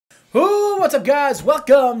Ooh, what's up, guys?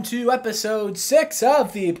 Welcome to episode 6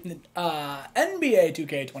 of the NBA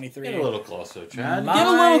 2K23. Get a little closer, Chad. Get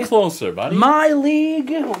a little closer, buddy. My league,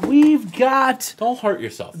 we've got... Don't hurt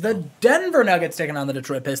yourself. The Denver Nuggets taking on the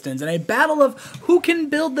Detroit Pistons in a battle of who can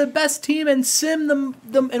build the best team and sim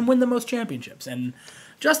them and win the most championships. And,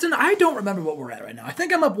 Justin, I don't remember what we're at right now. I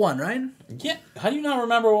think I'm up 1, right? Yeah. How do you not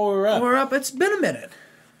remember what we were at? We're up. It's been a minute.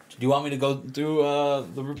 Do you want me to go through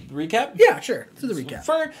the recap? Yeah, sure. Do the recap.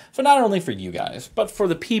 For not only for you guys, but for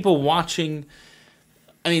the people watching.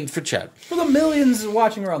 I mean, for Chad. For the millions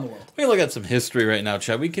watching around the world. We can look at some history right now,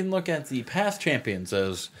 Chad. We can look at the past champions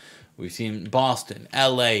as we've seen Boston,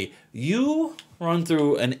 LA. You run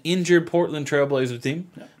through an injured Portland Trailblazer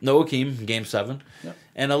team. Yep. No Akeem, Game 7. Yep.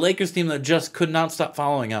 And a Lakers team that just could not stop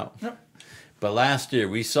following out. Yep. But last year,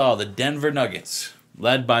 we saw the Denver Nuggets,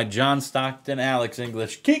 led by John Stockton, Alex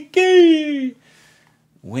English, Kiki,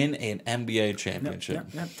 win an NBA championship.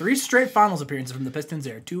 Yep. 3 straight finals appearances from the Pistons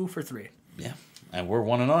there. 2 for 3. Yeah, and we're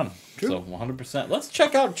 1-on. True. So 100%. Let's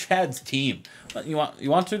check out Chad's team. You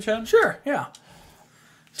want to, Chad? Sure, yeah.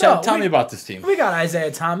 Chad, tell me about this team. We got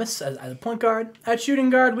Isaiah Thomas as a point guard. At shooting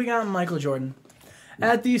guard, we got Michael Jordan.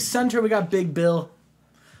 At the center, we got Big Bill.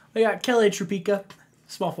 We got Kelly Trupika,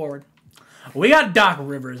 small forward. We got Doc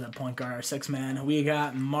Rivers at point guard, our 6-man. We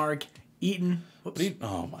got Mark Eaton. Whoops.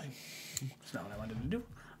 Oh, my. That's not what I wanted to do.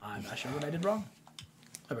 I'm not sure what I did wrong.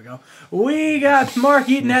 There we go. We got Mark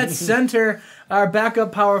Eaton at center, our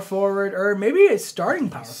backup power forward, or maybe a starting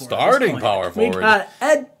power forward. Starting power forward. We got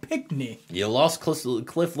Ed Pickney. You lost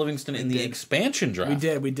Cliff Livingston in the expansion draft.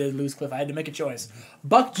 We did lose Cliff. I had to make a choice.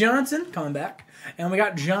 Buck Johnson coming back. And we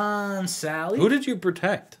got John Sally. Who did you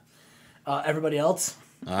protect? Everybody else.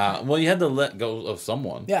 Well, you had to let go of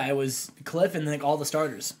someone. Yeah, it was Cliff and like all the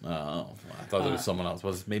starters. Oh, I thought it was someone else.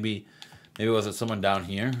 Maybe was it someone down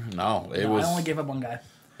here? No, it was. I only gave up one guy.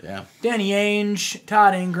 Yeah. Danny Ainge,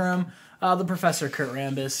 Todd Ingram, the Professor Kurt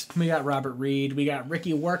Rambis. We got Robert Reed. We got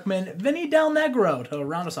Ricky Workman, Vinny Del Negro to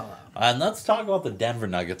round us all out. And let's talk about the Denver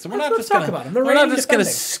Nuggets. And we're not just gonna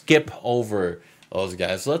skip over those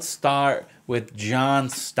guys. Let's start with John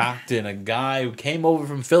Stockton, a guy who came over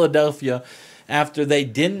from Philadelphia after they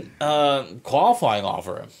didn't qualifying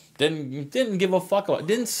offer him. Didn't give a fuck about it.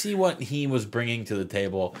 Didn't see what he was bringing to the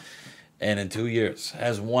table. And in 2 years,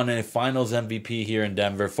 has won a Finals MVP here in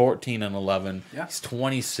Denver, 14-11. Yeah. He's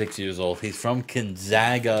 26 years old. He's from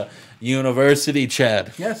Gonzaga University,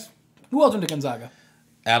 Chad. Yes. Who else went to Gonzaga?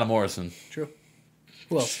 Adam Morrison. True.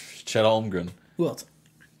 Who else? Chet Holmgren. Who else?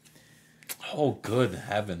 Oh, good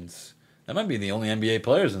heavens. That might be the only NBA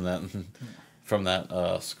players in that from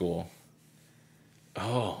that school.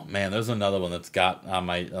 Oh, man, there's another one that's got on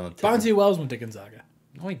the tip. Bonzi Wells went to Gonzaga.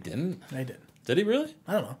 No, he didn't. I did. Did he really?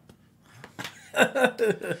 I don't know.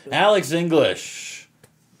 Alex English,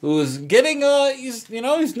 who's getting he's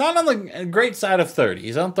not on the great side of 30.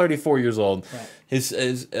 He's on 34 years old. Right.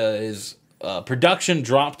 His production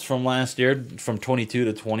dropped from last year from 22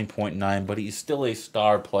 to 20.9, but he's still a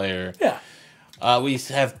star player. Yeah. We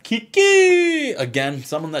have Kiki again,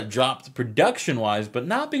 someone that dropped production wise, but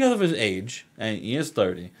not because of his age, and he is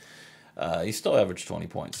 30. He still averaged 20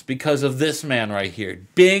 points because of this man right here,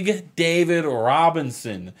 Big David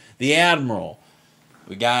Robinson, the Admiral.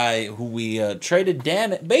 The guy who we traded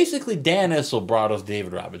Dan Issel brought us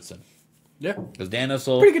David Robinson. Yeah. Because Dan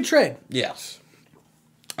Issel... Pretty good trade. Yes.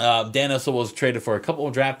 Dan Issel was traded for a couple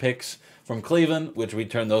of draft picks from Cleveland, which we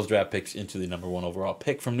turned those draft picks into the #1 overall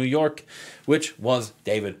pick from New York, which was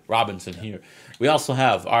David Robinson here. We also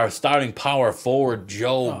have our starting power forward,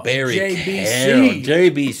 Joe Barry Carroll.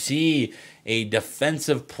 JBC, a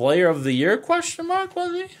defensive player of the year, was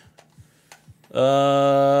he?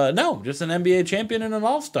 No, just an NBA champion and an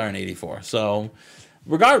all-star in '84. So,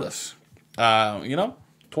 regardless,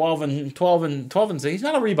 12 and 6. He's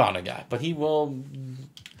not a rebounding guy, but he will.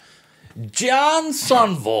 John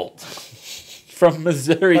Sunvolt from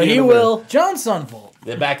Missouri. But he will. John Sunvolt,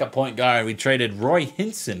 the backup point guard. We traded Roy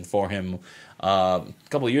Hinson for him a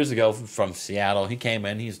couple of years ago from Seattle. He came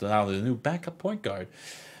in. He's now the new backup point guard.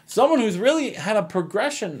 Someone who's really had a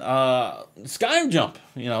progression, sky jump,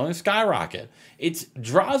 skyrocket. It's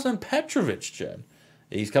Drazen Petrovic, Chad.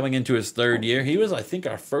 He's coming into his 3rd year. He was, I think,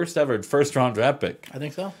 our first ever first-round draft pick. I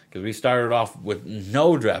think so. Because we started off with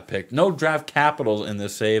no draft pick, no draft capitals in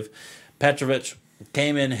this save. Petrovic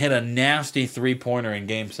came in, hit a nasty three-pointer in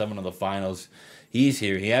Game 7 of the Finals. He's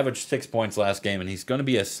here. He averaged 6 points last game, and he's going to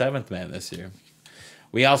be a 7th man this year.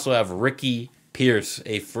 We also have Ricky Pierce,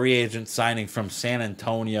 a free agent signing from San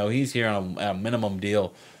Antonio. He's here on a minimum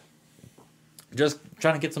deal. Just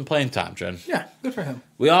trying to get some playing time, Jen. Yeah, good for him.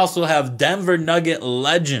 We also have Denver Nugget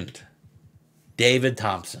legend David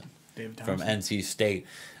Thompson. David from Thompson. NC State.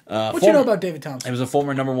 What you know about David Thompson? He was a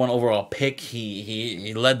former #1 overall pick.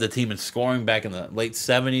 He led the team in scoring back in the late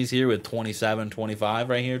 70s here with 27, 25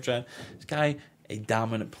 right here, Chad. This guy, a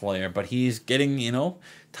dominant player, but he's getting,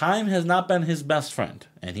 time has not been his best friend.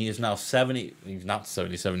 And he is now 70. He's not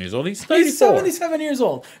 77 years old. He's 34. He's 77 years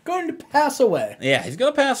old. Going to pass away. Yeah, he's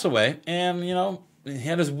going to pass away. And, he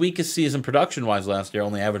had his weakest season production-wise last year,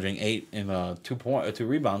 only averaging 8 and 2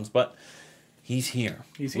 rebounds. But he's here.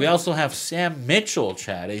 We also have Sam Mitchell,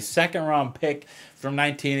 Chad, a second-round pick from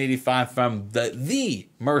 1985 from the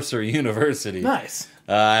Mercer University. Nice.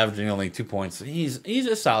 Averaging only 2 points. He's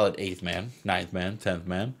a solid 8th man, 9th man, 10th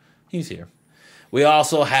man. He's here. We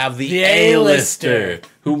also have the A-lister,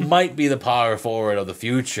 who might be the power forward of the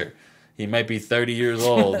future. He might be 30 years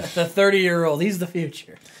old. The 30-year-old. He's the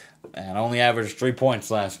future. And only averaged 3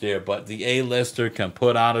 points last year, but the A-lister can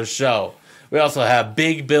put on a show. We also have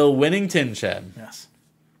Big Bill Winnington, Chad. Yes.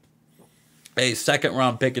 A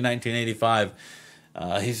second-round pick in 1985.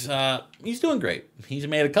 He's doing great. He's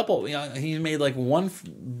made a couple. He's made like one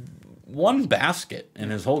basket in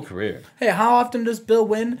his whole career. Hey, how often does Bill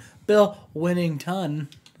win? Bill Winnington.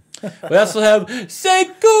 We also have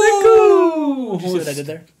Sekou. You see what I did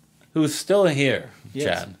there? Who's still here, Yes.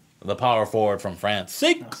 Chad. The power forward from France.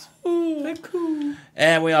 Sekou. Sekou.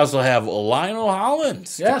 And we also have Lionel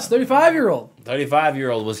Hollins. Yes, 35-year-old.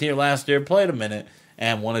 35-year-old was here last year, played a minute,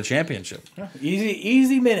 and won a championship.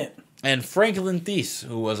 Easy minute. And Franklin Thies,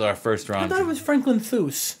 who was our first I round. thought it was Franklin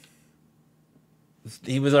Thues.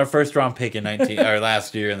 He was our first round pick in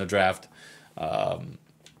last year in the draft.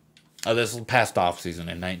 This past offseason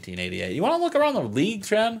in 1988. You want to look around the league,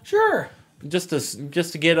 Chad? Sure. Just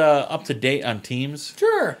to get up to date on teams.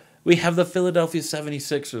 Sure. We have the Philadelphia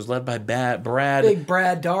 76ers led by Brad Big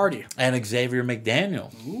Brad Daugherty. and Xavier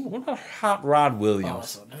McDaniel. Ooh, what about Hot Rod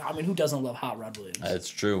Williams? Who doesn't love Hot Rod Williams? That's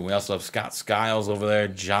true. We also have Scott Skiles over there,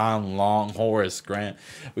 John Long, Horace Grant.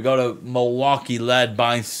 We go to Milwaukee led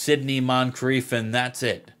by Sidney Moncrief, and that's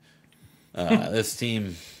it. This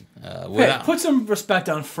team... Hey, put some respect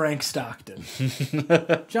on Frank Stockton.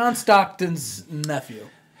 John Stockton's nephew.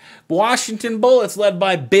 Washington Bullets led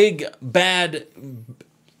by big, bad,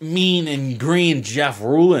 mean, and green Jeff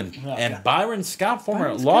Rulin. And Byron Scott,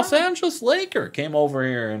 former Los Angeles Laker, came over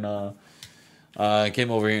here and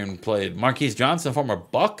played. Marquise Johnson, former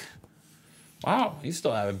Buck. Wow, he's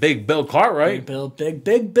still having Big Bill Cartwright.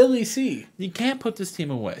 Big Billy C. You can't put this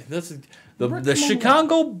team away. This is the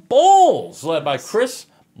Chicago Bulls, led by Chris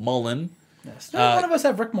Mullen. Yes. Did one of us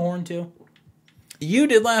have Rick Mahorn too? You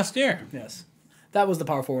did last year. Yes. That was the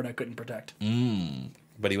power forward I couldn't protect.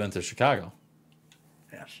 But he went to Chicago.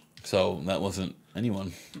 Yes. So that wasn't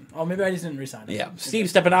anyone. Oh, maybe I just didn't resign him. Yeah. Steve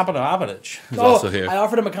Stepanovic is also here. I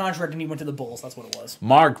offered him a contract and he went to the Bulls. That's what it was.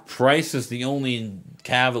 Mark Price is the only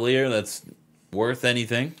Cavalier that's worth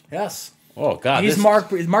anything. Yes. Oh, God.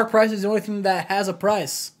 Mark Price is the only thing that has a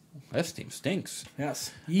price. This team stinks.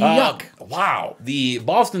 Yes. Yuck. Wow. The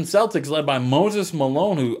Boston Celtics led by Moses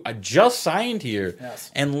Malone, who just signed here. Yes.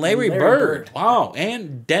 And Larry Bird. Wow.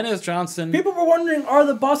 And Dennis Johnson. People were wondering, are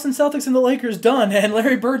the Boston Celtics and the Lakers done? And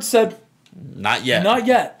Larry Bird said, not yet. Not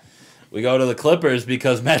yet. We go to the Clippers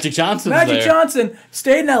because Magic Johnson's Magic Johnson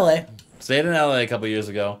stayed in L.A. Stayed in L.A. a couple years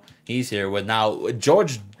ago. He's here with now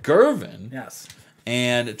George Gervin. Yes.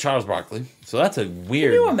 And Charles Barkley. So that's a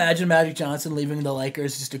weird... Can you imagine Magic Johnson leaving the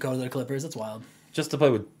Lakers just to go to the Clippers? That's wild. Just to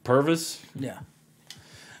play with Purvis? Yeah.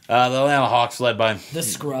 The Atlanta Hawks led by... The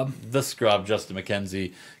scrub, Justin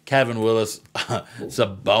McKenzie, Kevin Willis,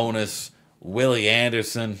 Sabonis, Willie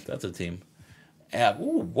Anderson. That's a team.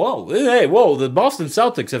 Whoa. Hey, whoa. The Boston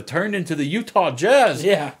Celtics have turned into the Utah Jazz.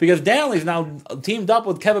 Yeah. Because Danley's now teamed up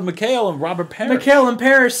with Kevin McHale and Robert Parrish. McHale and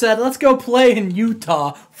Parrish said, let's go play in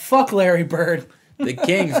Utah. Fuck Larry Bird. The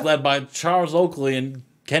Kings led by Charles Oakley and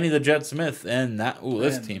Kenny the Jet Smith. And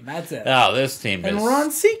this team. That's it. Oh, this team and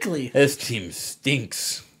Ron Seekley. This team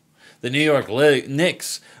stinks. The New York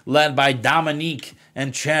Knicks led by Dominique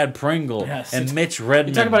and Chad Pringle and Mitch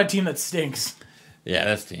Redmond. You talk about a team that stinks. Yeah,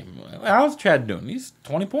 this team. How's Chad doing? He's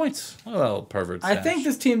 20 points. What a little pervert stash. I think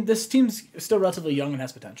this team's still relatively young and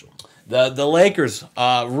has potential. The Lakers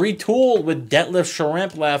retooled with Detlef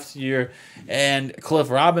Schrempf last year and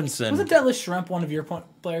Cliff Robinson. Wasn't Detlef Schrempf one of your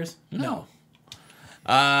players? No.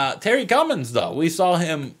 Terry Cummins, though. We saw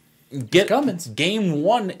him get game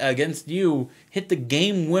one against you, hit the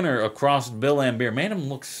game winner across Bill Laimbeer. Made him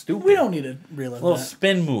look stupid. We don't need to relive that. Little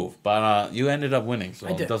spin move, but you ended up winning, so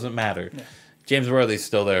it doesn't matter. Yeah. James Worthy's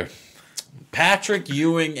still there. Patrick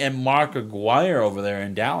Ewing and Mark Aguirre over there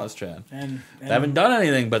in Dallas, Chad. And they haven't done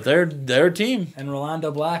anything, but they're a team. And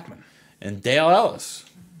Rolando Blackman. And Dale Ellis.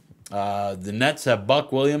 The Nets have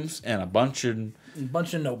Buck Williams and a bunch of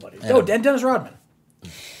nobodies. Oh, Dennis Rodman.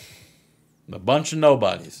 A bunch of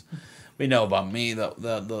nobodies. We know about me.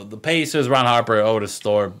 The Pacers, Ron Harper, Otis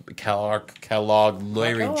Thorpe, Kellogg,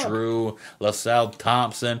 Larry Drew, LaSalle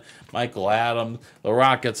Thompson, Michael Adams. The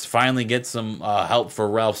Rockets finally get some help for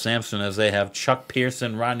Ralph Sampson as they have Chuck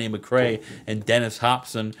Pearson, Rodney McRae, and Dennis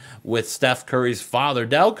Hobson with Steph Curry's father,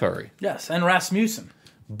 Del Curry. Yes, and Rasmussen.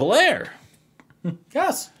 Blair.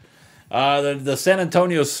 Yes. The San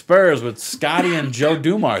Antonio Spurs with Scotty and Joe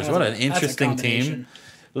Dumars. What an interesting team.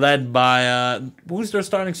 Led by, who's their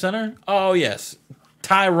starting center? Oh, yes.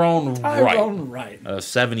 Tyrone Wright.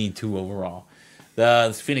 72 overall.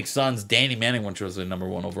 The Phoenix Suns, Danny Manning, which was the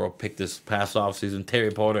 #1 overall pick this past offseason.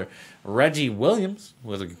 Terry Porter. Reggie Williams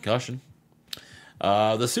with a concussion.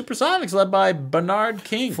 The Supersonics, led by Bernard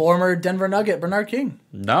King. Former Denver Nugget, Bernard King.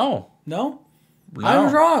 No. I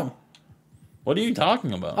was wrong. What are you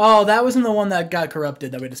talking about? Oh, that wasn't the one that got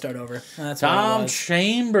corrupted that we had to start over. That's Tom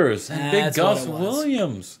Chambers and Big Gus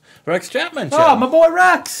Williams. Rex Chapman. Oh, my boy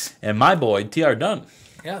Rex. And my boy, T.R. Dunn.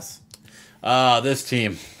 Yes. This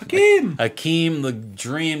team. Hakeem, the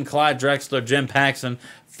Dream, Clyde Drexler, Jim Paxson,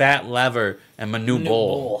 Fat Lever, and Manu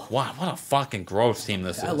Bol. Wow, what a fucking gross team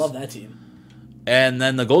this is. I love that team. And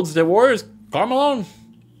then the Golden State Warriors, Carmelo.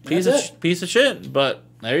 Piece of shit, but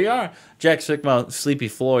there you are. Jack Sigma, Sleepy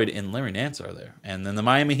Floyd, and Larry Nance are there. And then the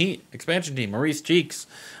Miami Heat expansion team, Maurice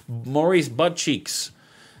Butt Cheeks,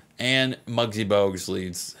 and Muggsy Bogues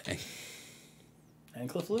leads. And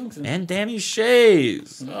Cliff Livingston. And Danny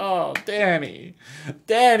Shays. Oh, Danny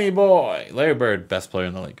boy. Larry Bird, best player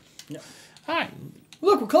in the league. Yep. All right.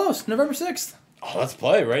 Look, we're close. November 6th. Oh, let's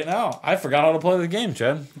play right now. I forgot how to play the game,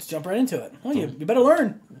 Chad. Let's jump right into it. Well, you better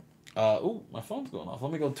learn. Ooh, my phone's going off.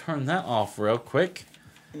 Let me go turn that off real quick.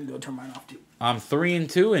 I'm going to go turn mine off, too. I'm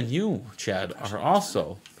 3-2, and you, Chad, are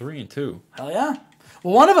also 3-2. Hell yeah.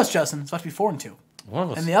 Well, one of us, Justin, is about to be 4-2. One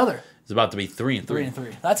of us. And the other is about to be 3-3.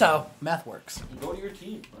 3-3. That's how math works. Go to your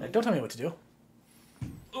team. Don't tell me what to do.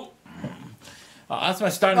 That's my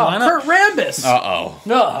starting lineup. Kurt Rambis. Uh-oh.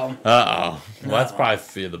 Well, that's probably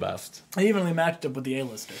for the best. I evenly matched up with the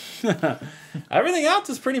A-lister. Everything else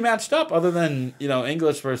is pretty matched up other than,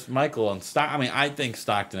 English versus Michael and Stockton. I mean, I think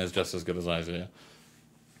Stockton is just as good as Isaiah.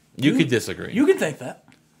 You could disagree. You can think that.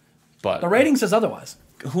 But the rating says otherwise.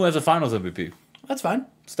 Who has a finals MVP? That's fine.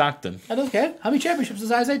 Stockton. That is okay. How many championships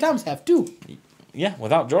does Isaiah Thomas have? 2. Yeah,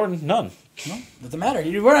 without Jordan, none. No, doesn't matter.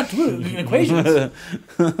 We're not doing equations.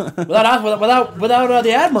 without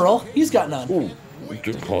the Admiral, he's got none. Ooh.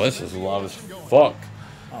 Oh, this is loud as fuck.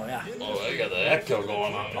 Oh, yeah. Oh, I got the echo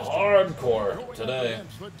going on hardcore today.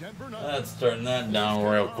 Let's turn that down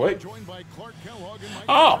real quick.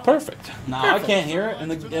 Oh, perfect. Now I can't hear it,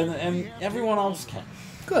 and everyone else can.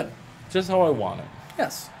 Good. Just how I want it.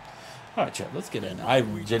 Yes. All right, Chad, let's get in. I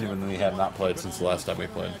genuinely have not played since the last time we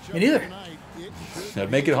played. Me neither.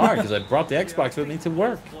 That'd make it hard because I brought the Xbox with me to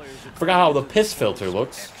work. Forgot how the piss filter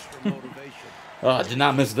looks. Oh, I did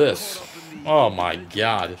not miss this. Oh, my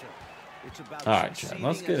God. All right, Chad,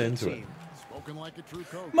 let's get into it.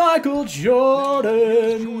 Michael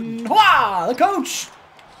Jordan. Wah, the coach.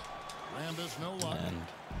 And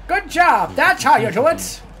good job. That's how you do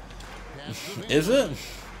it. is it?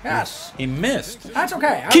 Yes. He missed. That's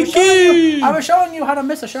okay. I was showing you how to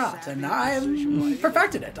miss a shot, and I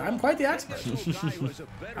perfected it. I'm quite the expert. All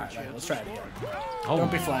right, let's try it again. Oh,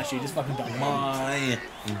 don't be flashy. Just fucking don't. My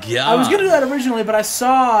God. I was going to do that originally, but I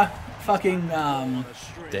saw fucking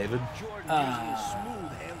David?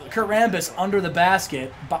 Kurt Rambis under the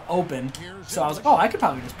basket open, so I was like, oh, I could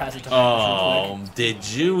probably just pass it to him. Oh, did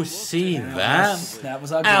you see that? That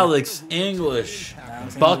was ugly. Alex English.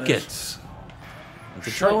 Buckets.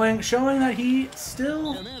 Showing that he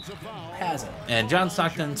still has it. And John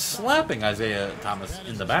Stockton slapping Isaiah Thomas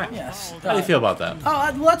in the back. Yes. How do you feel about that?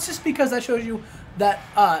 That's just because that shows you that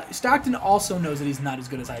Stockton also knows that he's not as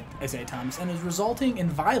good as Isaiah Thomas and is resulting in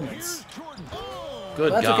violence.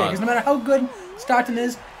 Good that's God. Okay, because no matter how good Stockton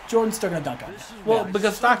is, Jordan's still going to dunk on him. Well,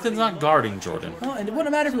 because Stockton's not guarding Jordan. Well, and it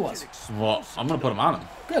wouldn't matter if he was. Well, I'm going to put him on him.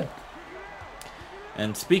 Good.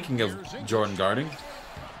 And speaking of Jordan guarding,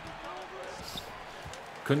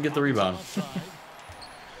 couldn't get the rebound.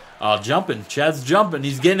 Jumping. Chad's jumping.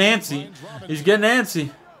 He's getting antsy. He's getting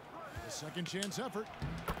antsy.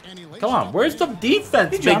 Come on. Where's the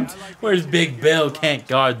defense? Where's Big Bill can't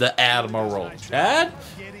guard the Admiral? Chad?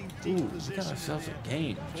 Ooh, we got ourselves a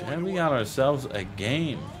game. Chad, we got ourselves a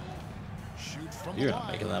game. You're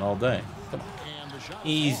not making that all day. Come on.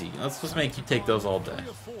 Easy. Let's just make you take those all day.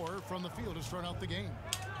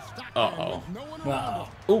 Uh-oh. Wow.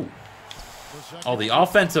 Ooh. Oh, the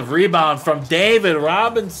offensive rebound from David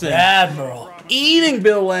Robinson. Admiral. Eating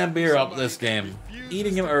Bill Laimbeer up this game.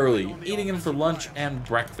 Eating him early. Eating him for lunch and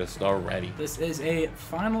breakfast already. This is a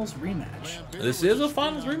finals rematch. This is a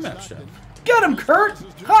finals rematch, Chad. Get him, Kurt!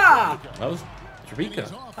 Ha! That was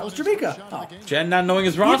Jmack. That was Jmack. Oh. Chad not knowing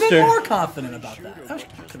his roster. Even more confident about that. That was,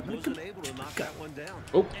 could have been a good Jmack.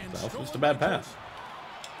 Oh, that was just a bad pass.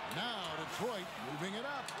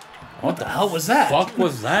 What the hell was that? Fuck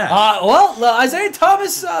was that? Well, Isaiah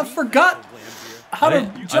Thomas forgot how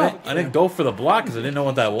to jump. I didn't go for the block because I didn't know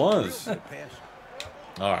what that was.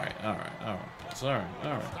 All right. Sorry.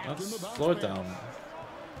 All right. Let's slow it down.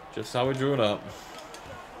 Just how we drew it up.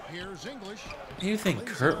 You think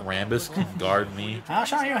Kurt Rambis can guard me? I'll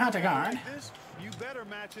show you how to guard.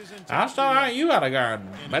 I'll show you how to guard,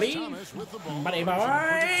 buddy. Buddy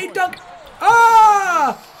boy, dunk.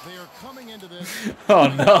 Ah! Oh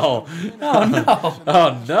no! Oh no!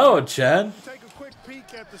 Oh no, Chad.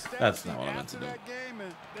 That's not what I meant to do.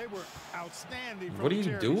 What are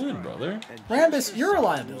you doing, brother? Rambis, you're a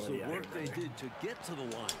liability.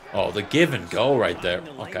 Oh, the give and go right there.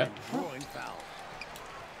 Okay.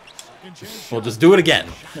 We'll just do it again.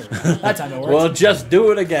 That's how it works. We'll just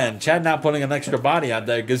do it again. Chad not putting an extra body out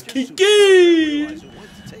there because Kiki.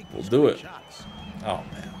 We'll do it. Oh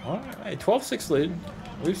man. All right, 12-6 lead.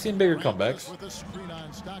 We've seen bigger comebacks.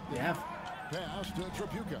 Yeah.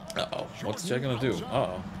 Uh-oh. What's Chad gonna do?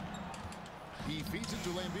 Uh-oh.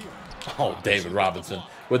 Oh, David Robinson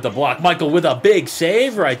with the block. Michael with a big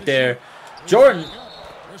save right there. Jordan.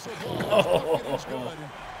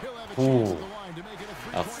 Ooh.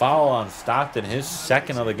 A foul on Stockton, his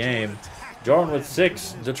second of the game. Jordan with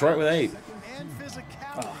 6, Detroit with 8.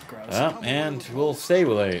 Oh, gross. And we'll stay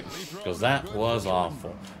with 8 because that was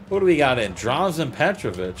awful. Who do we got in? Drazen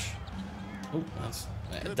Petrovic. Ooh, that's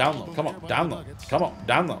down low. Come on, down low. Come on,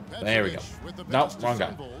 down low. There we go. Nope, wrong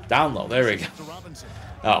guy. Down low. There we go.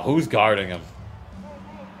 Oh, who's guarding him?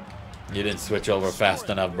 You didn't switch over fast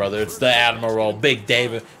enough, brother. It's the Admiral, Big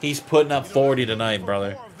David. He's putting up 40 tonight,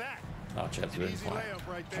 brother. Oh, Chad's really quiet.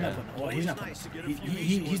 Well, he's not playing.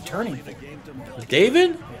 He's turning.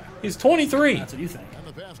 David? He's 23. That's what you think.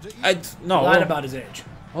 No. Lied about his age.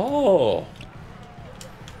 Oh.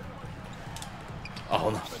 Oh,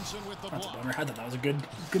 no. That's a bummer. I thought that was a good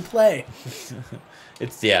play.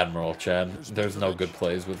 It's the Admiral, Chad. There's no good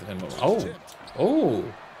plays with him. Oh. Oh.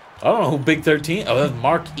 I don't know who Big 13. Oh, that's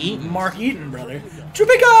Mark Eaton. Mark Eaton, brother.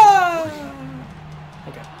 Jmack!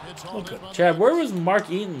 Okay. Oh, good. Chad, where was Mark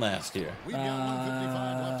Eaton last year?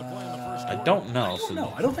 I don't know. So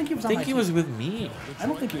No, I don't think he was. I think he was with me. I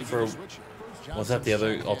don't think he was. Was that the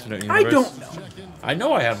other alternate universe? I don't know. I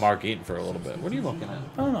know I had Mark Eaton for a little bit. What are you looking at?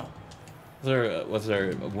 I don't know. Was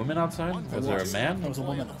there a woman outside? Was there a man? There was a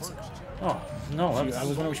woman outside. Oh no! I was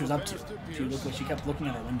wondering what she was up to. She looked like she kept looking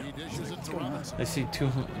at her window. I was like, what's going on?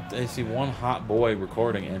 I see one hot boy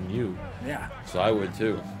recording and you. Yeah. So I would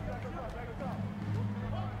too.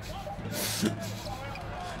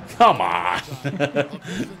 Come on.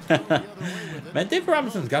 Man, Dave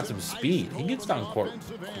Robinson's got some speed. He gets down court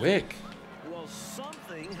quick.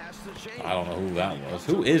 I don't know who that was.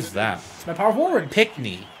 Who is that? It's my power forward.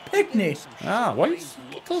 Pickney. Pickney. Ah, why are you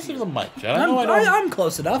closer to the mic, Chad? I'm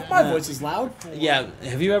close enough. My voice is loud. Yeah,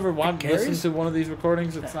 have you ever listened to one of these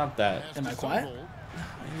recordings? It's not that. Am I quiet?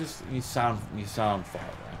 You sound far away.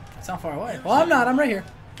 I sound far away. Well, I'm not. I'm right here.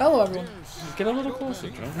 Hello, everyone. Get a little closer,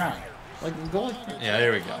 Joe. All right. Like go like that. Yeah,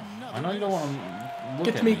 there we go. I know you don't want to look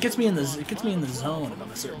at me. Gets me in the zone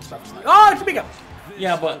about a certain stuff. Oh, Jmack!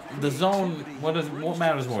 Yeah, but the zone. What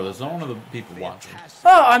matters more, the zone or the people watching?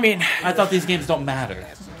 Oh, I mean, I thought these games don't matter.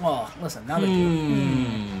 well, listen. Now they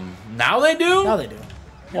do. Now they do? Now they do.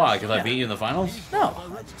 Why? Because I beat you in the finals? No,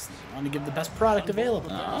 I just want to give the best product available.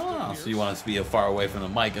 Ah, so you want us to be far away from the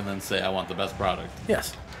mic and then say I want the best product?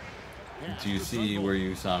 Yes. Do you see where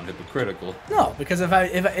you sound hypocritical? No, because if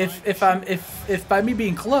by me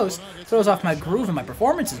being close throws off my groove and my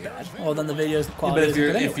performance is bad, well then the video's quality But isn't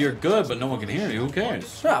good if anyway. you're good but no one can hear you, who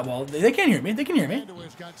cares? Yeah, well they can hear me. They can hear me.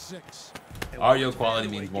 Audio quality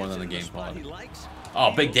means more than the game quality.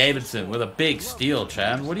 Oh, Big Davidson with a big steal,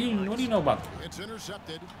 Chad. What do you know about that?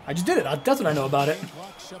 I just did it. That's what I know about it.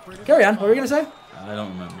 Carry on. What were you gonna say? I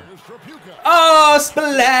don't remember. Oh,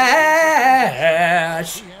 splash!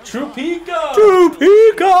 Trupika!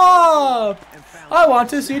 Trupika! I want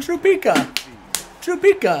to see Trupika.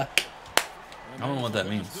 Trupika. I don't know what that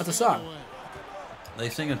means. That's a song. They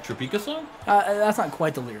sing a Trupika song? That's not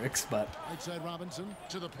quite the lyrics, but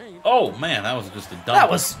Oh man, that was just a dumb. that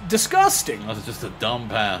was disgusting. That was just a dumb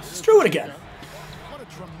pass. Let's do it again.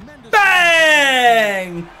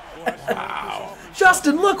 Bang! Wow.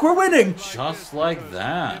 Justin, look, we're winning. Just like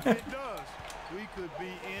that. We could be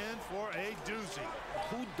in for a doozy.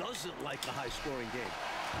 Who doesn't like a high-scoring game?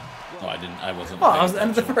 Oh, I wasn't. Oh, I was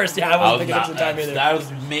end of the first. Yeah, I wasn't paying attention to the time either. That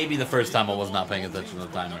was maybe the first time I was not paying attention to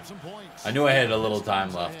the timer. I knew I had a little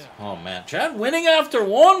time left. Oh man, Chad winning after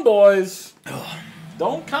one, boys.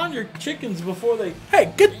 Don't count your chickens before they.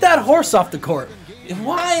 Hey, get that horse off the court.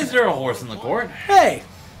 Why is there a horse in the court? Hey,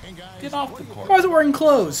 Get off the court. why is it wearing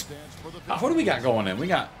clothes? What do we got going in? We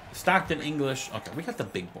got Stockton English. Okay, we got the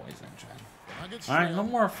big boys in, Chad. All right, no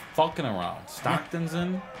more fucking around. Stockton's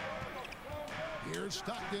in. Here's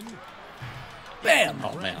Stockton. Bam.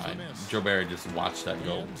 Oh man, Joe Barry just watched that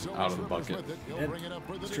go out of the bucket.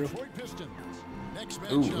 It's true.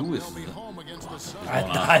 Ooh, who is?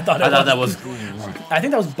 I thought that was. I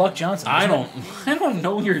think that was Buck Johnson. I don't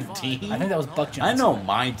know your team. I think that was Buck Johnson. I know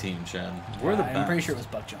my team, Chad. We're the best. I'm pretty sure it was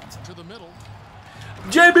Buck Johnson.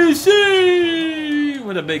 JBC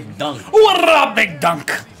with a big dunk. What a big dunk!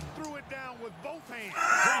 Threw it down with both hands.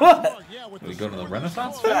 What? Did we go to the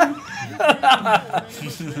Renaissance fair?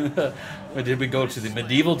 Or did we go to the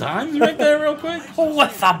medieval times right there real quick?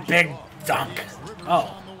 What's a big dunk?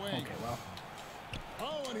 Oh. Okay, well.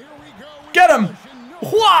 Get him!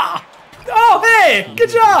 Wah! Oh, hey! Good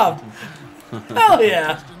job! Hell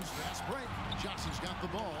yeah!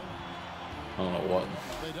 I don't know what.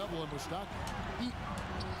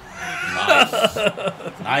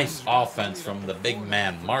 Nice. Nice offense from the big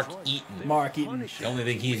man, Mark Eaton. Mark Eaton. The only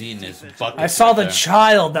thing he's eating is buckets. I saw the right there.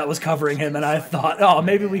 child that was covering him, and I thought, oh,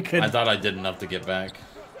 maybe we could. I thought I did enough to get back.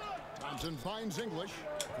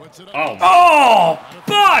 Oh, Oh!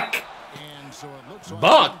 Buck!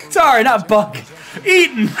 Buck! Sorry, not Buck.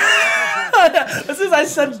 Eaton! As soon as I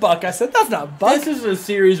said Buck, I said, that's not Buck. This is a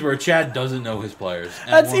series where Chad doesn't know his players.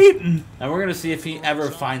 And That's we're- Eaton. And we're going to see if he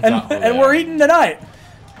ever finds out who And they we're are. eating tonight.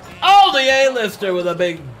 Oh, the A-lister with a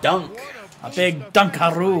big dunk. A big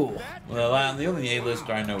dunkaroo. Well, the only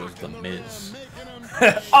A-lister I know is The Miz.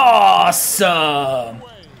 Awesome.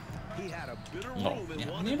 No,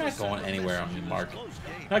 yeah, you're not going anywhere on me, Mark.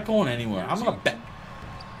 You're not going anywhere. I'm going to bet.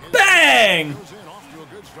 Bang!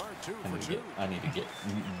 I need to get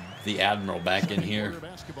the Admiral back in here.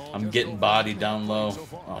 I'm getting body down low.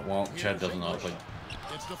 Oh, well, Chad doesn't know how to play.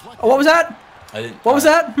 Oh, what was that? What was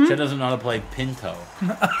that? Chad doesn't know how to play Pinto.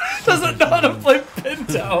 Doesn't know how to play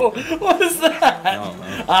Pinto. What is that? I don't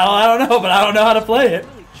know. I don't know, but I don't know how to play it.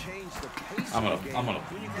 I'm gonna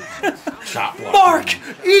chop block. Mark I'm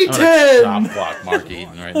gonna Eaton! chop block Mark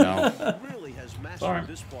Eaton right now. Sorry.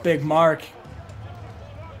 Big Mark.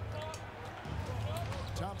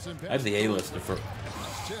 I have the A-lister for.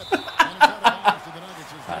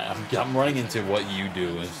 I'm running into what you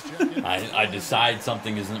do is I decide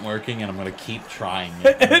something isn't working and I'm gonna keep trying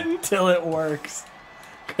it. Until it works.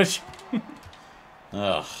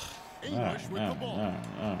 Ugh. English with the ball.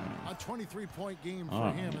 A 23-point game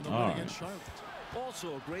for him in the win against Charlotte.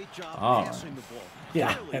 Also a great job Oh. passing the ball.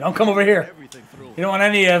 Yeah, hey, don't come over here. Everything through. You don't want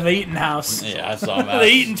any of the Eaton house. Yeah, I saw him. The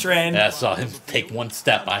Eaton train. Yeah, I saw him take one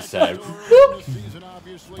step. I said,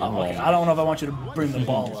 I'm Okay, I don't know if I want you to bring the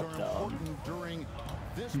ball up, though.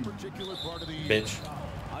 bitch.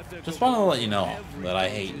 Just want to let you know that I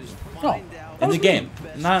hate you. Oh, In the game,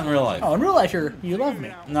 not in real life. oh, in real life, you love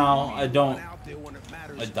me. No, I don't.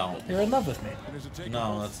 I don't. You're in love with me.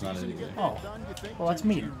 No, that's not it either. Oh, well, that's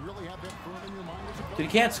mean. Dude,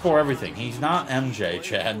 he can't score everything. He's not MJ,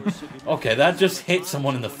 Chad. Okay, that just hit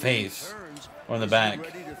someone in the face or in the back.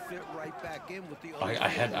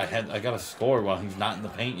 I got to score while he's not in the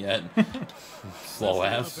paint yet. Slow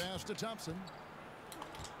ass.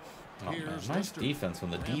 Oh man, nice defense from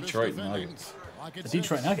the Detroit Nuggets. The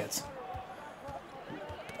Detroit Nuggets.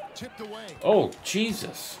 Oh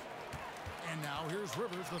Jesus! And now here's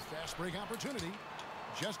Rivers, the fast break opportunity.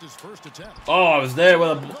 Just his first attempt. Oh, I was there with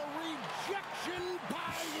a. The rejection by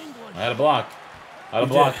England. I had a block. I had a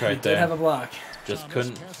block right Did have a there. block. Just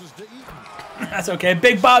couldn't. Passes to Eaton. That's okay.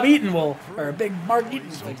 Big Bob Eaton will, or Big Mark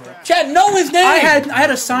Eaton. Chad, know his name. I had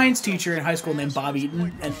a science teacher in high school named Bob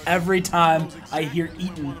Eaton, and every time I hear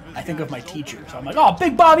Eaton, I think of my teacher. So I'm like, oh,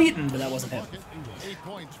 Big Bob Eaton, but that wasn't him.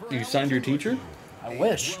 You signed your teacher? I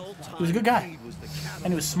wish. He was a good guy,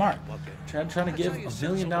 and he was smart. Chad trying to give $1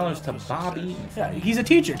 million to Bob Eaton. Yeah, he's a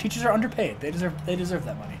teacher. Teachers are underpaid. They deserve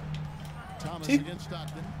that money. Thomas See? against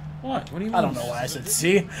Stockton. What? What do you mean? I don't know why I said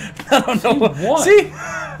see. I don't know what? See?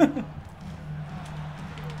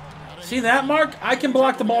 See that, Mark? I can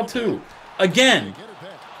block the ball too. Again.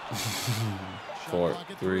 4,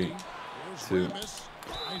 3, 2.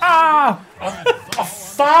 Ah! A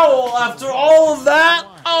foul after all of that?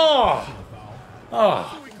 Oh.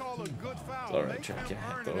 Oh. We call a good foul. All right, Chad, can't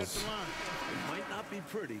hit those. be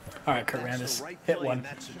pretty. All right, Kurt That's Rambis, the right hit play one. in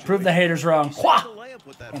that situation. Prove the haters wrong. Wha! The layup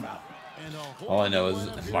with that I'm foul. out. And a whole All I know is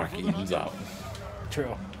Markie's out.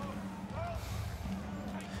 True.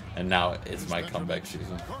 And now it's my comeback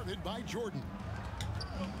season. guarded by Jordan.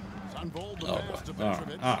 Unfold the Oh, pass to boy. All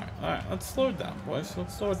Petrovic. right. Let's slow it down, boys.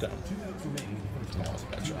 Let's slow it down. That was a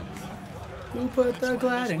bad shot. Who put the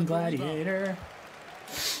gliding gladiator?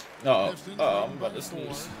 Oh, I'm about to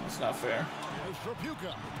sneeze. That's not fair. Here's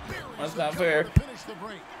Trapuka. That's not fair. Finish the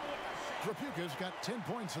break. Trapuka's got 10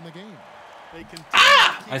 points in the game.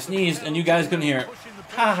 I sneezed, and you guys couldn't hear it.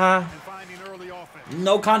 Haha.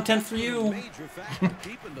 No content for you. Major factor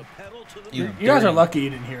keeping the pedal to the You You guys are dirty- lucky you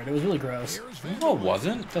didn't hear it. It was really gross. No, it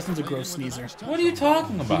wasn't. Justin's a gross sneezer. What are you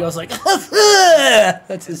talking He about? goes like,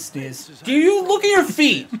 that's his sneeze. Do you look at your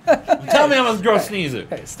feet? Tell me I'm a gross sneezer.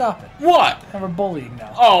 Hey, stop it. What? We're bullying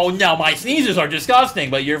now. Oh, no, my sneezes are disgusting,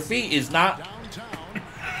 but your feet is not.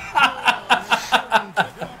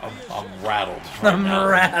 I'm rattled. right I'm now.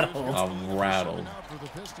 rattled. I'm rattled. Out for the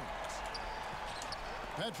Pistons.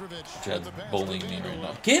 Petrovic Chad's with the pass bullying to me right Randle.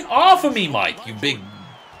 now. Get off of me, Mike, you big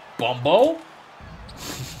bumbo.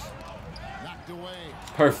 Knocked away.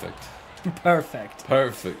 Perfect. Perfect.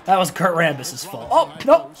 Perfect. That was Kurt Rambis' fault. Oh,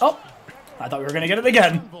 no. Oh. I thought we were going to get it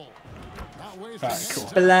again. Not wasting All right,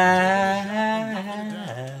 cool.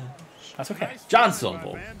 That's okay. John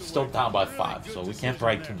Silver still down by 5, so we can't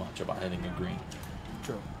brag too much about hitting a green.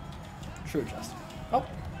 True. True, Justin. Oh,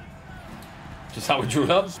 Just how we drew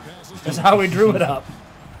it up. that's how we drew it up.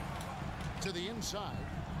 To the inside.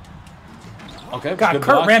 Okay. God, good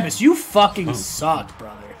Kurt block. Rambis, you fucking suck,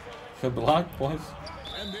 brother. Good block, boys.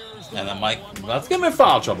 And there's the And then Mike, let's get him in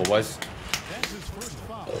foul trouble, boys. that's his first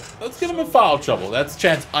foul. Let's get him in foul trouble. That's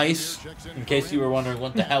Chad's ice, in case you were wondering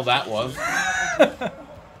what the hell that was.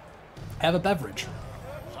 Have a beverage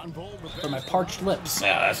Unfold the for my pass. parched lips.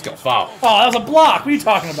 Yeah, let's go foul. Oh, that was a block. What are you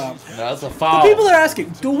talking about? No, that's a The foul. people are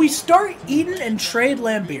asking, do we start Eden and trade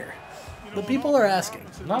Lambeer? The people are asking.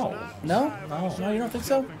 No. No? No, you don't think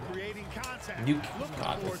so? You,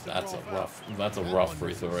 God, that's a rough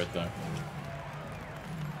free throw right there.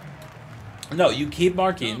 No, you keep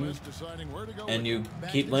Mark Eaton Deciding where to go and with you it.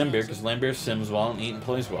 Back keep to Lambeer Johnson. because Lambeer sims well and Eaton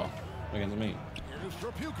plays well against me. Here's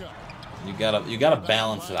Trapuka. You gotta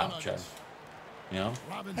balance it out, Chad. You know?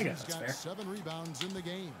 Robinson's guess that's got fair. 7 rebounds in the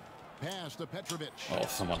game. Pass to Petrovic. Oh,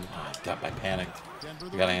 someone I panicked. Denver I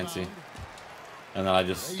the got rebound. antsy. And then I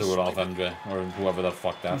just threw it off MJ or whoever the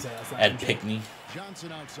fuck that. That's not Ed MJ. Pickney.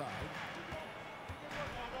 Johnson outside.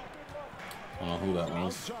 I don't know who that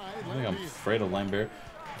was. I think I'm afraid of Lambeer.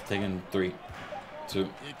 Taking 3, 2.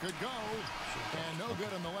 It could go. And no good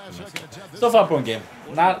in the last second attempt. Still 5-point game.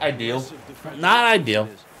 Not ideal. Not ideal.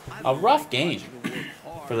 A rough game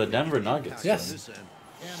for the Denver Nuggets. Yes. And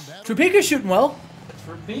that Trupika's shooting well.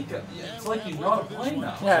 For Pika, it's like you know how to play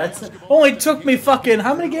now. Yeah, it's only took me fucking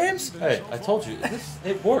how many games? Hey, I told you,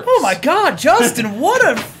 it works. Oh my god, Justin, what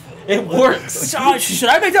a... It works. Should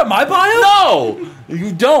I make that my bio? No,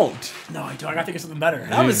 you don't. No, I don't. I gotta think of something better.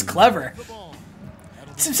 That was clever.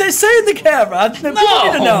 Say in the camera. People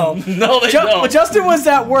need to know. No, they don't. Justin was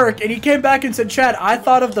at work and he came back and said, Chad, I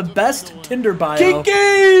thought of the best Tinder bio.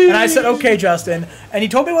 Kiki! And I said, okay, Justin. And he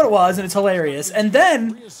told me what it was, and it's hilarious. And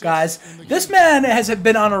then, guys, this man has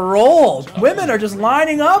been on a roll. Women are just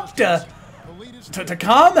lining up to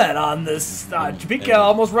comment on this. Jmack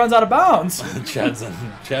almost runs out of bounds. Chad's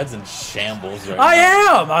in shambles right I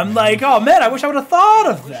now. am. I'm like, oh man, I wish I would have thought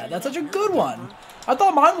of that. That's such a good one. I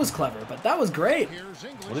thought mine was clever, but that was great.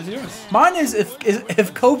 What is yours? Mine is if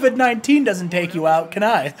COVID-19 doesn't take you out, can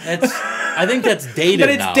I? I think that's dated But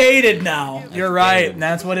it's now. dated now. You're right, dated. and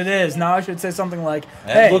that's what it is. Now I should say something like,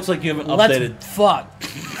 It "Hey, looks like you haven't let's updated. fuck."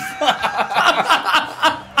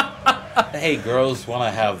 Hey, girls want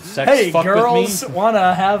to have sex? Hey, fuck girls with me?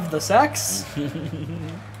 wanna have the sex?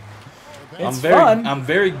 It's fun. I'm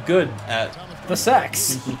very good at. The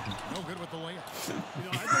sex. no good with the layup.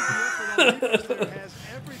 has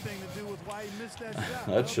everything to do with why he missed that shot.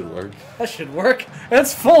 That should work. That should work.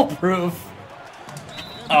 That's foolproof.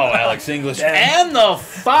 Oh, Alex English and the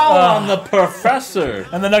foul on the professor.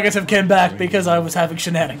 And the Nuggets have came back because I was having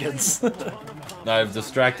shenanigans. I've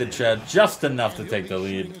distracted Chad just enough to take the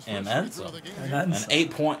lead and then some. And then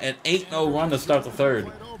An 8-0 run to start the third.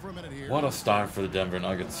 What a start for the Denver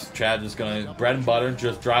Nuggets. Chad is gonna bread and butter,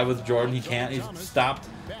 just drive with Jordan. He can't. He's stopped.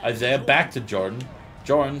 Isaiah back to Jordan.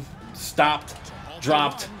 Jordan stopped,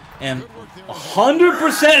 dropped, and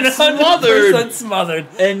 100% smothered. 100% smothered.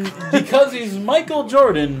 And because he's Michael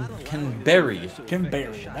Jordan, can bury. Can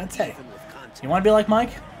bury it. That's hey. You want to be like Mike?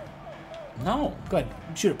 No, Go ahead.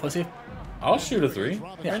 Shoot a pussy. I'll shoot a 3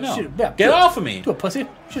 Yeah, right now. shoot it. Yeah, Get do it. off of me. Do a pussy.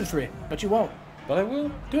 Shoot a 3. But you won't. But I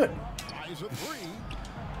will. Do it. Eyes a three.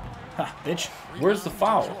 Ha, bitch. Where's the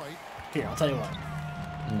foul? Here, I'll tell you what.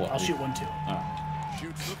 What? I'll shoot one too.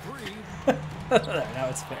 Shoots the three. Now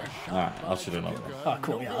it's fair. Alright, I'll shoot another one. Oh,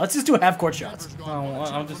 cool. Yeah, let's just do half court shots. Oh,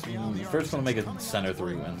 I'm just first gonna make a center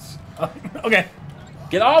 3 wins. Oh, okay.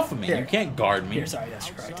 Get off of me! Here. You can't guard me. Here, sorry. Yes,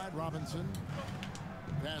 you're correct. Outside Robinson.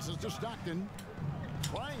 Passes to Stockton.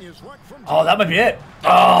 Trying his luck from Oh, that might be it. Oh,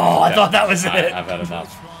 I Yeah. thought that was it. I've had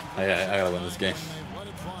enough. I gotta win this game. Let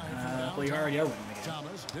it fly. Well, you already are winning the game.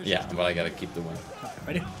 Thomas dishes Yeah, but I gotta keep the win. All right,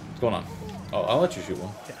 ready? What's going on? Oh, I'll let you shoot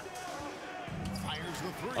one. Yeah. fires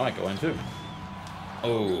the three. I might go in too.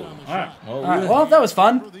 Oh, alright. Well, All right. Well, that was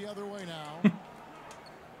fun. The other way now.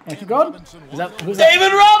 And keep going. Is that who's that?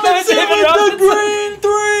 David Robinson David with Robinson. the green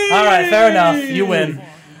 3! All right, fair enough. You win.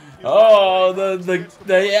 Oh,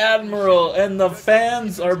 the Admiral and the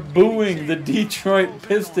fans are booing the Detroit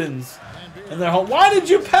Pistons. And they're home. Why did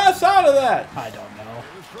you pass out of that? I don't know.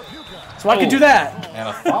 So I could do that. And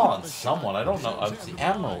a foul on someone. I don't know. It's the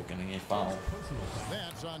Admiral getting a foul.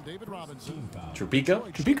 That's on David Robinson. Trupika?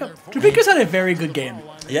 Trupika's had a very good game.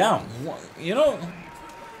 Yeah. You know,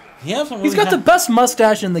 he hasn't really He's got the best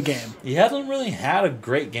mustache in the game. He hasn't really had a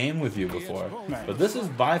great game with you before. Right. But this is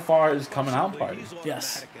by far his coming out party.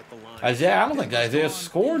 Yes. Isaiah, I don't think Isaiah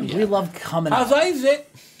scored yet. We love coming How's out. Isaiah?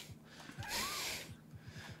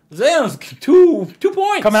 Isaiah's two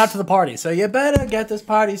points. Coming out to the party. So you better get this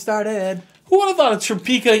party started. Who would have thought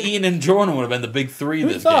Trupika, Eaton, and Jordan would have been the big 3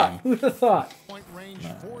 this game? Who would have thought? Point range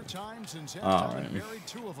 4 times since All halftime. right. Buried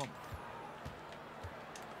 2 of them.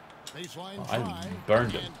 Baseline I try.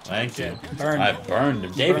 burned him. Thank you. Burned I him. burned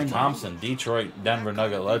him. David burned him. Thompson, Detroit, Denver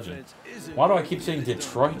Nugget legend. Why do I keep saying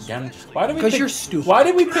Detroit, Denver? Why did we 'Cause pick, you're stupid. Why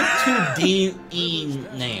did we pick 2 D-E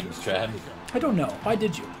names, Chad? I don't know. Why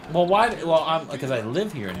did you? Well, why? Well, because I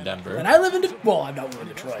live here in Denver. And I live in Well, I'm not in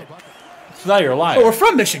Detroit. So now you're lying. But we're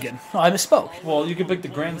from Michigan. Oh, I misspoke. Well, you can pick the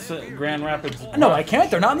Grand Rapids. No, I can't.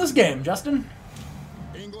 They're not in this game, Justin.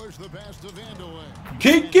 English the best of Vanderlei.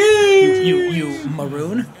 Kiki! You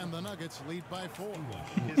maroon. And the Nuggets lead by 4.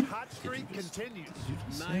 His hot streak continues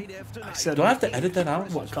night after night. Said Do I have to edit that out?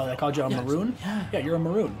 what? I called you a maroon? Yeah, you're a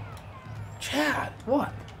maroon. Chad,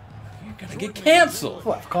 What? you're gonna get canceled.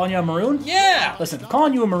 What? Calling you a maroon? Yeah. Listen,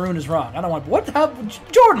 calling you a maroon is wrong. I don't want. What?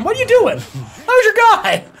 Jordan, what are you doing? How's your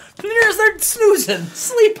guy? You're just there snoozing,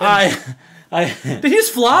 sleeping. Did he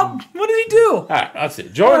just flop? What did he do? All right, that's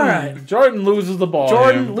it. Jordan. All right. Jordan loses the ball.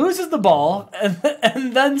 Jordan here. loses the ball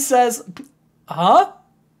and then says, "Huh?"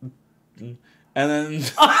 And then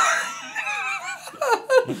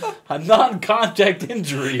a non-contact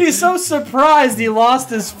injury. He's so surprised he lost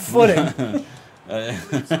his footing.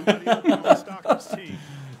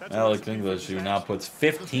 Alex English, who now puts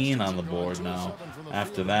 15 on the board now.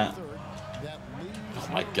 After that, oh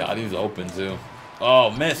my God, he's open too. Oh,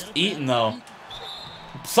 missed. Eaton though.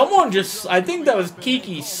 Someone just, I think that was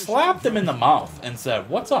Kiki, slapped him in the mouth and said,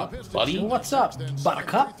 "What's up, buddy?" What's up,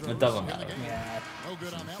 Buttercup? It doesn't matter. Yeah.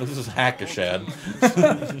 This is Hackashad.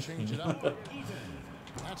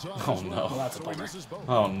 Oh no. That's a bummer.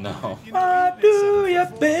 Oh no. Why do you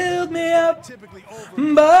build me up,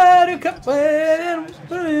 Buttercup?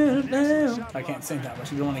 I can't sing that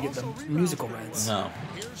much. You don't want to get the musical rights. No.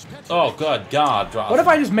 Oh good God, drop. What if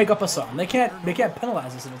I just make up a song? They can't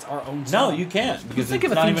penalize us if it's our own song. No, you can't because Think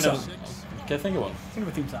it's of a not theme even song. Can't think of one. Think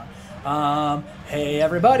of a theme song. Hey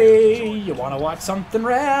everybody, you wanna watch something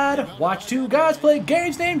rad? Watch 2 guys play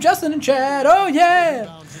games named Justin and Chad. Oh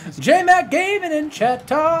yeah! Jmack Gaming and Chat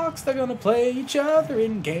Talks. They're gonna play each other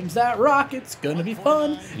in games that rock. It's gonna be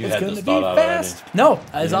fun. You it's had gonna this be thought out fast. No,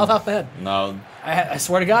 it's all off the head. No. I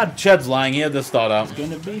swear to God, Chad's lying. He had this thought out. it's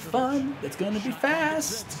gonna be fun. It's gonna be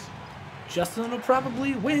fast. Justin will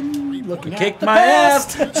probably win. Looking Kick at the my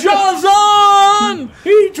past. ass. Jaws on!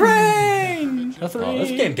 He trained. A 3. Oh,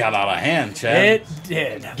 this game got out of hand, Chad. It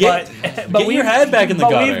did. Get your head back in the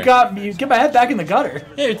gutter. You get my head back in the gutter.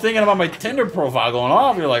 Yeah, you're thinking about my Tinder profile going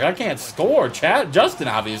off. You're like, I can't score. Chad, Justin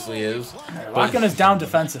obviously is. Locking us down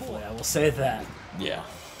defensively. I will say that. Yeah.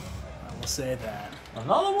 I will say that.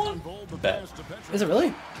 Another one? Bet. Is it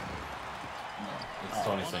really? It's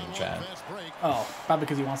Tony saying Chad. Oh, probably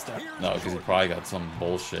because he wants to. No, because he probably got some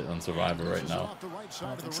bullshit on Survivor right now. I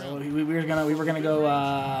don't think so. We were gonna go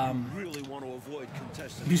Really want to avoid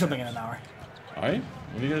contested do something in an hour. All right.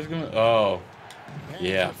 What are you guys going to... Oh.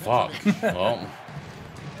 Yeah, fuck. Well,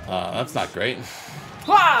 that's not great.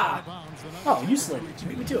 Ah! Oh, you slid.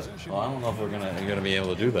 Beat me to it. Well, I don't know if you're gonna be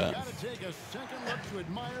able to do that. Wait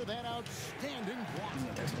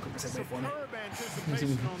for me. It's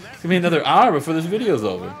gonna be another hour before this video's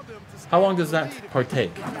over. How long does that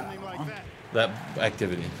partake? That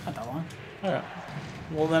activity? Not that long. All right.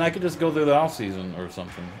 Well, then I could just go through the off season or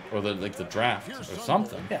something, or the draft or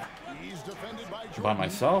something. Yeah. By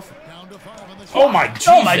myself. Oh my Jesus!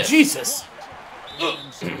 Oh my Jesus!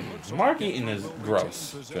 Mark Eaton is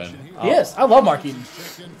gross. Okay. He is. I love Mark Eaton.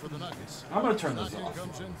 I'm gonna turn this off.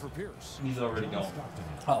 He's already going.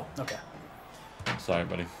 Oh, okay. Sorry,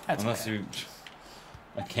 buddy. That's Unless okay. you,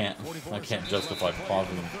 I can't justify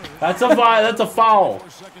pausing. That's a foul.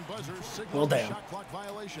 Well, damn.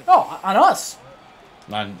 Oh, on us.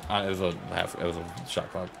 It was a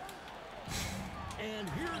shot clock.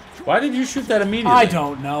 Why did you shoot that immediately? I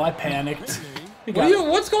don't know. I panicked.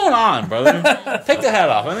 What's going on, brother? Take the hat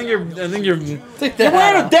off. I think you're Take the you're hat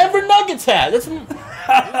wearing a off. Denver Nuggets hat. That's.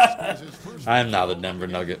 I am not a Denver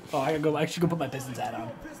Nugget. Oh, I gotta go. I should go put my Pistons hat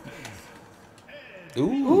on.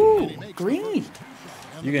 Ooh. Ooh, green.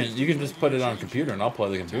 You can just put it on a computer, and I'll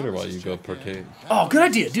play the computer while you go partake. Oh, good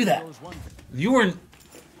idea. Do that. You were.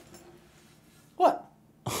 What?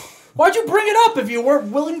 Why'd you bring it up if you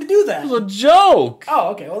weren't willing to do that? It was a joke.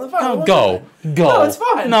 Oh, okay. Well, then fine. No, Well, go. No, it's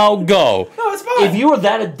fine. No, go. No, it's fine. If you were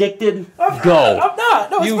that addicted, I'm go. not.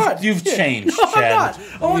 No, it's fine. You've changed, No, Chad. I'm not.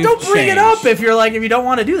 Oh, You've don't bring it up changed. if you don't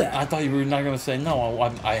want to do that. I thought you were not going to say no.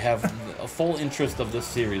 I have a full interest of this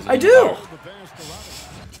series. I do.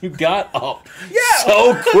 You got up. Yeah.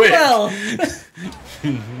 So quick. Well,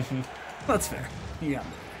 that's fair. You got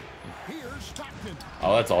me.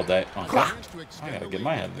 Oh, that's all day. Oh, I gotta get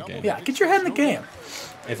my head in the game. Yeah, get your head in the game.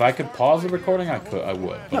 If I could pause the recording, I would.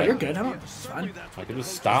 No, But you're good. It's fine. I could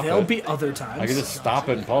just stop There'll it. be other times. I could just stop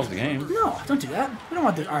it and pause the game. No, don't do that. We don't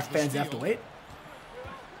want our fans to have to wait.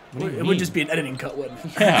 It would just be an editing cut, wouldn't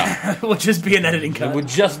it? Yeah. It would just be an editing cut. It would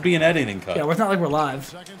just be an editing cut. Yeah, well, it's not like we're live.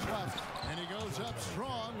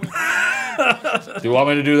 Do you want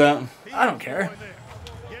me to do that? I don't care.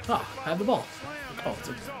 Oh, have the ball.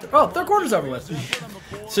 Oh, third quarter's over with.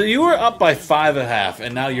 So you were up by 5.5,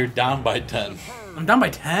 and now you're down by 10. I'm down by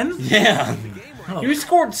 10? Yeah. Oh. You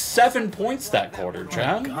scored 7 points that quarter,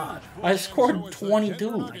 Chad. Oh, God. I scored 22.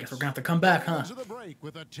 I guess we're going to have to come back, huh?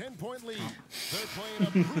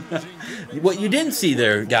 What you didn't see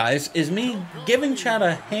there, guys, is me giving Chad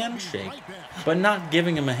a handshake, but not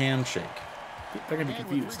giving him a handshake. They're going to be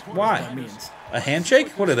confused. Why? What that means. A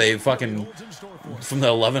handshake? What are they, fucking from the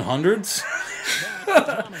 1100s?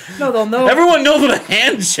 No, they'll know. Everyone knows what a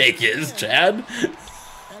handshake is, Chad.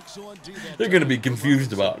 They're going to be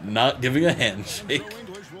confused about not giving a handshake.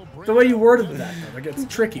 The way you worded that, though, like, it's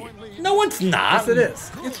tricky. No, it's not. Yes, it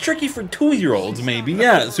is. It's tricky for 2-year-olds, maybe,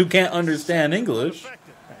 yes, who can't understand English.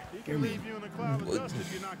 You're mean.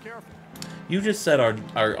 You just said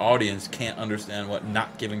our audience can't understand what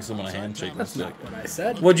not giving someone a handshake That's was not like. what I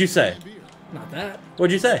said. What'd you say? Not that.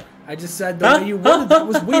 What'd you say? I just said the way you worded that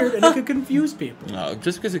was weird and it could confuse people. No,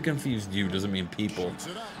 just because it confused you doesn't mean people.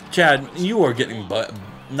 Chad, you are getting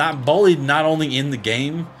not bullied not only in the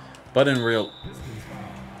game, but in real...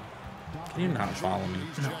 Can you not follow me?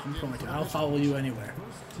 No, I'm going to. I'll follow you anywhere.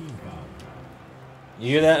 You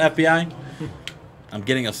hear that, FBI? I'm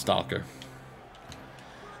getting a stalker.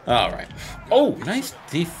 All right. Oh, nice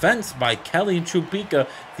defense by Kelly Chupika,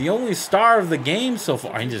 the only star of the game so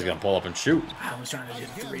far. He's just going to pull up and shoot. I was trying to do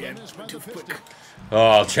 3. I went too quick.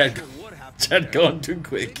 Oh, Chad going too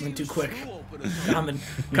quick. Went too quick. Common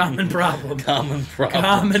problem. Common problem.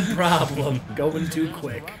 Common problem. Going too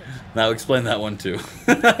quick. Now explain that one too.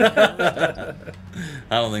 I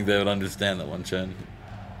don't think they would understand that one, Chad.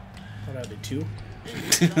 What are they, 2?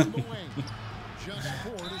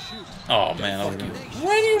 Oh man, I was gonna...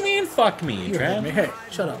 What do you mean fuck me, You heard me. Chad? Hey,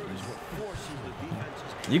 shut up.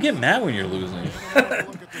 You get mad when you're losing.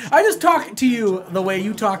 I just talk to you the way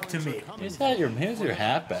you talk to me. Here's your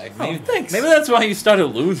hat back. Oh, thanks. Maybe that's why you started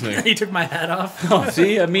losing. You took my hat off. Oh,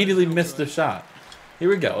 see, immediately missed the shot. Here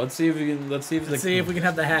we go. Let's see if we can. Let's see if we can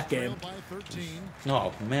have the hat game.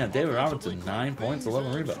 Oh man, David Robinson, 9 points,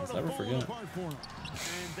 11 rebounds. Never forget.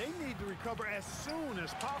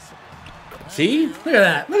 See? Look at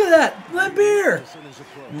that. Look at that. Limp beer.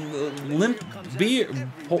 Limp beer.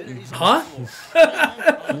 Huh?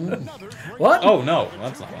 What? Oh no,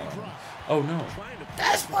 that's not. Oh no.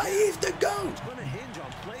 That's why he's the GOAT.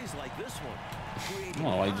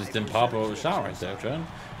 Oh, he just didn't pop a shot right there, Trent.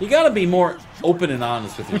 You gotta be more open and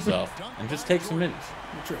honest with yourself and just take some minutes.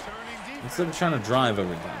 True. Instead of trying to drive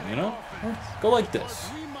every time, you know? Go like this.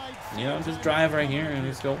 You know, just drive right here and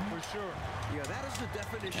just go.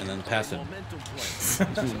 And then pass it.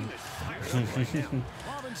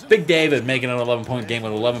 Big David making an 11-point game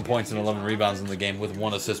with 11 points and 11 rebounds in the game with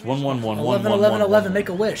 1 assist. 1 1 1 1 1 1 11, make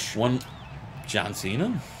a wish. One John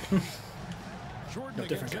Cena? No,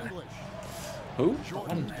 different guy. Who?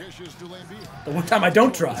 The one time I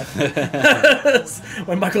don't drive.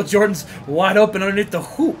 When Michael Jordan's wide open underneath the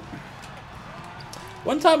hoop.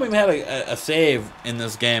 One time we had a save in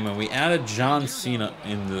this game, and we added John Cena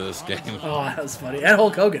into this game. Oh, that was funny. And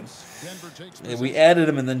Hulk Hogan. We added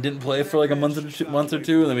him and then didn't play for like a month or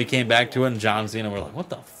two, and then we came back to it, and John Cena, we're like, what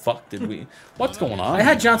the fuck did we... What's going on? I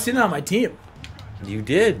had John Cena on my team. You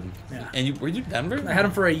did? Yeah. And were you Denver? I had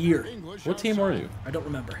him for a year. What team were you? I don't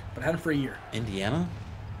remember, but I had him for a year. Indiana?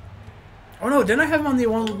 Oh, no, didn't I have him on the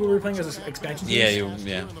one we were playing as an expansion team? Yeah,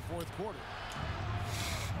 yeah.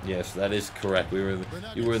 Yes, that is correct. You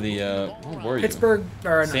were the what were you? Pittsburgh,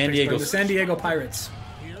 or San Diego. the San Diego Pirates.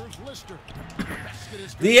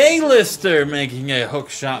 The A-lister making a hook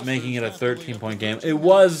shot, making it a 13-point game. It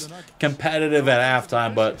was competitive at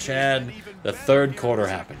halftime, but Chad, the third quarter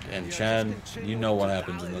happened. And Chad, you know what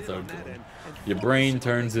happens in the third quarter. Your brain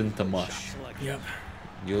turns into mush. Yep.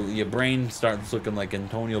 Your brain starts looking like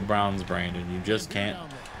Antonio Brown's brain, and you just can't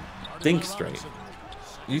think straight.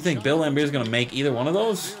 You think Bill Lambier's going to make either one of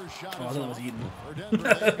those? Oh, I thought it was Eaton.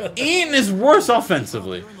 Eaton is worse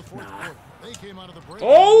offensively. Nah.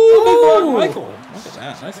 Oh, Michael! Look at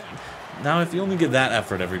that. Nice. Now, if you only get that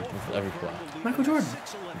effort every play. Michael Jordan.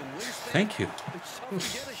 Thank you.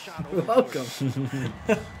 You're welcome.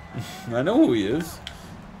 I know who he is.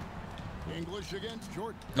 English against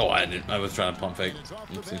Jordan. Oh, I didn't. I was trying to pump fake.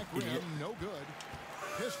 Oopsie. No good.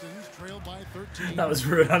 Pistons trailed by 13. That was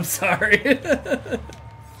rude. I'm sorry.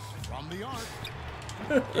 From the arc.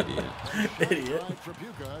 Idiot. Idiot.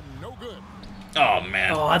 Tripucka, no good. Oh,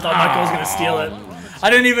 man. Oh, I thought Michael was going to steal it. I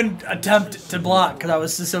didn't even attempt to block because I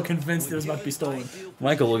was just so convinced it was about to be stolen.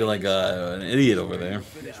 Michael looking like an idiot over there.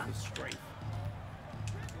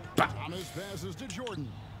 Thomas passes to Jordan.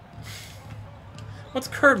 What's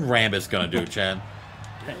Kurt Rambis going to do, Chad?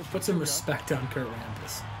 Hey, put some respect on Kurt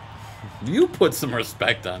Rambis. You put some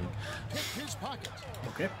respect on. His pocket.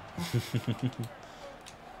 Okay.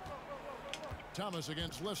 Thomas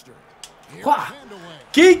against Lister. Wah!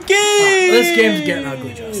 Kiki! This game's getting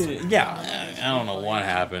ugly, Justin. Yeah, I don't know what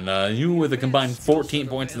happened. You with a combined 14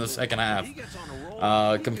 points in the second half,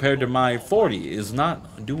 compared to my 40, is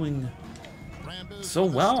not doing so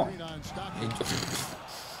well.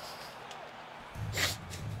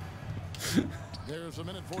 There's a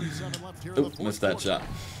minute 47 left here. Oop, missed that shot.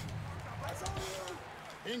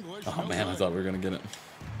 Oh man, I thought we were gonna get it.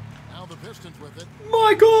 Now the Pistons with it.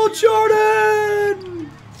 Michael Jordan!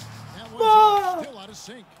 Still out of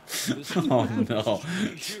sync. Oh no.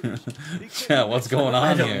 Yeah, what's going on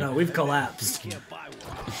I don't here? know. We've collapsed.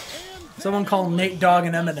 Someone call Nate Dogg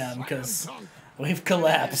and Eminem because we've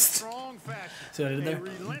collapsed. See what I did there?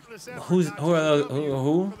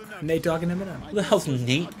 Who? Nate Dogg and Eminem. Who the hell's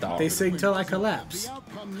Nate Dogg? They sing Till I Collapse.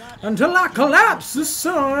 Until I collapse. This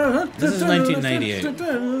is 1998. When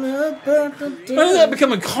did that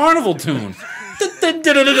become a carnival tune?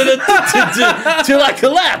 Till I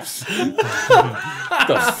collapse. What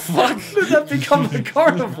the fuck? Did that become a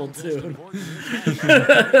carnival tune?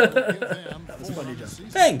 That was funny, Justin.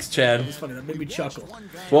 Thanks, Chad. That was funny. That made me chuckle.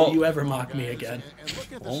 Well, Do you ever mock me again?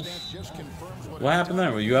 what happened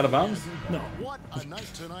there? Were you out of bounds? No.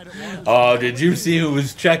 Oh, did you see who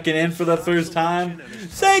was checking in for the first time?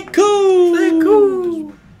 Sekou!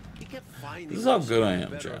 Sekou! This is how good I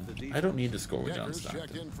am, Chad. I don't need to score with John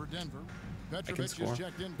Stockton. I can score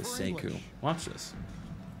with Sekou. Watch this.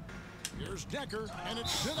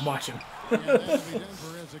 I'm watching.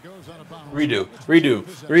 Redo.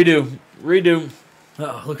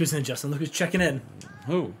 Oh, look who's in, Justin. Look who's checking in.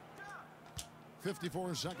 Who?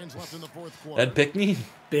 54 seconds left in the fourth quarter. Ed Pickney?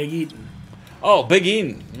 Big Eaton. Oh, Big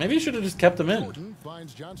Eaton. Maybe you should have just kept him in. Jordan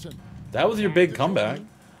finds Johnson. That was your big comeback.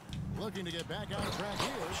 Looking to get back on track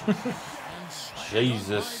here.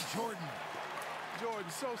 Jesus.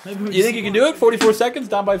 Maybe You think you can do it? 44 seconds,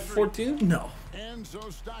 down by 14? No.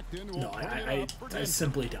 No, I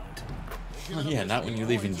simply don't. Yeah, not when you're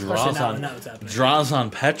leaving Especially now it's happening. Draws on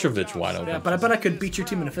Petrovic wide open. Yeah, but I bet I could beat your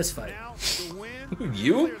team in a fist fight.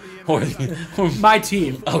 You? Or My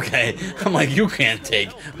team. okay, I'm like, you can't take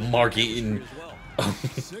Mark Eaton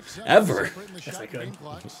ever. Yes, I could.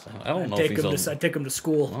 I don't know if Take he's him to, I'd take him to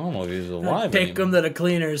school. I don't know if he's alive Take him to the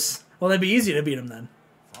cleaners. Well, that'd be easy to beat him then.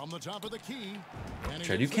 From the top of the key.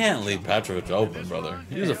 Chad, you can't leave Petrovic open, brother.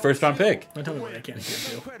 He was a first-round pick. Don't tell me what I can't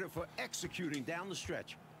do. Credit for executing down the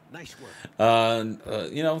stretch. Nice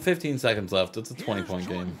work. 15 seconds left. It's a 20-point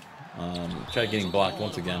game. Chad getting blocked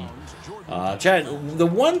once again. Chad, the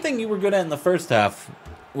one thing you were good at in the first half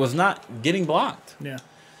was not getting blocked. Yeah.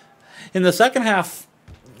 In the second half,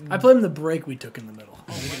 I played him the break we took in the middle.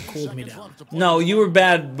 It cooled me down. no, you were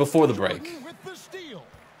bad before the break. With the steal.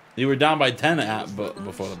 You were down by 10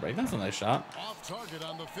 before the break. That's a nice shot. Off target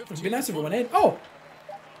on the 15. It'd be nice if it went in. Oh!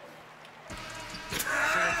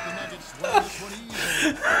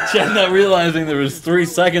 Chad not realizing there was 3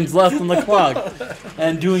 seconds left on the clock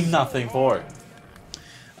and doing nothing for it.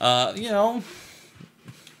 You know,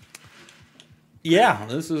 yeah,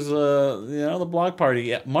 this is you know, the block party.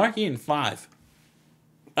 Yeah, Mark Eaton 5.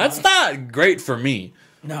 That's not great for me.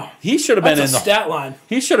 No. He should have been That's in a the stat line.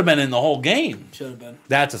 He should have been in the whole game. Should have been.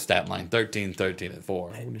 That's a stat line. 13, 13, and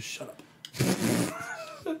 4. Hey, shut up.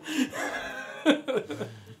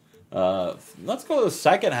 Let's go to the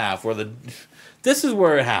second half where this is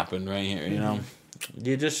where it happened right here, you know.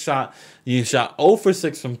 You shot 0 for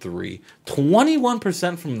 6 from 3,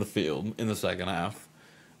 21% from the field in the second half.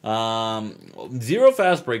 0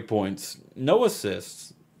 fast break points, no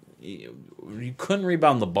assists. You couldn't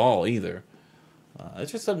rebound the ball either.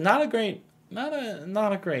 It's just not a great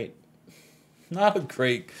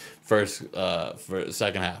first for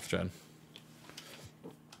second half, Jen.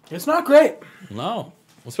 It's not great. No,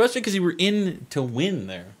 especially because you were in to win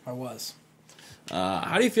there. I was.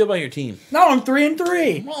 How do you feel about your team? No, I'm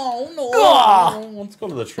 3-3. Oh no! Ugh. Let's go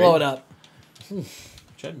to the trade. Blow it up.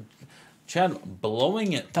 Chad,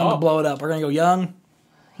 blowing it Time to up. blow it up. We're gonna go young.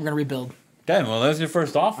 We're gonna rebuild. Okay, well that's your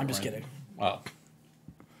first offer. I'm just kidding. Oh,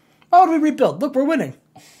 Why would we rebuild? Look, we're winning.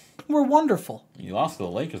 We're wonderful. you lost to the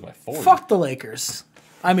Lakers by 40. Fuck the Lakers.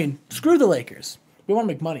 I mean, screw the Lakers. We want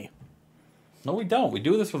to make money. No, we don't. We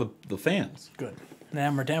do this for the fans. Good.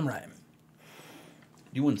 Damn right.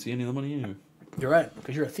 You wouldn't see any of the money anyway. You're right,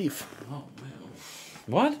 because you're a thief. Oh man.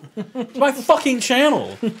 What? It's my fucking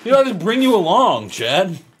channel. You know, I just bring you along,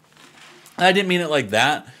 Chad. I didn't mean it like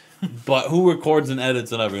that. But who records and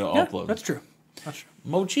edits and everything? Yeah, Upload. that's true. That's true.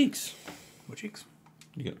 Mo Cheeks. Mo Cheeks?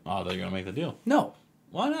 They're gonna make the deal. No.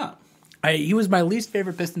 Why not? He was my least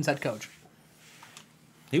favorite Pistons head coach.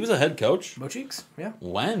 He was a head coach. Mo Cheeks? Yeah.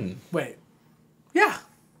 When? Wait. Yeah.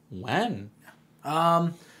 When?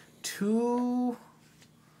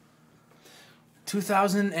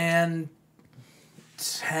 2010,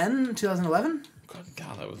 2011?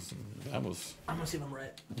 God, that was. I'm gonna see if I'm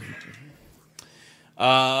right.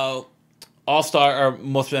 All-star or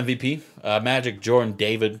most MVP. Magic, Jordan,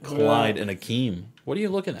 David, Clyde, and Akeem. What are you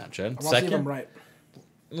looking at, Chad? I want to see if I'm right.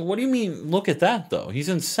 What do you mean? Look at that though. He's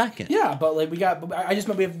in second. Yeah, but like I just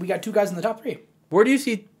meant we got 2 guys in the top 3. Where do you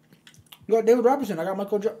see? You got David Robertson. I got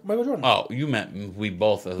Michael Jordan. Oh, you meant we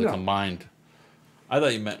both as a combined. I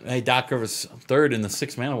thought you meant Doc Rivers third in the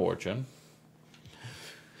 6-man award, Chad.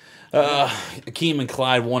 Akeem and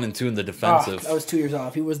Clyde 1 and 2 in the defensive. I was 2 years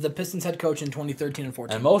off. He was the Pistons head coach in 2013 and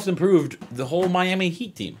 14. And most improved, the whole Miami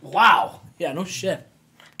Heat team. Wow. Yeah, no shit.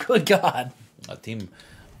 Good God. That team,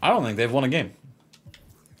 I don't think they've won a game.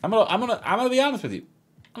 I'm gonna be honest with you.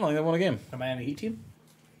 I don't think they've won a game. The Miami Heat team?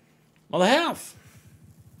 Well, they have.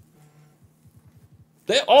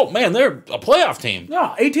 They're a playoff team.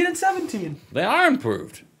 No, 18 and 17. They are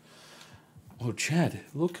improved. Oh, Chad,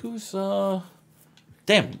 look who's Damn,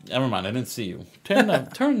 never mind. I didn't see you. Turn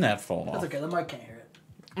that phone off. That's okay. The mic can't hear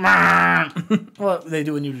it. Well, they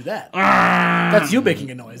do when you do that. That's you making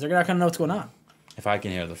a noise. They're not gonna know what's going on. If I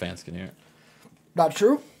can hear it, the fans can hear it. Not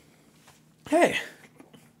true. Hey.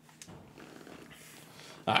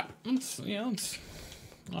 All right.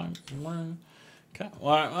 Okay.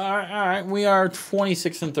 All right. We are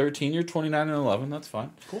 26 and 13. You're 29 and 11. That's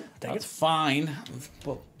fine. Cool. That's fine.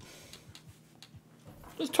 But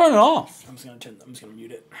just turn it off. I'm just gonna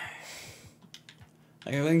mute it.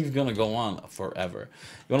 I think it's gonna go on forever.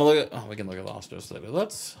 You wanna look at? Oh, we can look at rosters later.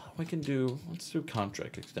 Let's do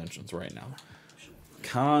contract extensions right now.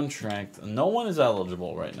 Contract. No one is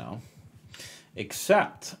eligible right now,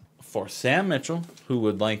 except for Sam Mitchell, who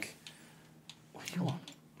would like. What do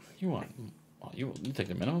you want? You take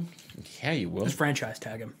the minimum? Yeah, you will. Just franchise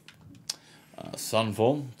tag him.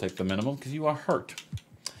 Sunful, take the minimum because you are hurt.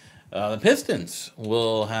 The Pistons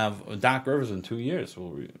will have Doc Rivers in 2 years.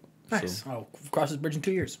 Nice. I'll cross this bridge in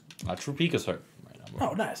 2 years. Trupika's hurt right now.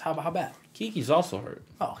 Oh, nice. How bad? Kiki's also hurt.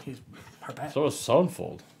 Oh, he's hurt bad. So is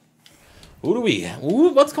Sunfold.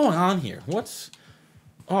 What's going on here?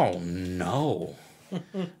 Oh, no.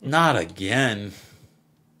 Not again.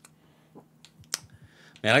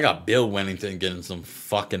 Man, I got Bill Wennington getting some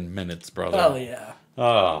fucking minutes, brother. Oh, yeah.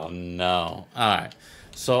 Oh, no. All right.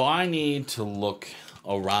 So I need to look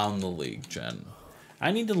around the league, Jen.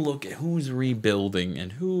 I need to look at who's rebuilding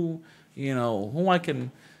and who I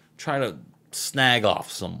can try to snag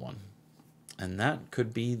off someone. And that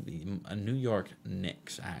could be a New York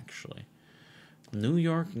Knicks, actually. New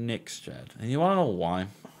York Knicks, Jed. And you want to know why?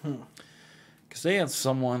 Because they had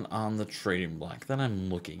someone on the trading block that I'm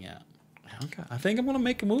looking at Okay. I think I'm going to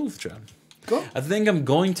make a move, Chad. Go. I think I'm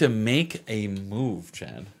going to make a move,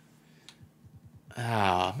 Chad.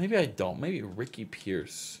 Maybe I don't. Maybe Ricky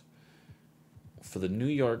Pierce for the New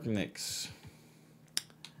York Knicks.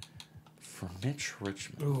 For Mitch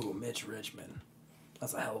Richmond. Ooh, Mitch Richmond.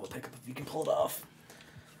 That's a hell of a pickup if you can pull it off.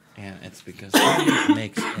 And it's because he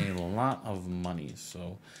makes a lot of money,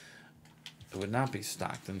 so it would not be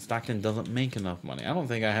Stockton. Stockton doesn't make enough money. I don't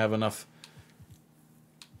think I have enough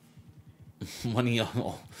money. I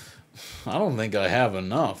don't think I have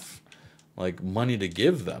enough, like, money to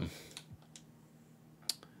give them.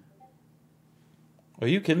 Are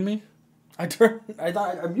you kidding me? I muted it. I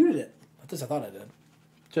thought I did.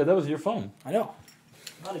 Chad, that was your phone. I know.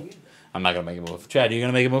 I thought I muted it. I'm not gonna make a move. Chad, are you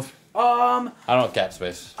gonna make a move? I don't have cap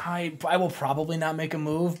space. I will probably not make a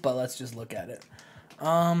move, but let's just look at it.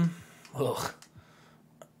 Ugh.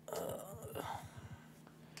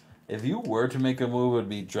 If you were to make a move, it would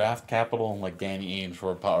be draft capital and like Danny Ainge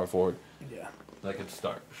for a power forward. Yeah. That could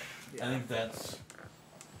start. Yeah. I think that's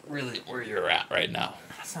really where you're at right now.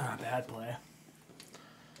 That's not a bad play.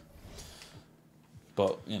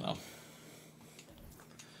 But, you know,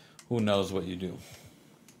 who knows what you do?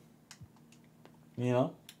 You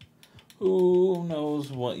know? Who knows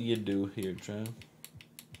what you do here, Trent?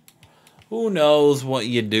 Who knows what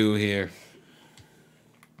you do here?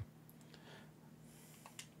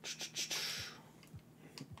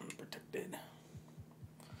 Protected.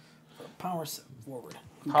 Power forward.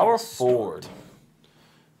 Power forward.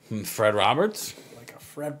 Fred Roberts? Like a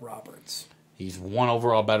Fred Roberts. He's 1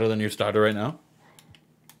 overall better than your starter right now.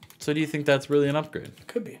 So do you think that's really an upgrade?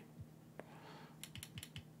 Could be.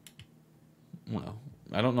 Well,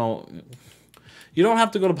 I don't know. You don't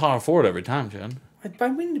have to go to power forward every time, Jen.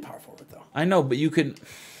 We need power forward, though. I know, but you can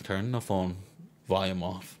turn the phone volume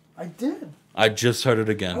off. I did. I just heard it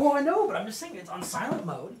again. Oh, I know, but I'm just saying it's on silent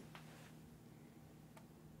mode.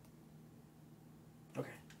 Okay,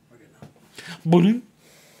 we're good now. Boom.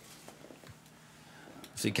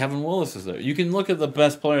 See, Kevin Willis is there. You can look at the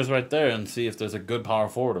best players right there and see if there's a good power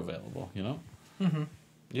forward available, you know? Mm-hmm.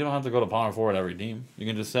 You don't have to go to power forward every team. You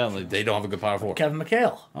can just say, like, they don't have a good power forward. Kevin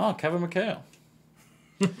McHale. Oh, Kevin McHale.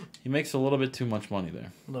 He makes a little bit too much money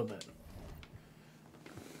there. A little bit.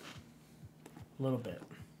 A little bit.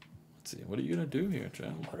 Let's see. What are you going to do here,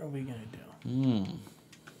 Chad? What are we going to do?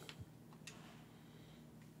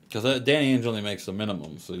 Because Danny Ainge only makes the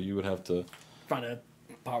minimum, so you would have to... Find a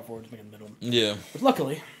power forward to make a minimum. Yeah. But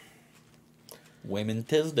luckily, Wayman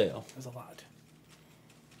Tisdale. there's a lot.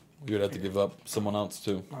 You would have to give up someone else,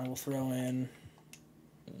 too. I will throw in...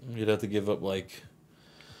 You'd have to give up, like,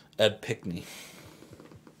 Ed Pickney.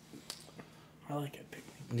 I like it.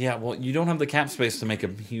 Pickney. Yeah, well, you don't have the cap space to make a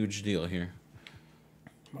huge deal here.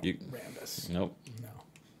 Well, You- Rambus. Nope. No.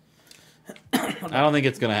 I don't think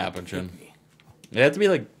it's going to happen, Chin. Pickney. It has to be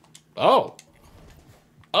like, oh.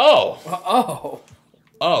 Oh. Oh.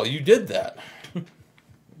 Oh, you did that.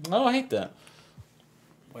 Oh, I hate that.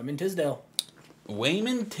 Wayman Tisdale.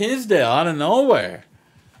 Wayman Tisdale out of nowhere.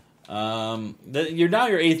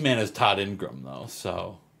 Your eighth man is Todd Ingram, though,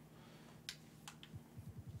 so.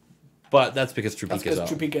 But that's because That's Trupika's because out.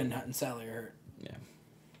 Trupika and Sally are hurt. Yeah.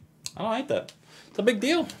 I don't like that. It's a big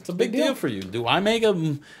deal. It's a big deal for you. Do I make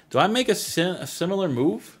a similar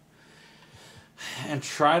move and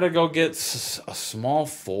try to go get a small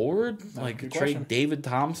forward, like good trade question. David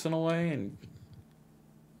Thompson away, and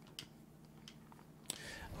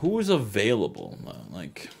who is available?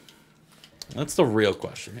 Like, that's the real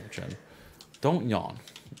question here, Chen. Don't yawn.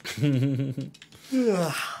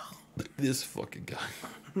 This fucking guy.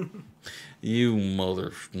 You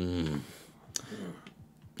mother.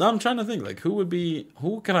 I'm trying to think, like,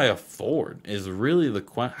 who can I afford is really the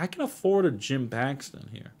question. I can afford a Jim Paxton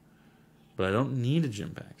here, but I don't need a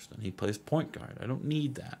Jim Paxton. He plays point guard. I don't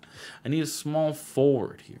need that. I need a small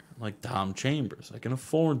forward here, like Tom Chambers. I can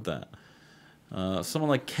afford that. Someone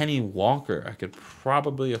like Kenny Walker, I could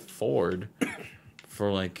probably afford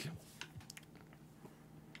for, like,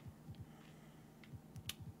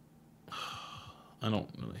 I don't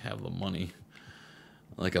really have the money.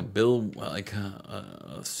 Like a Bill, like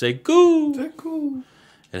a Sekou. Sekou.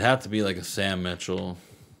 It'd have to be like a Sam Mitchell,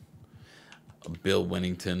 a Bill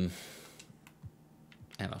Winnington,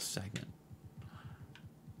 and a second.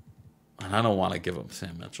 And I don't want to give up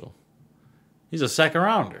Sam Mitchell. He's a second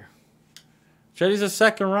rounder. Jetty's a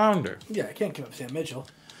second rounder. Yeah, I can't give up Sam Mitchell.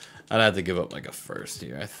 I'd have to give up like a first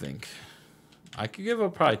here, I think. I could give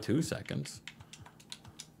up probably 2 seconds.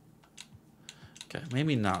 Okay,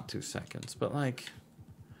 maybe not 2 seconds, but like,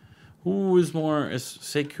 who is more? Is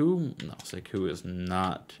Sekou? No, Sekou is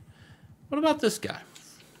not. What about this guy?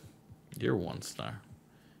 You're 1 star.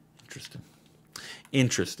 Interesting.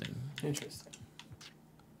 Interesting. Interesting.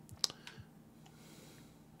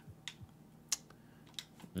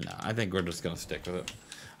 No, I think we're just going to stick with it.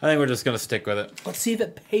 I think we're just going to stick with it. Let's see if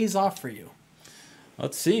it pays off for you.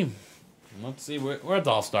 Let's see. Let's see. We're at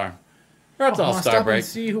the All-Star. We're at the All-Star break.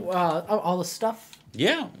 See who, all the stuff.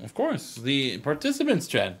 Yeah, of course. The participants,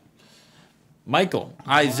 Chad. Michael,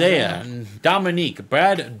 Isaiah, Dominique,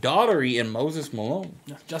 Brad Daughtery, and Moses Malone.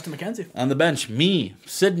 Justin McKenzie. On the bench, me,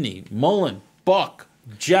 Sydney, Mullen, Buck,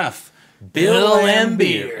 Jeff, Bill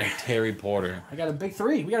Lambier, and Terry Porter. I got a big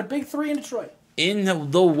three. We got a big three in Detroit.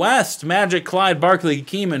 In the West, Magic, Clyde, Barkley,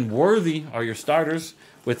 Keem, and Worthy are your starters,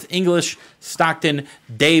 with English, Stockton,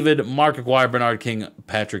 David, Mark Aguirre, Bernard King,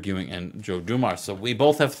 Patrick Ewing, and Joe Dumars. So we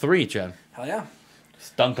both have 3, Chad. Hell yeah.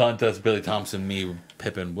 Dunk contest, Billy Thompson, me,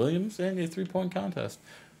 Pippen, Williams, and a 3-point contest.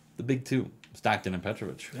 The big 2, Stockton and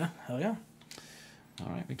Petrovic. Yeah, hell yeah.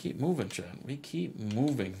 All right, we keep moving, Chad. We keep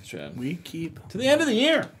moving, Chad. We keep... To the end of the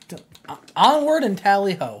year. Onward and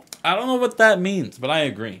tally-ho. I don't know what that means, but I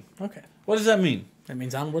agree. Okay. What does that mean? That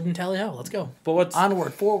means onward and tally-ho. Let's go. But what's...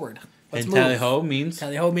 Onward, forward. Let's and move. tally-ho means...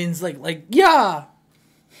 Tally-ho means like, yeah!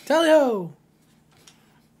 Tally-ho!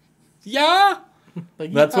 Yeah?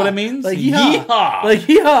 Like, That's yeehaw. what it means? Like, yeehaw! Yeehaw. Like,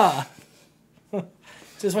 yeehaw!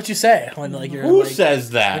 This is what you say when like you're Who like, says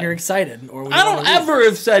that? when you're excited. Or when I you don't wanna leave. ever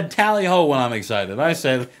have said tally-ho when I'm excited. I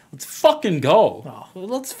say, let's fucking go. Oh, well,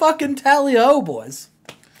 let's fucking tally-ho, boys.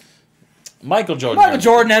 Michael Jordan. Michael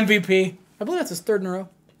Jordan MVP. I believe that's his 3rd in a row.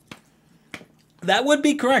 That would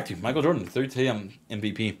be correct. Michael Jordan, 3-time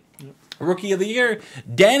MVP. Rookie of the Year,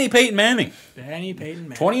 Danny Peyton Manning. Danny Peyton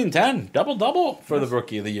Manning. 20 and 10. Double-double for the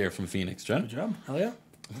Rookie of the Year from Phoenix, Jen. Good job. Hell yeah.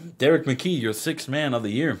 Derek McKee, your 6th man of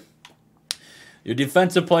the year. Your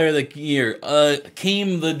Defensive Player of the Year,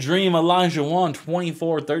 Akeem the Dream Elijah Wan,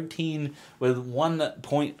 24-13 with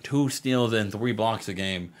 1.2 steals and 3 blocks a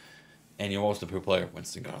game. And your Most Improved Player,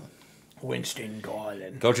 Winston Garland. Winston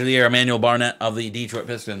Garland. Coach of the Year, Emmanuel Barnett of the Detroit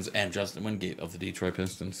Pistons, and Justin Wingate of the Detroit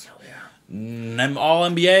Pistons. Hell yeah. All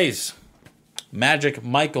NBAs. Magic,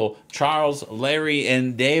 Michael, Charles, Larry,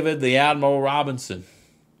 and David the Admiral Robinson.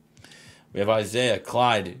 We have Isaiah,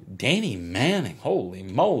 Clyde, Danny Manning. Holy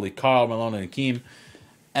moly, Karl Malone and Akeem.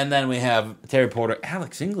 And then we have Terry Porter,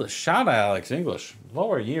 Alex English. Shout out Alex English.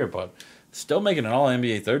 Lower year, but still making an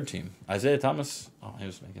All-NBA 3rd team. Isaiah Thomas. Oh, he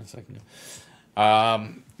was making a 2nd year.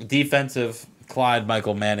 Defensive, Clyde,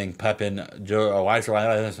 Michael Manning, Pepin, Joe. Did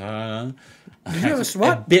you have a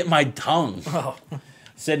what? I bit my tongue. Oh.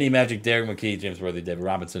 Sydney, Magic, Derek McKee, James Worthy, David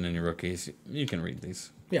Robinson, and your rookies. You can read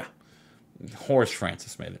these. Yeah. Horace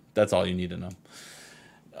Francis made it. That's all you need to know.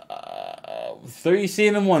 3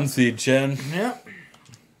 seed and 1 seed, Chen. Yeah.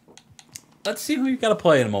 Let's see who you got to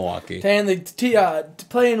play in Milwaukee. Playing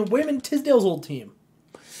playing Wayman Tisdale's old team.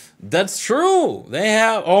 That's true. They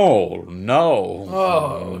have... Oh, no.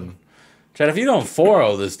 Oh. Chad, if you don't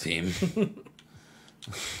 4-0 this team...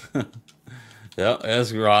 Yep,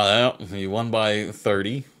 that's right. Yep. He won by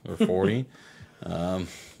 30 or 40.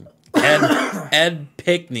 Ed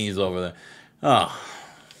Pickney's over there. Oh,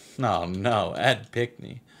 no. Ed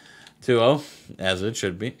Pickney. 2-0, as it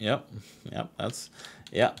should be. Yep, that's...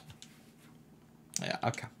 Yep. Yeah,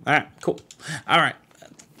 okay. All right, cool. All right.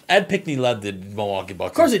 Ed Pickney led the Milwaukee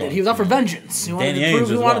Bucks. Of course he did. He was up for vengeance. He wanted Danny to prove.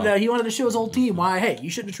 Ainge He wanted to show his old team why. Hey, you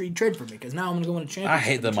shouldn't trade for me because now I'm going to go win a championship. I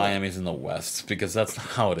hate that Miami's in the West because that's not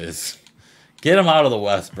how it is. Get him out of the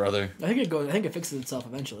West, brother. I think it fixes itself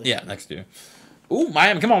eventually. Yeah, next year. Ooh,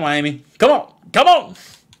 Miami! Come on, Miami! Come on!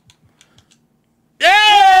 Yay!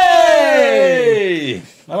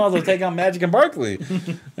 I might as well take on Magic and Barkley.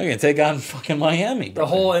 I can take on fucking Miami. The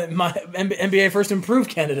whole NBA first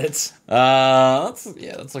improved candidates. Let's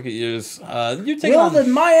look at yours. You take Will on the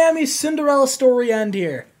Miami Cinderella story end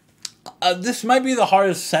here? This might be the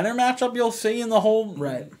hardest center matchup you'll see in the whole.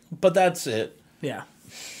 Right. But that's it. Yeah.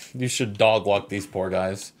 You should dog walk these poor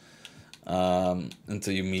guys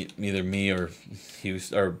until you meet either me or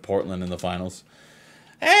Houston or Portland in the finals.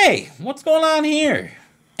 Hey, what's going on here?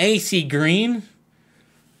 AC Green.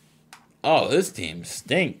 Oh, this team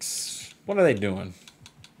stinks. What are they doing?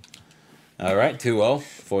 All right, 2-0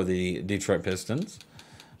 for the Detroit Pistons.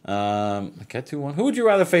 Okay, 2-1. Who would you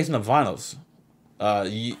rather face in the finals?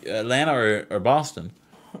 Atlanta or Boston?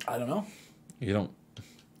 I don't know. You don't.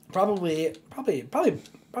 Probably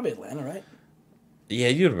Atlanta, right? Yeah,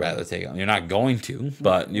 you'd rather take on. You're not going to,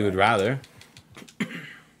 but you would rather.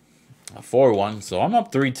 4-1, so I'm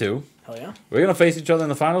up 3-2. Hell yeah. We're going to face each other in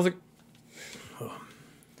the finals?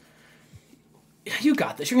 Yeah, you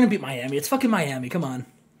got this. You're going to beat Miami. It's fucking Miami. Come on.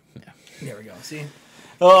 Yeah. There we go. See?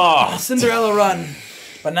 Oh! Cinderella run.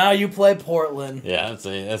 But now you play Portland. Yeah,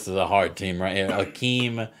 this is a hard team right here.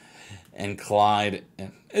 Akeem, and Clyde.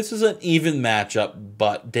 And this is an even matchup,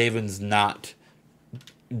 but David's not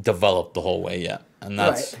developed the whole way yet, and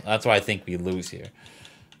that's why I think we lose here.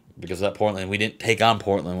 Because of that Portland, we didn't take on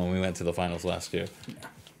Portland when we went to the finals last year. Yeah.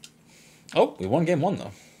 Oh, we won game 1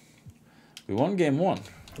 though. We won game 1.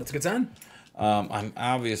 That's a good sign. I'm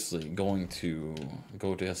obviously going to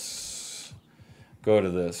go to this,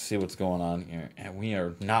 see what's going on here, and we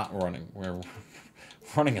are not running. We're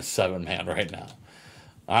running a 7-man right now.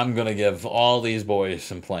 I'm gonna give all these boys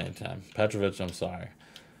some playing time. Petrovic, I'm sorry.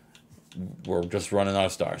 We're just running our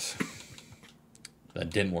stars. That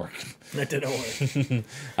didn't work. That didn't work.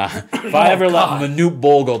 If I ever let Manute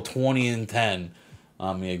Bol go 20-10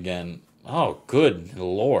 on me again, oh good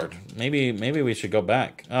Lord, maybe we should go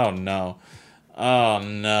back. Oh no,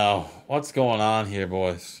 what's going on here,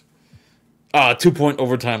 boys? 2-point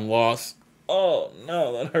overtime loss. Oh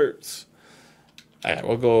no, that hurts. All right,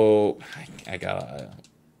 we'll go. I gotta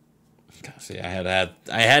see. I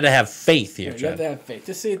had to have faith here. You have to have faith.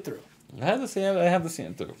 Just see it through. I have to see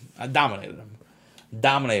it through. I dominated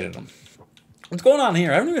them. What's going on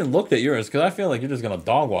here? I haven't even looked at yours because I feel like you're just gonna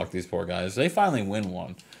dog walk these poor guys. They finally win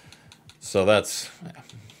one, so that's. Yeah.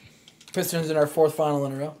 Pistons in our 4th final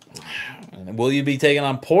in a row. Will you be taking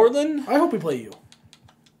on Portland? I hope we play you.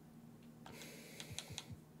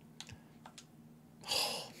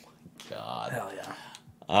 Oh my God! Hell yeah!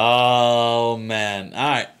 Oh man! All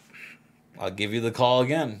right, I'll give you the call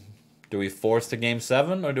again. Do we force to game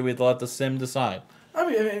 7 or do we let the sim decide? I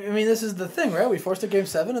mean, this is the thing, right? We forced a game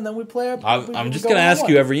 7 and then we play. I'm just gonna ask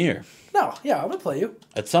you every year. No, yeah, I'm gonna play you.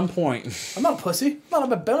 At some point. I'm not a pussy. I'm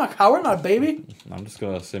not a coward. I'm not a baby. I'm just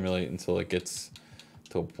gonna simulate until it gets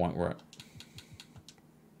to a point where.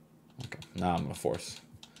 Okay, now I'm gonna force.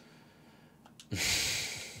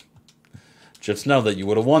 Just know that you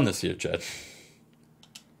would have won this year, Chad.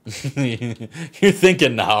 You're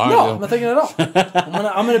thinking now, aren't you? No, I'm not thinking at all.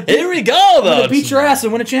 I'm gonna Here we go, though. I'm gonna beat your ass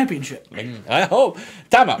and win a championship. I hope.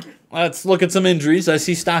 Time out. Let's look at some injuries. I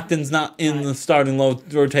see Stockton's not in the starting low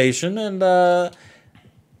rotation, and that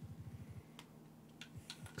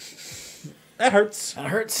hurts. That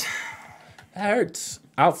hurts. That hurts.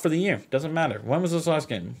 Out for the year. Doesn't matter. When was this last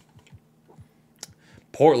game?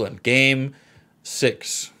 Portland, game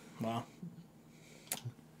 6. Wow.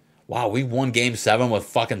 Wow, we won game 7 with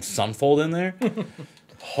fucking Sunfold in there?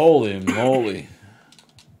 Holy moly.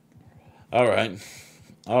 All right.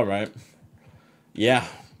 Yeah,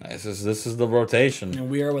 this is the rotation. And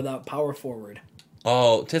we are without power forward.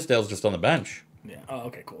 Oh, Tisdale's just on the bench. Yeah. Oh,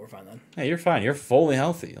 okay, cool. We're fine then. Hey, you're fine. You're fully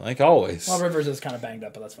healthy, like always. Well, Rivers is kind of banged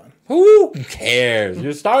up, but that's fine. Who cares?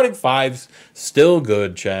 Your starting 5's still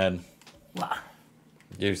good, Chad. Wow.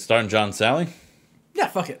 You're starting John Sally? Yeah,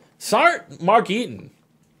 fuck it. Start Mark Eaton.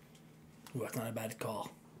 Ooh, that's not a bad call.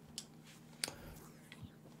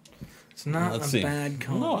 It's not bad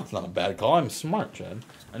call. No, it's not a bad call. I'm smart, Chad.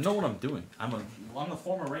 I know what I'm doing. I'm the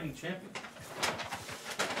former reigning champion.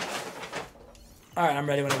 All right, I'm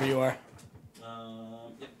ready whenever you are.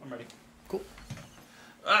 Yep, I'm ready. Cool.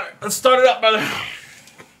 All right, let's start it up, brother.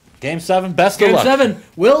 Game 7, best of luck. Game 7.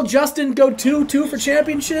 Will Justin go 2-2 for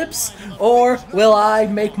championships, or will I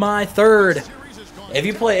make my 3rd? If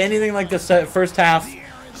you play anything like this first half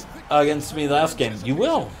against me last game, you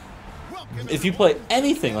will. If you play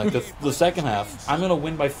anything like the second half, I'm going to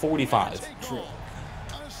win by 45. True.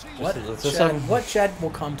 What Chad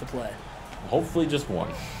will come to play? Hopefully just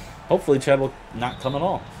one. Hopefully Chad will not come at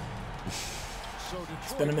all.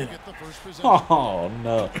 It's been a minute. Oh,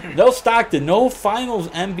 no. No Stockton. No finals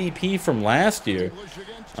MVP from last year.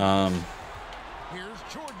 And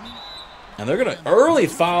they're going to early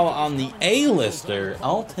foul on the A-lister,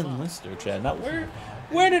 Alton Lister, Chad. Now,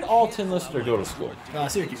 where did Alton Lister go to school?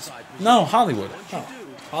 Syracuse. No, Hollywood. Oh,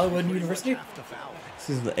 Hollywood University? This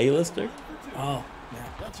is the A-lister? Oh, yeah.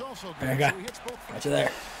 There you go. Got you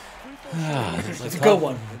there. It's a good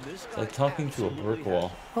one. It's like talking to a brick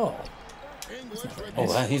wall. Oh.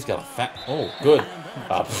 Oh, he's got a fat... Oh, good.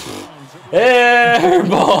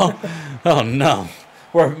 Airball! Oh, no.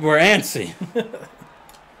 We're antsy.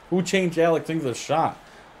 Who changed Alex English shot?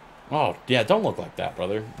 Oh, yeah, don't look like that,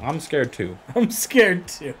 brother. I'm scared, too. I'm scared,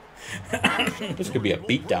 too. This could be a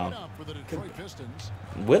beatdown.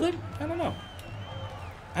 Will it? I don't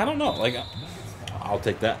know. Like, I'll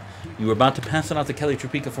take that. You were about to pass it out to Kelly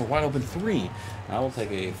Trupika for a wide open 3. I will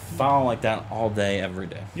take a foul like that all day, every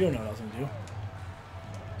day. You don't know what else I'm going to do.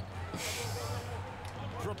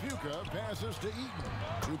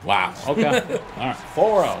 Wow. Okay. All right.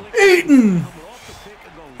 4-0. Eaton!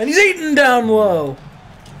 And he's eating down low.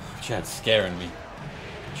 Chad's scaring me.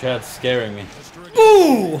 Chad's scaring me.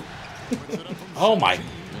 Ooh! Oh, my.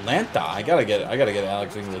 Atlanta. I gotta get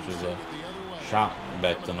Alex English's shot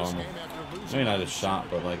back to normal. Maybe not his shot,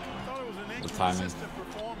 but like the timing.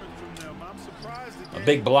 A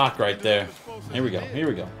big block right there. Here we go. Here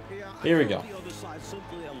we go. Here we go.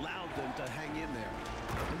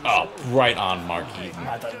 Oh, right on, Marquis.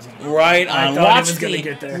 Right on. Watch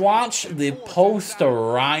the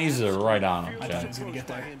posterizer right on him, Chad.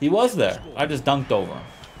 He was there. I just dunked over him.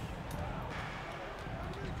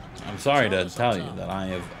 I'm sorry to tell you that I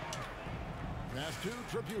have.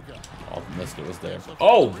 Oh, Mister was there.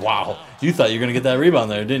 Oh, wow. You thought you were going to get that rebound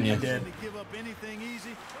there, didn't you? I did.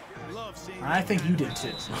 I think you did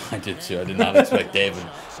too. I did too. I did not expect David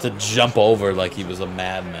to jump over like he was a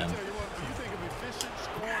madman.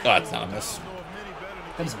 Oh, that's not a miss.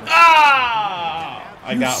 Ah!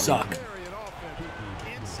 I got suck.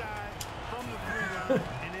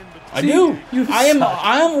 I do. I am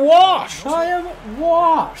washed. I am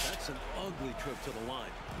washed.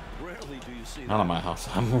 Not on my house.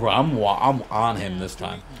 I'm on him this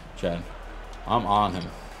time, Chad. I'm on him.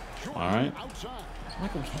 All right.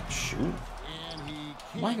 Michael can't shoot.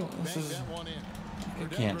 Michael, this is.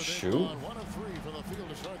 Michael can't shoot.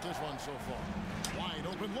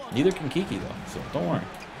 Neither can Kiki though, so don't worry.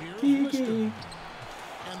 Kiki.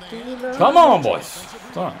 Come on, boys.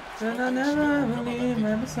 Sorry.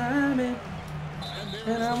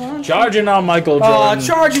 Charging on Michael Jordan.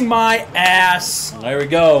 Charging my ass. There we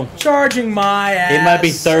go. Charging my ass. He might be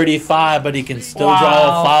 35, but he can still draw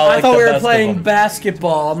a foul. I like thought the we were best playing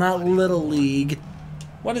basketball, not Little League.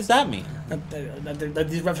 What does that mean? That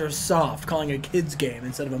these refs are soft, calling it a kid's game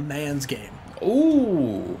instead of a man's game.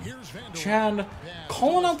 Ooh. Chad,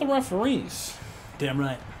 calling out the referees. Damn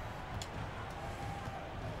right.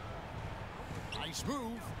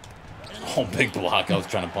 Oh, big block. I was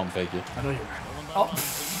trying to pump fake you. I know you were. Oh.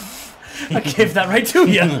 I gave that right to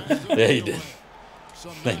you. Yeah, you did.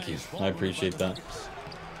 Thank you. I appreciate that.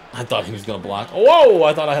 I thought he was going to block. Whoa!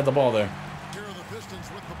 I thought I had the ball there.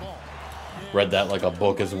 Read that like a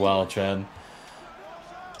book as well, Chad.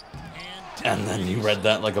 And then you read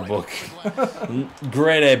that like a book.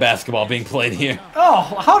 Grade A basketball being played here. Oh,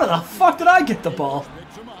 how the fuck did I get the ball?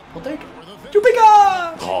 We'll take it.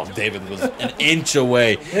 Topeka! Oh, David was an inch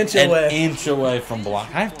away. An inch away from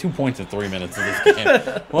block. I have 2 points in 3 minutes of this game.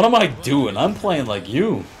 What am I doing? I'm playing like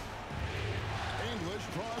you.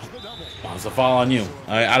 Oh, it's a foul on you. All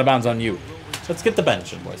right, out of bounds on you. Let's get the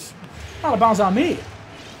bench in, boys. Out of bounds on me.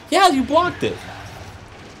 Yeah, you blocked it.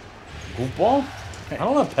 Goofball? I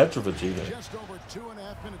don't have Petrovic either. Just over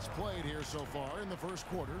 2.5 minutes played here so far in the first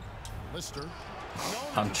quarter. Lister.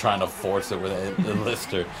 I'm trying to force it with a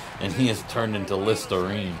Lister, and he has turned into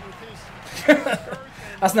Listerine.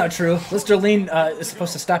 That's not true. Listerine is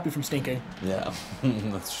supposed to stop you from stinking. Yeah,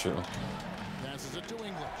 that's true. Passes it to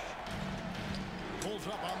English. Pulls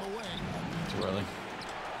up on the wing. Too early.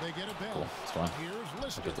 They get a bell. Cool, it's fine. Here's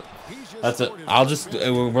Lister. That's it. I'll just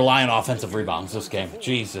rely on offensive rebounds this game.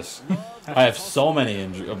 Jesus. I have so many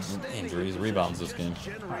injuries, rebounds this game.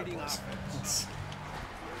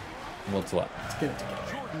 What's what? Let's get it together.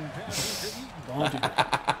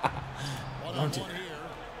 Don't do that.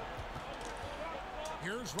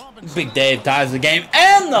 Big Dave ties the game.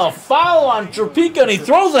 And the foul on Topeka, and he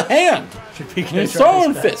throws a hand. He's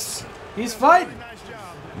throwing fists. He's fighting.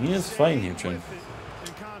 He is fighting you, Trin.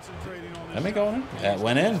 Let me go in. That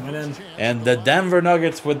went in. Went in. And the Denver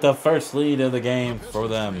Nuggets with the first lead of the game for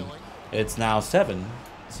them. It's now 7-6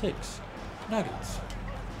 Nuggets.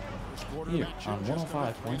 Here on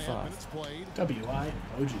 105.5.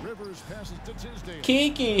 W-I-O-G.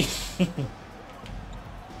 Kiki.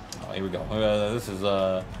 Oh, here we go. This is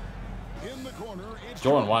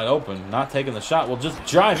Jordan wide open, not taking the shot. Will just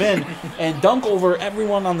drive in and dunk over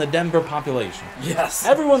everyone on the Denver population. Yes.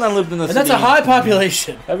 Everyone that lived in the city. And that's a high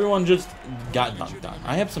population. Everyone just got dunked on.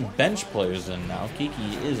 I have some bench players in now.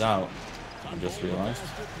 Kiki is out. I just realized.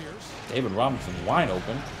 David Robinson wide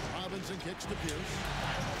open.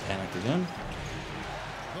 Panicked again.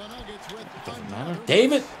 Doesn't matter.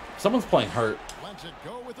 David, someone's playing hurt.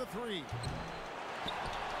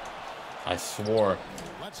 I swore.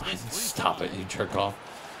 Stop it, you jerk off.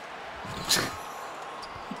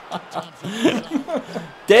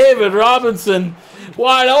 David Robinson,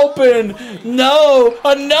 wide open. No,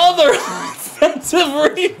 another offensive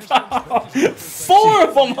rebound. 4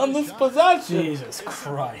 of them on this possession. Jesus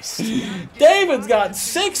Christ. David's got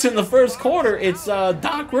 6 in the first quarter. It's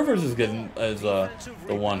Doc Rivers is the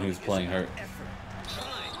one who's playing hurt.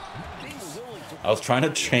 I was trying to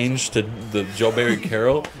change to the Joe Barry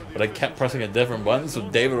Carroll, but I kept pressing a different button, so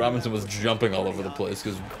David Robinson was jumping all over the place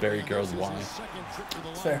because Barry Carroll's lying.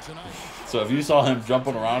 Fair. So if you saw him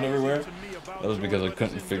jumping around everywhere, That was because I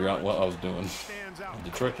couldn't figure out what I was doing.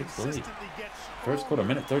 Detroit gets the lead. First quarter,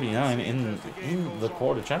 minute 39 in the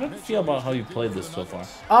quarter. How did you feel about how you played this so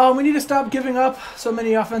far? We need to stop giving up so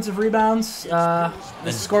many offensive rebounds. The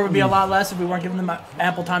score would be a lot less if we weren't giving them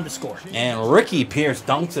ample time to score. And Ricky Pierce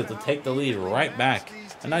dunks it to take the lead right back.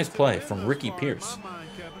 A nice play from Ricky Pierce.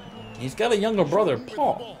 He's got a younger brother,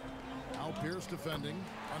 Paul.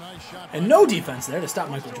 And no defense there to stop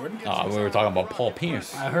Michael Jordan. We were talking about Paul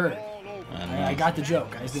Pierce. I heard. And, I got the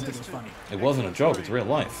joke. I just didn't think it was funny. It wasn't a joke. It's real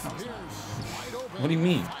life. No, it's not. What do you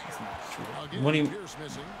mean? What do you?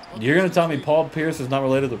 You're gonna tell me Paul Pierce is not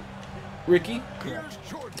related to Ricky? Correct.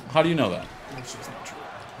 How do you know that? It's just not true.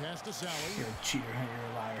 You're a cheater.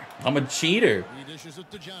 You're a liar. I'm a cheater.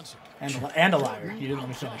 And a liar. You didn't let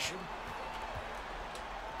me finish.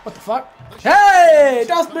 What the fuck? Hey!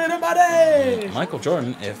 Dustbin in my day! Michael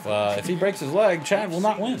Jordan, if he breaks his leg, Chad will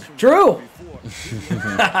not win. True.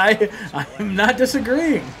 I am not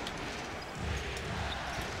disagreeing.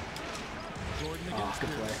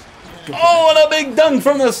 Oh, and a big dunk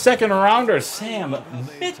from the second rounder, Sam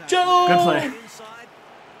Mitchell. Good play.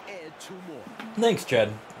 Thanks,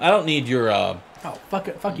 Chad. I don't need your Oh, fuck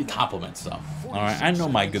it. Fuck you. compliments, though. All right, I know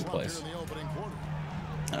my good plays.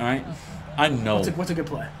 All right, I know. What's a good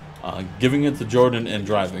play? Giving it to Jordan and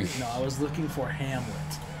driving. No, I was looking for Hamlet.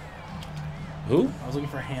 Who? I was looking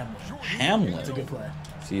for Hamlet. Hamlet. That's a good play.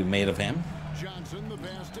 So you made of ham?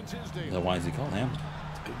 Then why is he called Hamlet?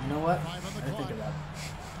 You know what? I didn't think of that.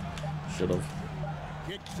 Should have.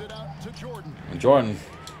 And Jordan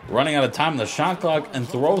running out of time on the shot clock and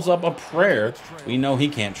throws up a prayer. We know he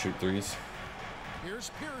can't shoot threes.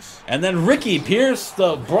 And then Ricky Pierce,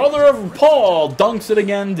 the brother of Paul, dunks it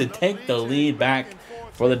again to take the lead back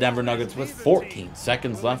for the Denver Nuggets with 14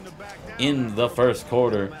 seconds left in the first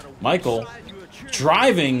quarter. Michael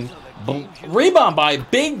driving, rebound by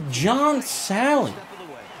Big John Sally.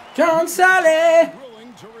 John Sally!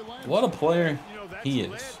 What a player he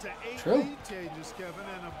is. True.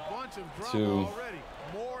 2-1,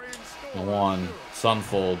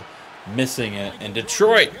 Sunfold missing it, and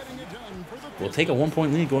Detroit will take a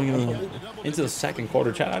 1-point lead going into the second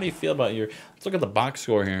quarter. Chad, how do you feel about let's look at the box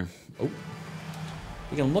score here. Oh,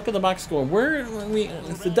 we can look at the box score.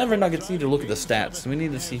 The Denver Nuggets need to look at the stats. We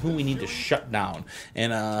need to see who we need to shut down,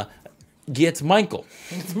 and it's Michael.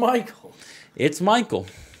 It's Michael. It's Michael.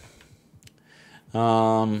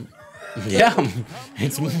 Yeah,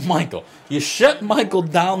 it's Michael. You shut Michael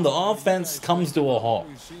down, the offense comes to a halt.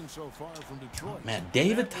 Man,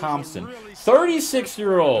 David Thompson,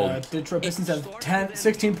 36-year-old. Detroit Pistons have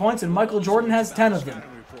 16 points, and Michael Jordan has 10 of them.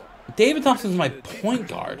 David Thompson's my point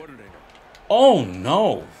guard. Oh,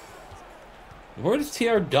 no. Where does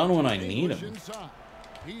TR done when I need him?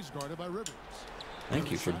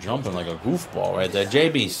 Thank you for jumping like a goofball right there.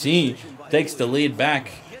 JBC takes the lead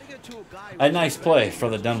back. A nice play for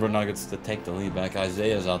the Denver Nuggets to take the lead back.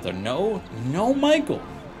 Isaiah's out there. No Michael.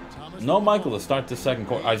 No Michael to start the second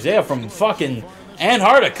quarter. Isaiah from fucking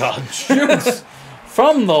Antarctica shoots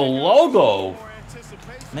from the logo.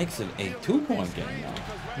 Makes it a 2-point game now.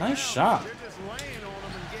 Nice shot.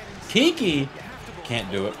 Kiki can't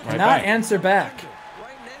do it. Right Not back. answer back.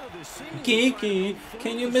 Kiki,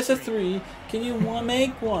 can you miss a 3? Can you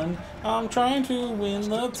make one? I'm trying to win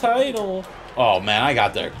the title. Oh, man, I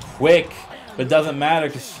got there quick. But it doesn't matter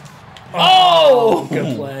because... Oh!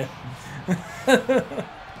 Good play.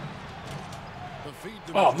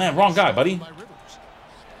 Oh, man, wrong guy, buddy.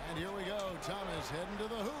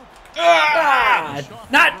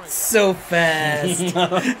 Not so fast.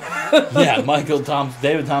 Yeah,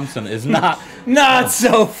 David Thompson is not... Not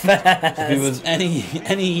so fast. If he was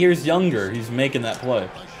any years younger, he's making that play.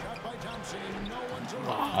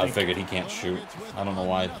 I figured he can't shoot. I don't know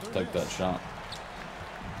why I took that shot.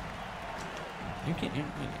 You can't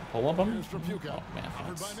pull up on him? Oh, man,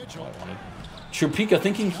 that's what I wanted. Trupika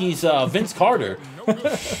thinking he's Vince Carter.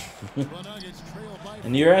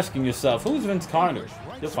 And you're asking yourself, who's Vince Carter?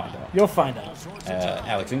 You'll find out. You'll find out.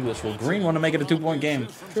 Alex English. Will Green want to make it a 2-point game?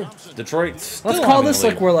 Sure. Detroit still Let's call this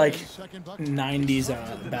like we're like 90s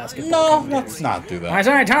basketball. No, let's not do that.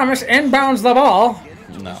 Isaiah Thomas inbounds the ball.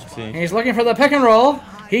 No, see? He's looking for the pick and roll.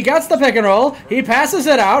 He gets the pick and roll. He passes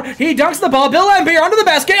it out. He dunks the ball. Bill Laimbeer under the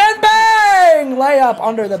basket and bang! Layup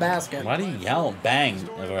under the basket. Why do you yell bang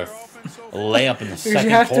or layup in the second quarter? You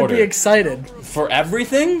have to be excited. For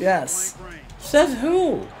everything? Yes. Says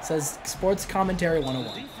who? Says Sports Commentary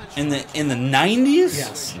 101. In the 90s?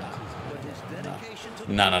 Yes. No.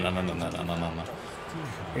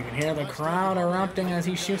 You can hear the crowd erupting as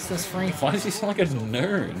he shoots this free throw. Why does he sound like a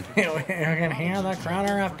nerd? You can hear the crowd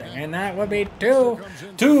erupting, and that would be 2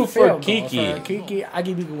 2 for field goals Kiki. for Kiki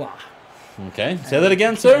Agibigwa. Okay, say that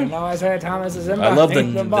again, sir. No, Isaiah Thomas is I inbounding love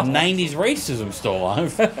the ball. 90s racism still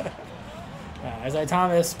alive. Isaiah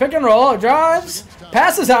Thomas, pick and roll, drives,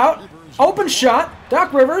 passes out, open shot.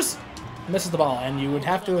 Doc Rivers misses the ball, and you would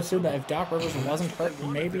have to assume that if Doc Rivers wasn't hurt,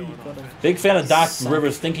 maybe he could have. Big fan of Doc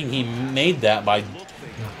Rivers thinking he made that by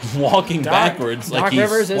walking backwards like he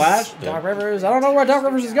splashed it. Doc Rivers, I don't know where Doc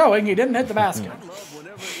Rivers is going. He didn't hit the basket.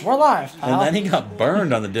 We're live. And then he got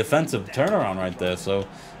burned on the defensive turnaround right there. So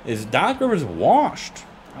is Doc Rivers washed?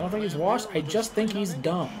 I don't think he's washed. I just think he's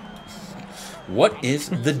dumb. What is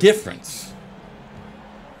the difference?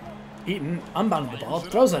 Eaton unbounded the ball,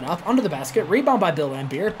 throws it up under the basket, rebound by Bill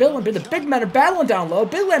Lambier. Bill Lambier, the big men are battling down low.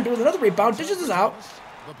 Bill Lambier with another rebound, dishes it out,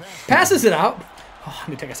 passes it out. Oh, let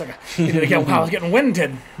me take a second. He did it again. Wow, I was getting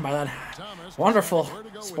winded by that wonderful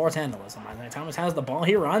sports handleism. Isaiah Thomas has the ball.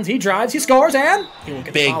 He runs, he drives, he scores, and he will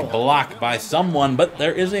get the foul. Big block by someone, but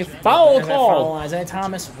there is a foul call. Isaiah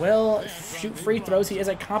Thomas will shoot free throws. He is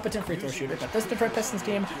a competent free throw shooter, but this Detroit Pistons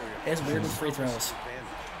team is weird with free throws.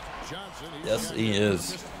 Yes, he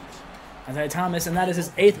is. Isaiah Thomas, and that is his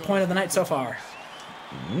 8th point of the night so far.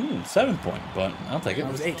 7 point, but I'll take it.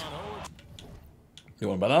 That was 8. You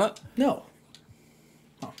want to bet on it? No.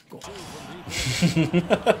 Oh, cool.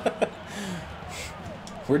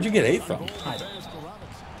 Where'd you get 8 from? I don't.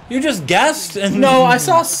 You just guessed, and No, I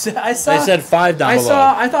saw. They said 5 down below.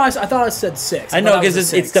 I thought I said 6. I know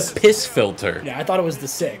because it's the piss filter. Yeah, I thought it was the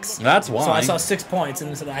 6. That's why. So I saw 6 points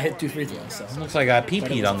and said I hit 2 free throws. So. Looks like I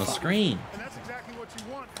pee-peed on the screen.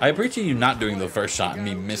 I appreciate you not doing the first shot and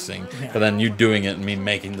me missing, but then you doing it and me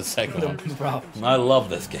making the second one. No problem. I love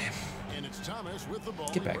this game.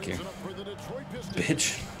 Get back here.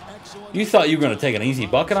 Bitch. You thought you were going to take an easy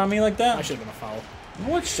bucket on me like that? I should have been a foul.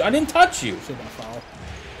 What? I didn't touch you. Should have been a foul.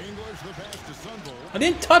 I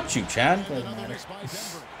didn't touch you, Chad. Doesn't matter.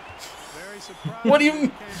 What do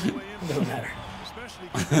you... Doesn't matter.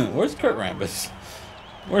 Where's Kurt Rambis?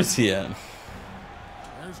 Where's he at?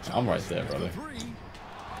 I'm right there, brother.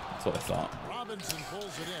 That's what I thought.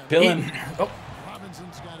 Pillin. Oh.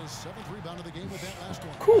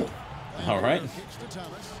 Cool. All right.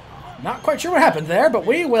 Not quite sure what happened there, but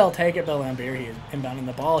we will take it. Bill Lambier, he is inbounding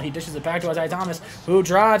the ball. He dishes it back to Isaiah Thomas, who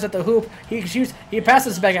drives at the hoop. He shoots. He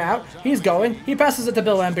passes it back out. He's going. He passes it to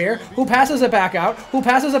Bill Lambier, who passes it back out, who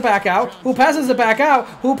passes it back out, who passes it back out,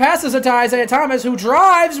 who passes it to Isaiah Thomas, who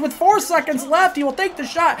drives with 4 seconds left. He will take the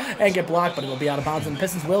shot and get blocked, but it will be out of bounds, and the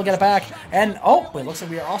Pistons will get it back. And, oh, it looks like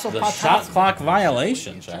we are also The shot clock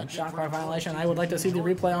violation, Chad. Shot clock violation. I would like to see the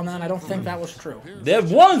replay on that. I don't think that was true. That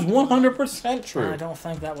was 100% true. I don't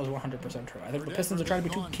think that was 100% true. I think the Pistons are trying to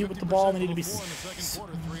be too cute with the ball. They need to be...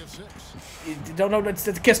 Don't know. It's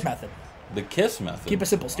the KISS method. The KISS method. Keep it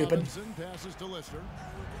simple, stupid.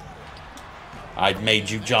 I made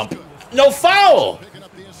you jump. No foul!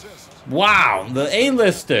 Wow, the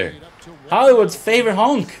A-lister. Hollywood's favorite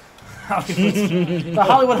hunk. The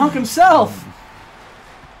Hollywood hunk himself.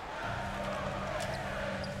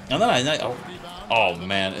 And then oh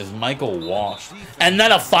man, is Michael washed? And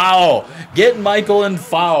then a foul. Get Michael in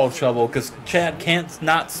foul trouble because Chad can't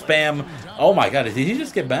not spam. Oh my God, did he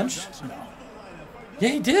just get benched? No. Yeah,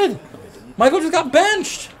 he did. Michael just got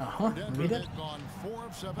benched. We did.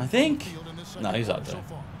 I think. No, he's out there.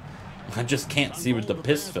 I just can't see with the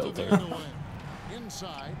piss filter.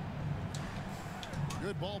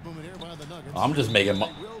 I'm just making.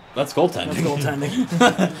 That's goaltending. That's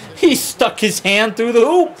goaltending. He stuck his hand through the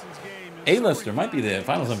hoop. A-lister might be the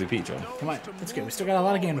Finals MVP, Joe. Come on, let's go. We still got a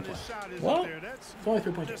lot of game to play. What? It's only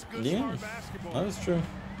 3 points. Yeah, that is true.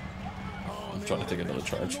 I'm trying to take another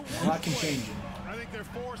charge. A lot can change. I think they're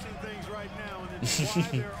forcing things right now, and it's why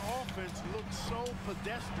their offense looks so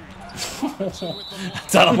pedestrian.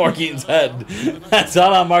 That's not on Mark Eaton's head. That's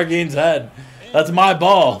not on Mark Eaton's head. That's my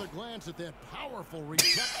ball.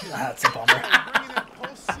 That's a bummer.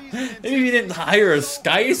 Maybe you didn't hire a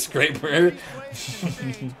skyscraper.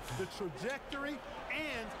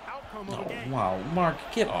 Oh, wow, Mark,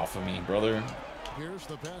 get off of me, brother.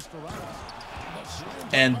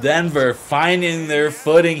 And Denver finding their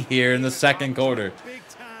footing here in the second quarter.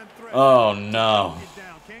 Oh, no.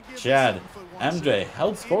 Chad, MJ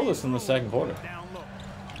held scoreless in the second quarter. I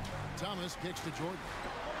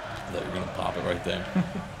thought you were going to pop it right there.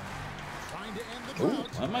 Ooh,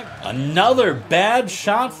 another bad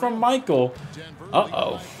shot from Michael.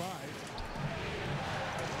 Uh-oh.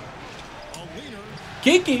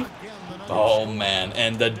 Kiki. Oh, man.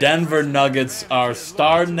 And the Denver Nuggets are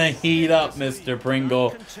starting to heat up, Mr.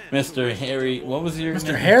 Pringle. Mr. Harry. What was your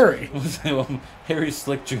Mr. name? Harry. Harry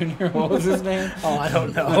Slick Jr.? What was his name? Oh, I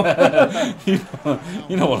don't know.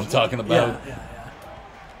 You know what I'm talking about. Yeah.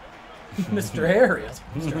 Mr. Harry. That's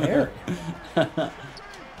Mr. Harry.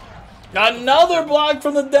 Another block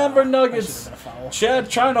from the Denver That Nuggets. should have been a foul. Chad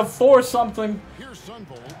trying to force something. Here's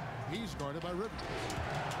Sunvold. He's guarded by Rivers.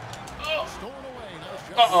 Stolen away.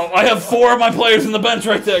 Nice Uh-oh, I have 4 of my players in the bench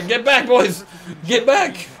right there. Get back, boys. Get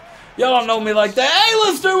back. Y'all don't know me like that. Hey,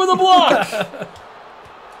 let's do it with a block.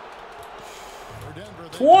 for Denver.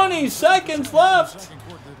 20 seconds left. Second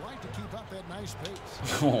quarter. They'd like to keep up that nice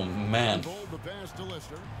pace. Oh, man. Sunvold the pass to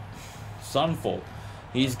Lister. Sunfold.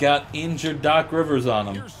 He's got injured Doc Rivers on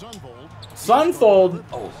him. Here's Sunvold. Sunfold.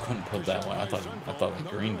 Oh, couldn't put that one. I thought I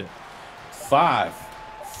greened it. 5,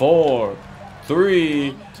 4,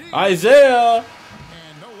 3. Isaiah.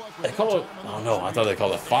 And no luck with They call it. Oh no, I thought they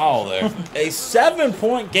called a foul there. A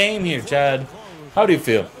 7-point game here, Chad. How do you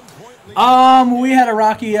feel? We had a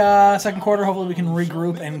rocky second quarter. Hopefully, we can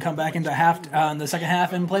regroup and come back into in the second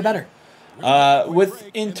half and play better.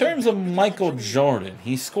 In terms of Michael Jordan,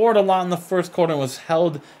 he scored a lot in the first quarter and was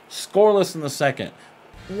held scoreless in the second.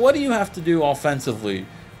 What do you have to do offensively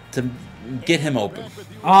to get him open?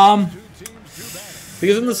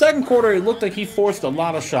 Because in the second quarter, it looked like he forced a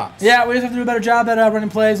lot of shots. Yeah, we just have to do a better job at running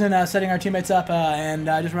plays and setting our teammates up. And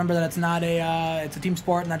just remember that it's not it's a team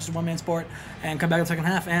sport, not just a one-man sport. And come back in the second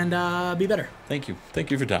half and be better. Thank you. Thank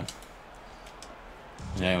you for your time.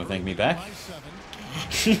 Yeah, you want to thank me back?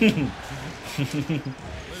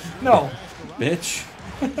 No, Bitch.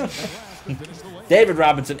 David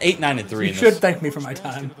Robinson, 8, 9, and 3. you in should this. thank me for my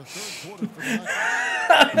time.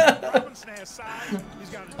 Robinson has size. He's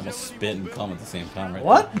got I'm gonna spit and come at the same time, right?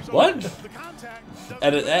 What? there. What? the contact.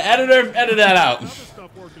 Editor, edit that out.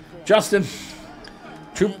 Stuff working for him. Justin.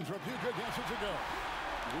 Troop.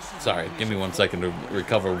 Sorry, give me 1 second to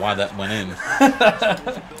recover why that went in.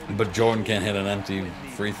 But Jordan can't hit an empty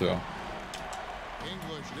free throw.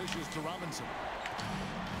 English dishes to Robinson.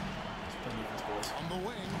 On the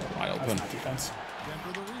wing. Wide open. Defense.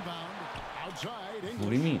 Denver the rebound. Outside. What English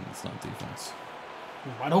do you mean it's not defense?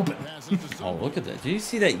 Wide open. passes to Oh, Sunvold. look at that. Did you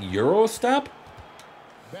see that Euro step?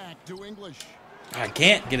 Back to English. I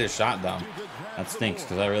can't get a shot down. That stinks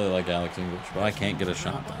because I really like Alex English, but I can't get a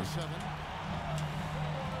shot down.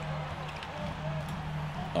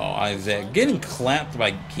 Oh, Isaiah. Getting clapped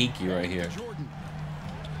by Kiki right here. Jordan.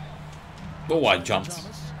 Oh, I jumped.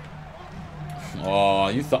 Thomas. Oh,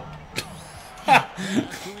 you thought. To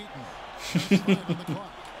Eaton. Just 5 on the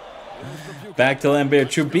clock. Back to Lambert.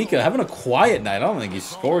 Chubika having a quiet night. I don't think he's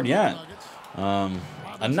scored yet.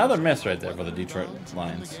 Another miss right there for the Detroit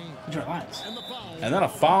Lions. Detroit Lions. And then a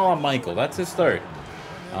foul on Michael. That's his third.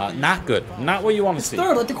 Not good. Not what you want to see.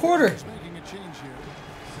 Third, like the quarter. Making a change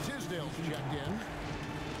here. Tisdale's checked in.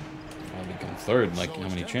 I'll become third. Like how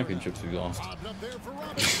many championships we lost. Lobbed up there for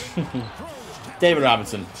Robinson. David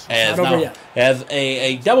Robinson has Not over now yet. has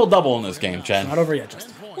a double-double in this game, Chad. Not over yet,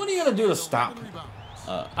 Justin. What are you going to do to stop?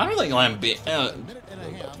 I don't think Lambert... Minute and a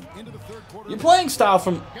half into the third quarter. your playing style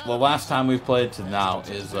from the last time we've played to now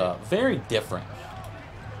is very different.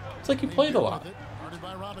 It's like you played a lot. Guarded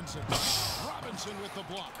by Robinson. Robinson with the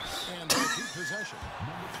block. And they keep possession.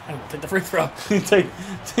 And we'll take the free throw.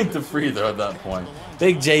 take the free throw at that point.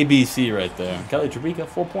 Big JBC right there. Kelly Trubika,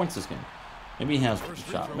 4 points this game. Maybe he has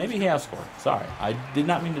shot. Maybe he has scored. Sorry. I did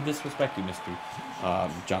not mean to disrespect you, Mr.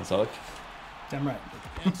 John Selleck. Damn right.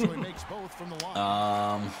 And so he makes both from the line.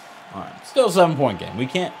 All right. Still a 7-point game. We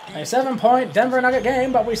can't... A 7-point Denver Nugget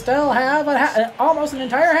game, but we still have almost an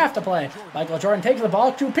entire half to play. Michael Jordan takes the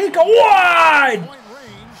ball to Pika wide. Point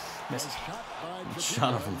range. Misses.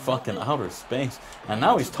 Shot him from fucking outer space. And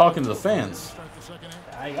now he's talking to the fans. Start the second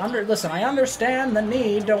half. I understand the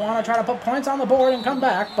need to want to try to put points on the board and come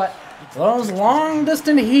back, but those long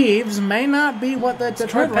distant heaves may not be what the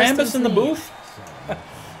Detroit Rambus Pistons in the need. booth?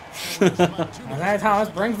 Isaiah Thomas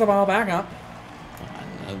brings the ball back up.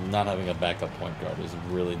 Not having a backup point guard is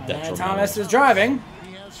really And detrimental. Thomas is driving.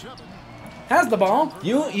 He has 7. Has the ball.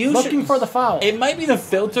 You Looking should, for the foul. It might be the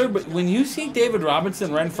filter, but when you see David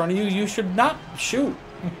Robinson right in front of you, you should not shoot.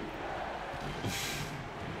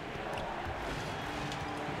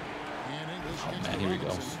 And English Oh gets man, to here he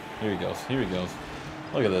Robinson. goes. Here he goes. Here he goes.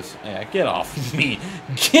 Look at this. Yeah, get off me.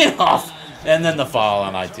 Get off. And then the foul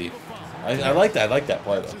on IT. I like that. I like that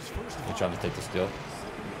play though. They're trying to take the steal.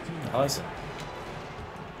 I like it.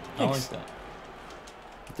 I like that.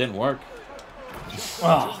 It didn't work.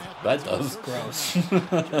 Oh, That does. gross.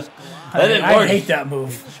 That didn't I work. hate that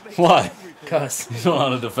move. Why? Because You don't know how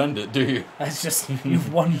to defend it, do you? that's just,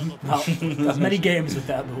 you've won as many games with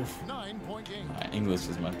that move. 9-point game. English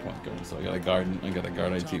is my point guard, so I got to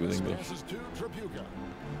guard IT with English. Passes to Tripucka.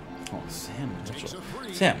 Oh, Sam Mitchell.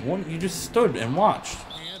 Sam, you just stood and watched.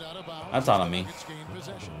 And out of bounds. That's out on me.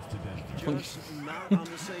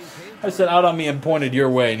 I said out on me and pointed your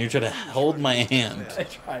way, and you tried to hold my hand. I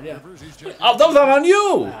tried, yeah. Oh, that was out on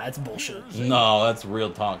you! Nah, that's bullshit. No, that's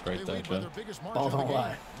real talk right there, Chad. Ball don't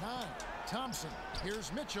lie.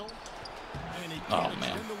 Oh,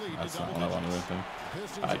 man. That's not what I wanted to do.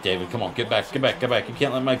 All right, David, come on. Get back, get back, get back. You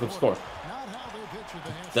can't let Michael score.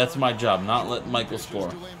 That's my job, not let Michael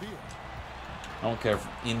score. I don't care if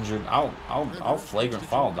injured. I'll flagrant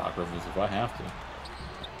foul Doc Rivers if I have to.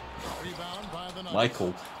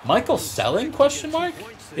 Michael selling? Question mark?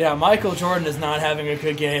 Yeah, Michael Jordan is not having a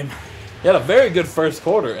good game. He had a very good first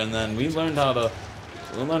quarter, and then we learned how to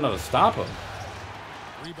stop him.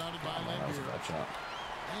 That was a bad shot.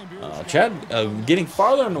 Chad getting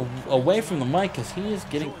farther and away from the mic because he is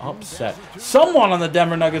getting upset. Someone on the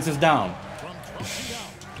Denver Nuggets is down.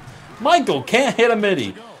 Michael can't hit a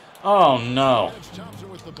midi. Oh no.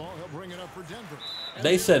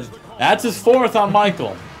 They said that's his fourth on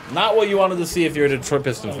Michael. Not what you wanted to see if you're a Detroit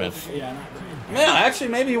Pistons fan. Yeah, not great. Yeah, actually,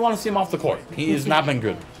 maybe you want to see him off the court. He has not been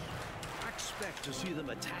good. I expect to see them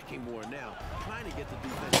attacking more now, trying to get the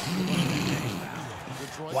defense.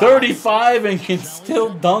 35 and can still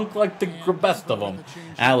dunk like the best of them.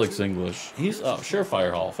 Alex English. He's a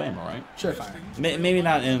surefire Hall of Famer, right? Surefire. Maybe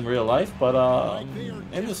not in real life, but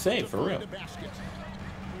in the save, for real.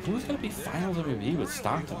 Who's going to be finals MVP with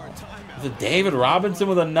Stockton? Is it David Robinson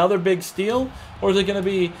with another big steal? Or is it going to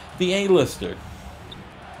be the A-lister?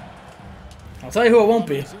 I'll tell you who it won't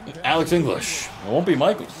be. Alex English. It won't be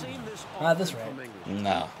Michael. Not this rate.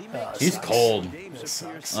 No. Oh, He's sucks. cold. This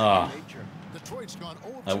sucks.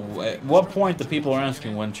 At what point do people are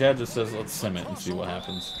asking when Chad just says, let's sim it and see what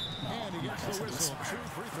happens?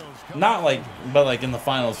 Not like, but like in the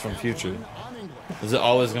finals from future. Is it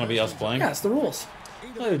always going to be us playing? Yeah, it's the rules.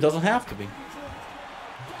 No, it doesn't have to be.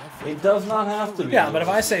 It does not have to be. Yeah, but if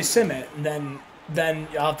I say sim it, then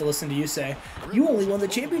I'll have to listen to you say, you only won the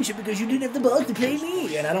championship because you didn't have the balls to play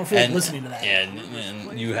me. And I don't feel like listening to that.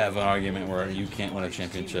 And you have an argument where you can't win a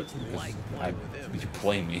championship because you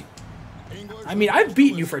play me. I mean, I've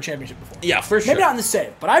beaten you for a championship before. Yeah, for sure. Maybe not in the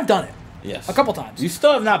save, but I've done it. Yes. A couple times. You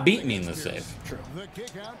still have not beaten me in the save. True.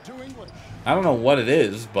 I don't know what it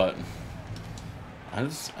is, but I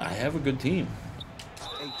have a good team.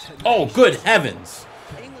 Oh, good heavens!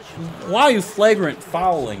 Why are you flagrant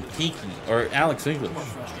fouling Kiki or Alex English?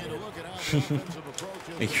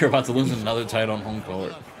 You're about to lose another title on home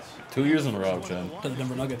court. 2 years in a row, Chad. To the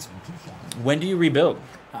Denver Nuggets. When do you rebuild?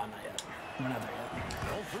 Not yet. We're not there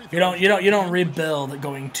yet. You don't rebuild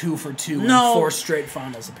going 2 for 2 in 4 straight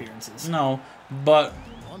finals appearances. No, but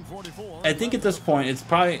I think at this point it's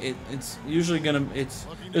probably it's usually gonna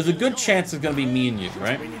there's a good chance it's gonna be me and you,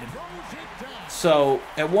 right? So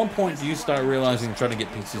at one point do you start realizing trying to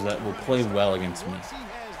get pieces that will play well against me?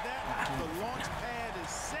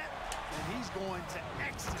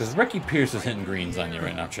 Because Ricky Pierce is hitting greens on you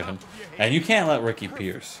right now, Chad. And you can't let Ricky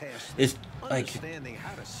Pierce. It's like, I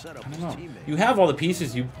don't know. You have all the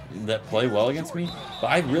pieces that play well against me, but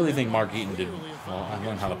I really think Mark Eaton did well. I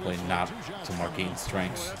learned how to play not to Mark Eaton's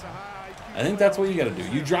strengths. I think that's what you got to do.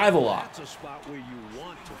 You drive a lot.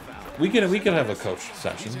 We could have a coach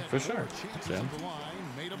session for sure. Sam.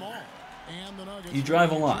 You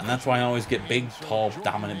drive a lot, and that's why I always get big, tall,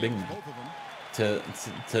 dominant big men to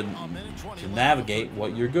navigate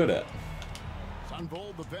what you're good at.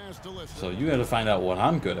 So you got to find out what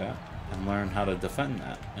I'm good at and learn how to defend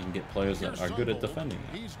that and get players that are good at defending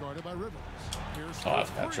that. Oh, that's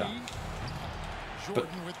a bad shot. But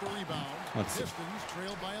let's see.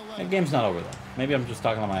 That game's not over though. Maybe I'm just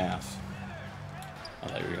talking on my ass. I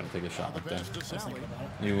thought you were going to take a shot like that.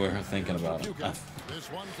 You were thinking about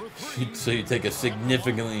it. So you take a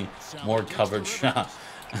significantly more covered shot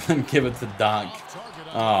and then give it to Doc.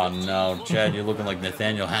 Oh no, Chad, you're looking like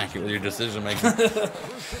Nathaniel Hackett with your decision making. Is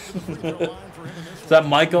that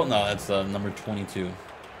Michael? No, that's number 22.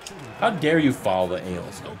 How dare you foul the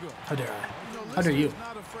A-list? How dare I? How dare you?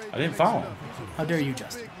 I didn't foul him. How dare you,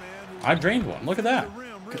 Justin? I drained one. Look at that.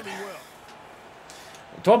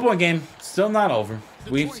 12-point game, still not over.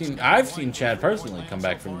 I've seen Chad personally come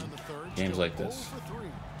back from games like this.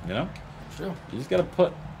 You know? True. You just gotta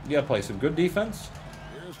play some good defense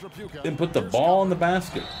and put the ball in the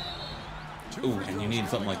basket. Ooh, and you need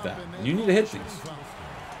something like that. And you need to hit these.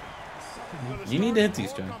 You need to hit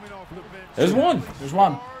these, Chad. There's one. There's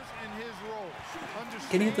one.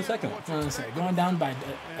 Can you hit the second one? I was going to say, going down by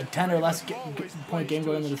a 10 or less point game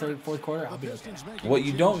going into the fourth quarter, I'll be okay. What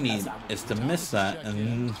you don't need is to miss that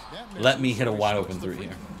and let me hit a wide open three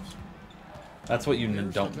here. That's what you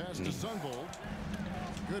don't need.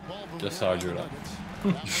 Good ball from Just the how I drew it up.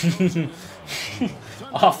 Nuggets.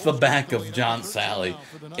 Off the back of John Sally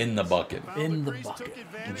in the bucket. In the bucket.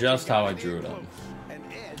 Just how I drew it up. An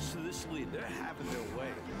edge to this lead. They're having their way.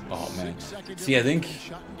 Oh, man. See, I think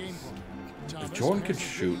Shot and game point. if Thomas Jordan could has it.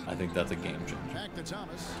 shoot, I think that's a game changer. Back to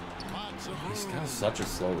Thomas. Lots of He's room. got such a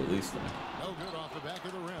slow release, though. No good off the back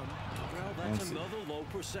of the rim. Well, that's another low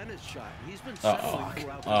percentage shot. He's been Uh-oh. settling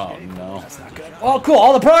throughout Oh, this game. no. Oh, cool.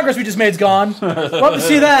 All the progress we just made's gone. Love to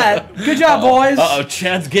see that. Good job, boys. Uh-oh,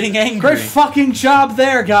 Chad's getting angry. Great fucking job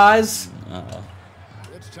there, guys.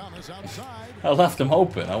 It's Thomas outside. I left him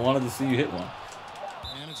open. I wanted to see you hit one.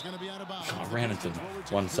 And it's going to be out of bounds. I ran into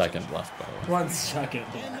 1 second left, by the way. 1 second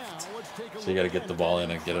And now left. let's take a So you got to get the ball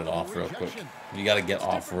in and get it off real quick. You got to get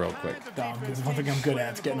off real quick. Dumb. This is one thing I'm good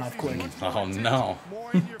at. It's getting off quick. Oh, no.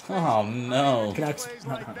 Oh, no. Can I ask,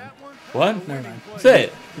 no, no, What? never mind. Say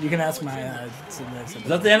it. You can ask my. Is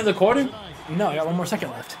that the end of the quarter? No, I got 1 more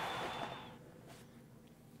second left.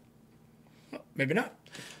 Maybe not.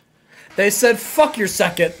 They said, "Fuck your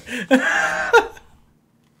second."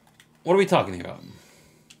 What are we talking about?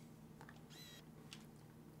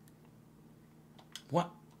 What?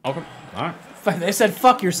 Okay. All right. They said,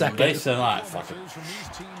 "Fuck your They second." said, all right, fuck it. from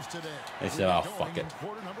these teams today. They said, oh, fuck it.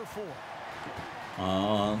 Quarter number 4.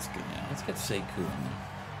 Let's get, yeah, let's get Sekou in there.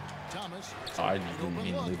 Thomas. I didn't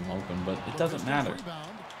mean to leave him open, but it doesn't matter.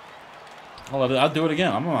 Rebound. I'll do it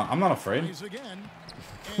again. I'm not afraid. Plays again.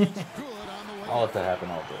 And it's good on the way. I'll let that happen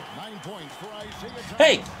all day. 9 points for Isaiah Thomas.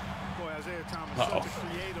 Hey! Boy, Isaiah Thomas, Uh-oh. such a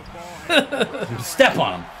creative ball handler. Step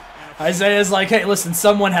on him. Isaiah's like, "Hey, listen,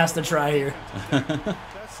 someone has to try here." That's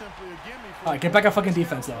simply a gimme for All right, get back on fucking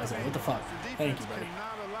defense, though, Isaiah. What the fuck? Thank you, buddy.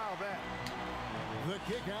 cannot allow that.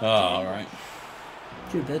 The kick out. Oh, all right.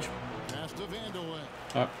 Cute bitch. Pass to Vanderweg.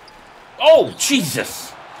 All right. Oh,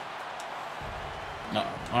 Jesus! No.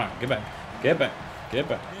 All right, get back. Get back. Get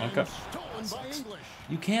back. And Okay. stolen by English.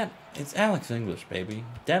 You can't. It's Alex English, baby.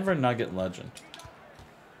 Denver Nugget legend.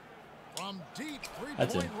 From deep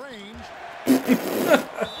That's three-point it. range. And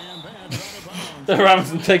that's out of bounds. The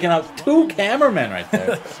Robinson taking out 2 cameramen right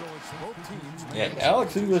there. So it's both teams. Yeah,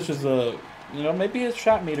 Alex English is a. You know, maybe his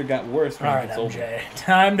shot meter got worse when All he right, gets older.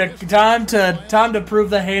 MJ. Time to prove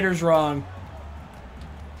the haters wrong.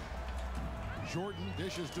 Jordan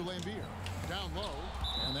dishes to Lambeer. Down low.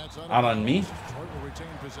 And that's out of Out on bounds. me? Detroit will retain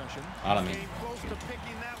possession. Out of me. Came close to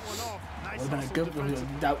picking that one off. Nice Would've been a hustle good,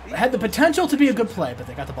 defensively. that had the potential to be a good play, but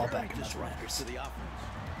they got the ball back, and that's what matters. To the offense.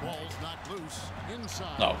 Ball's knocked loose.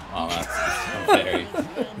 Inside. No. Oh, that's very,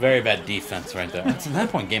 very bad defense right there. It's a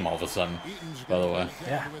 9-point game all of a sudden, Eaton's by the gonna way. get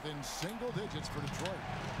Yeah. Within single digits for Detroit.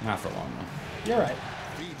 Not for long, though. You're right.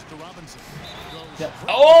 Feeds to Robinson. Goes Yep.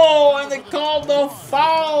 Oh, and they called the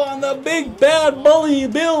foul on the big bad bully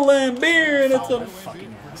Bill Lambeer, and it's a.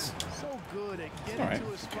 Fucking ass. So good at getting All right.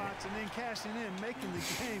 to his spots and then cashing in, making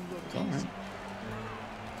the game look All easy. right.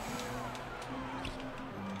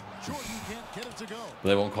 Jordan can't get it to go.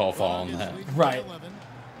 They won't call a foul on that. Right.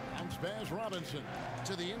 Bounce pass Robinson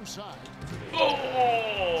to the inside.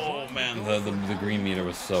 Oh man, the green meter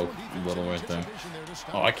was so little right there.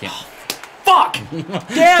 Oh, I can't. Fuck!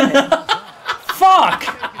 Damn it!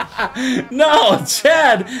 Fuck! No,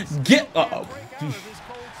 Chad, get. Uh-oh.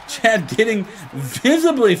 Chad getting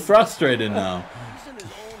visibly frustrated now. He's in his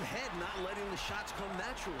own head, not letting the shots come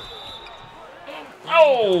naturally.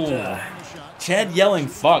 Oh, Chad yelling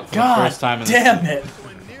 "fuck" for the God first time in damn this. it!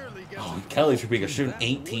 Oh, Kelly Trippica shooting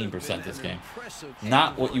 18% this game.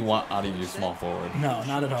 Not what you want out of your small forward. No,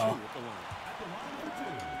 not at all.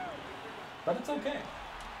 But it's okay.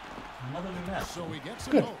 Another new match. So he gets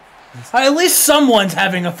it Good. both. At least someone's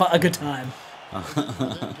having a good time. It's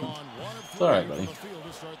all right, buddy.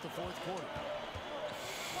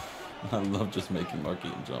 I love just making Mark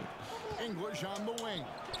Eaton jump. English on the wing.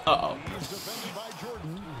 Uh-oh. He's defended by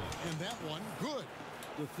Jordan. And that one, good.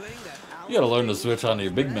 The thing that You gotta learn to switch onto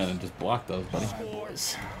your big men and just block those, buddy.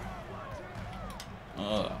 Boys.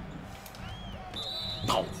 Oh,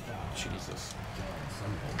 Jesus.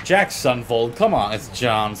 Jack Sunfold. Come on, it's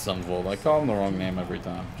John Sunfold. I call him the wrong name every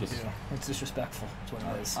time. Just It's disrespectful. That's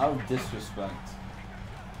what it is. out of disrespect.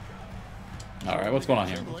 Alright, what's going on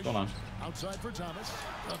here? What's going on? Outside for Thomas.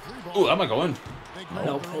 A three ball. Ooh, that might go in.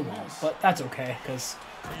 Nope, it won't. But that's okay, because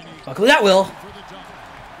luckily that will. For the jump.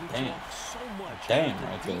 Damn. so much Damn,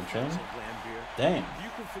 right there, Trim. Lambeer, Damn. you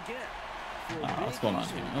can forget. For a What's big, going on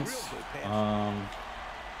he's a here? real Let's, good passer.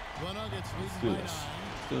 The Nuggets let's lead do by this. 9.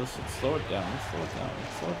 Let's do this. Let's slow it down. Let's slow it down.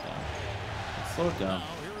 Let's slow it down. Let's slow it down. Now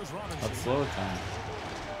here is Robinson. Let's slow it down.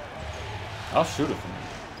 I'll shoot it from here.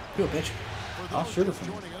 Do it, bitch. For I'll those shoot it just from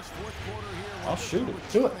here. joining us, fourth quarter here. I'll shoot it.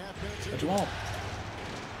 Do it. 2.5 minutes But into you won't.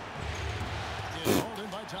 It's hauled in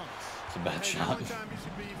by It's a bad shot. Time you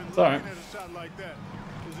should be even It's all right. looking at a shot like that.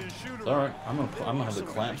 'Cause their shooter It's all right. I'm gonna have the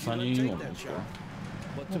clamps on you. You won't Take that score. shot.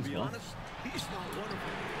 But to be honest, he's not one of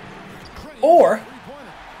them. Or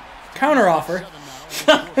counter offer.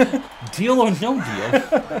 Deal or no deal. From behind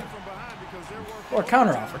because they're working Or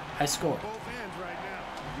counter offer. I score. both ends right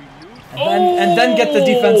now. And then get the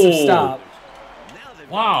defensive stop.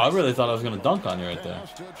 Wow, I really thought I was gonna dunk on you right there.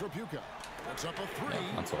 Pass to Tripucka. It's up a three. Yeah,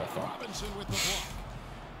 that's what I thought. Robinson with the block.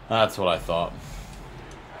 That's what I thought.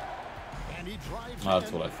 And he drives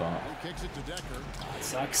That's in. what I thought. He kicks it to Decker.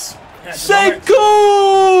 Sucks.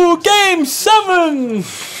 Sekou! Game 7!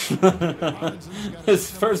 Robinson's got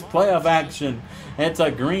His first playoff action. It's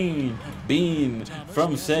a green bean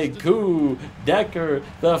from Sekou. Decker,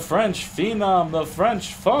 the French phenom, the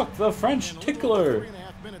French fuck, the French tickler.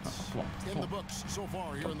 3.5 minutes Come on, in come the on. books so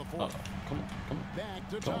far here in the Oh, fourth. come on. Back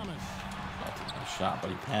to Come on. Thomas. That's a nice shot, but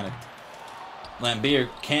he panicked. Lambeer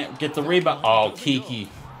can't get the rebound. Oh, Kiki.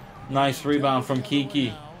 Nice rebound from Kiki.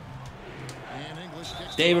 And English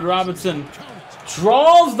kicks David Robinson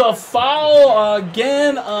draws the foul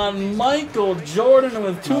again on Michael Jordan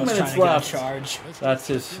with 2 minutes left. Charge. That's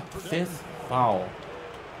his 5th foul.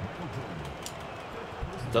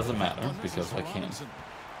 Doesn't matter because I can't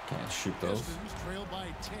shoot those. Pistons trail by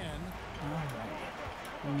 10.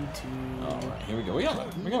 We need to. All right, here we go. We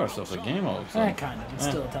got ourselves a game over. Kind of. It's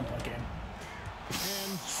still a 10-point game.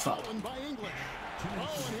 And stolen by English. Oh, and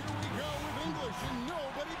here we go with English and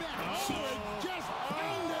nobody back. He just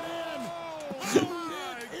banged it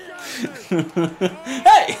in.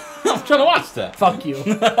 Hey, I'm trying to watch that. Fuck you.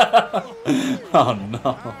 Oh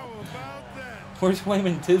no. Where's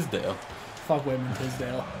Wayman Tisdale? Fuck Wayman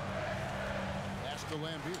Tisdale. Pass to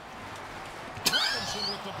Lambeer. Robinson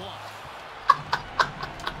with the block.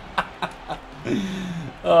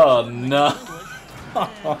 Oh no.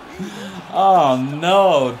 Oh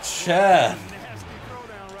no, Chad.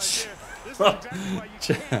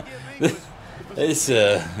 This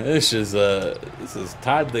is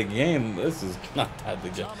tied the game. This is not tied the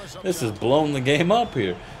game. This is blown the game up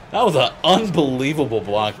here. That was an unbelievable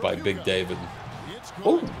block by Big David. It's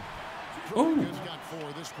Ooh, good. ooh, He's got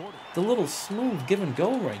 4 this quarter. the little smooth give and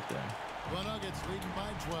go right there. The Nuggets leading by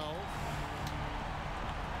 12.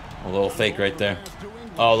 A little fake right there.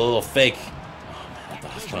 Oh, the little fake. Oh, man, I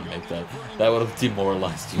thought I was gonna make that. That would have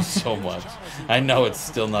demoralized you so much. I know it's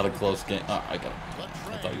still not a close game. Oh, I got it.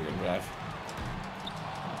 I thought you were gonna drive.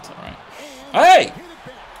 That's all right. Hey!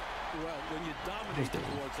 Well, when you dominate the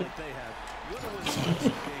boards like they have, you're going to win some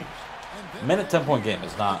games. Minute 10-point game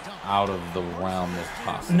is not out of the realm of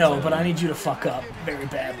possibility. No, but I need you to fuck up very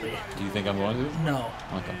badly. Do you think I'm going to? No.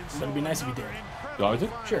 Okay. But it'd be nice if you did. You want me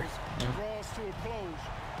to? Sure. Draws to a close,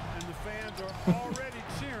 and the fans are already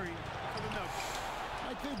cheering for the Nuggets.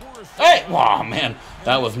 I think we're Hey! Oh, man.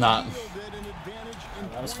 That was not...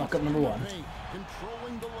 That was fuck up number 1.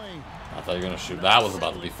 controlling the lane. I thought you were going to shoot. That was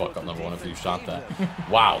about to be fuck up number 1 if you shot that.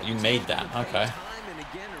 Wow, you made that. Okay. Time and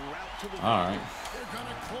again en route to the All right. They're going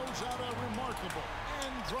to close out a remarkable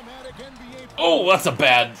and dramatic NBA. Oh, that's a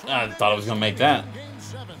bad... I thought I was going to make that. Game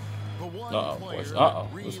 7. The one Uh-oh, player boys. Uh-oh.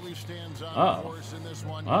 really stands out, Uh-oh. of course, in this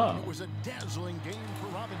one. Uh-oh. It was a dazzling game for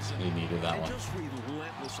Robinson. He needed that And one. just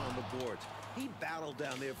relentless on the boards. He battled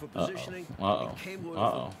down there for positioning Uh-oh. and came away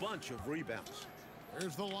Uh-oh. with a bunch of rebounds.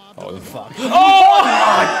 There's the lob. Oh, to the fuck. Oh,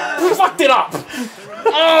 I fucked it up.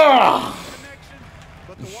 Oh. Connection,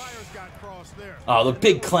 but the wires got crossed there. Oh, the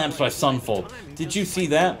big clamps by Sunfold. Did you see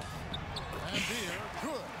that?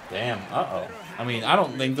 Damn. Uh-oh. I mean, I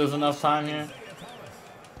don't think there's enough time here.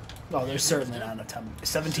 Oh, there's certainly not enough time.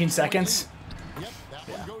 17 seconds?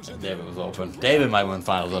 David was open. David might win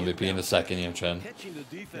Finals MVP in the second year, Chad. Catching the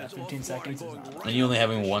Yeah, defense 15 seconds is not. And you only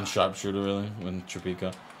having one sharpshooter, really, when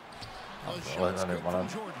Tripica. I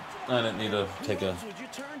didn't need to take a would you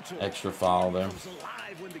turn to? extra foul there. Comes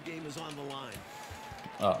alive when the game is on the line.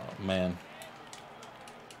 Oh, man.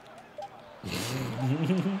 Do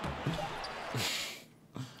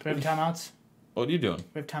we have timeouts? What are you doing?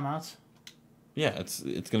 We have timeouts? Yeah, it's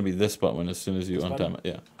gonna be this button as soon as you untime it.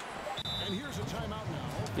 Yeah. And here's a timeout now.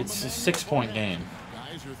 It's a 6-point game.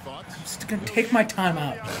 Guys, your thoughts? I'm just gonna take my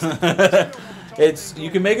timeout. It's you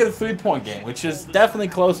can make it a 3-point game, which is definitely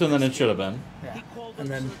closer than it should have been. Yeah. And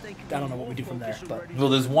then I don't know what we do from there, but Well,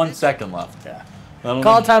 there's 1 second left. yeah. I don't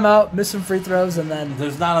Call a think- timeout, miss some free throws, and then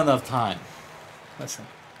There's not enough time. listen.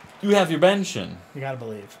 You have your bench in. You gotta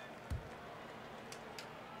believe.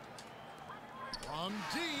 From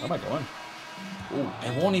Where am deep. I going? Ooh,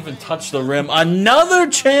 it won't even touch the rim. Another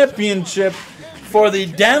championship for the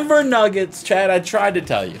Denver Nuggets. Chad, I tried to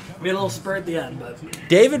tell you. We had a little spurt at the end, but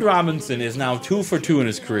David Robinson is now 2 for 2 in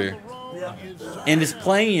his career. yeah. In his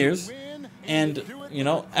playing years, And, you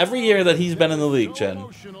know, every year that he's been in the league, Chen,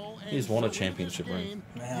 he's won a championship ring.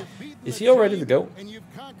 Yeah. Is he already the GOAT?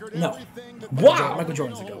 No. Wow. Michael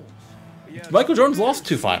Jordan's the GOAT. Michael Jordan's lost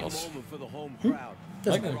 2 finals. For the home crowd.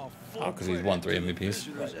 Doesn't matter. Oh, because he's won 3 MVPs.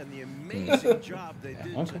 And the amazing job they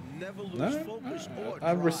did Okay. to never lose Alright. focus or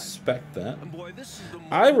I drive. respect that. And boy, this is the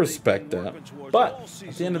I moment respect they've been that. working towards But all at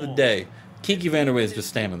season the end of the long. day, Kiki Vanderway is just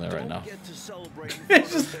standing there right now. Don't get to celebrate in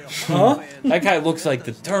front of their Huh? home fans. That guy looks like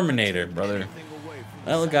the Terminator, brother. Anything away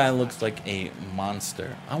from That guy looks like a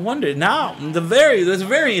monster. I wonder now. There's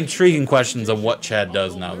very intriguing questions of what Chad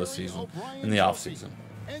does now this season in the offseason.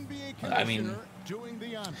 I mean,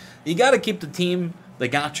 you got to keep the team that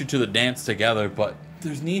got you to the dance together, but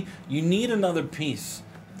you need another piece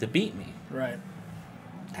to beat me. Right.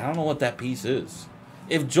 I don't know what that piece is.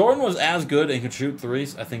 If Jordan was as good and could shoot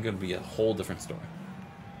threes, I think it would be a whole different story.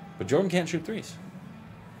 But Jordan can't shoot threes.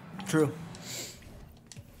 True.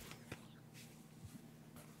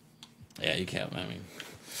 Yeah, you can't. I mean,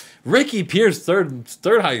 Ricky Pierce, third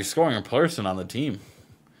highest scoring person on the team.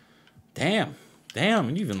 Damn.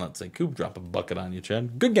 You even let say Coop drop a bucket on you,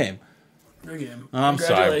 Chad. Good game. Good game. I'm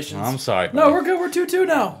sorry. Congratulations. I'm sorry. No, buddy. we're good. We're 2-2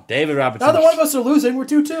 now. David Robinson. Neither one of us are losing. We're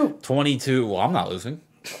 2-2. 22. Well, I'm not losing.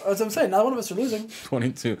 That's what I'm saying. Neither one of us are losing.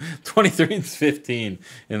 22. 23 and 15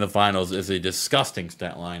 in the finals is a disgusting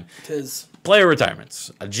stat line. Tis. Player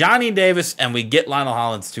retirements. Johnny Davis, and we get Lionel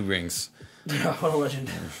Hollins 2 rings. What a legend.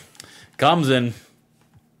 Comes in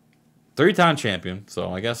 3-time champion,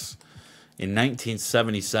 so I guess in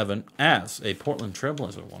 1977 as a Portland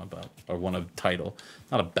Trailblazer won a title,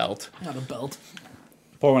 not a belt. Not a belt.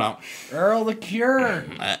 Pour one out. Earl the Cure.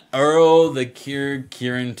 Earl the Cure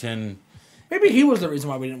Curington, Maybe he was the reason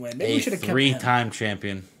why we didn't win. Maybe a we should have kept him. 3-time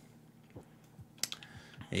champion.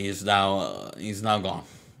 He's now gone.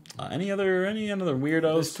 Any other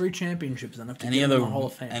weirdos? There's 3 championships enough to Any get him other? in the Hall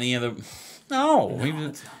of Fame. Any other? No,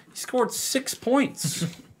 he scored 6 points.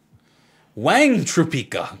 Wang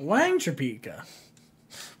Trupika. Wang Trapika.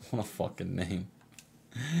 What a fucking name.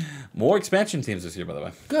 More expansion teams this year, by the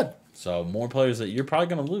way. Good. So more players that you're probably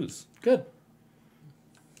going to lose. Good.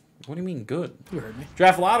 What do you mean good? You heard me.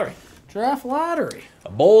 Draft lottery. Draft lottery.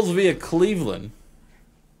 Bulls via Cleveland.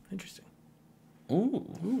 Interesting.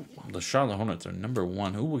 Ooh. The Charlotte Hornets are number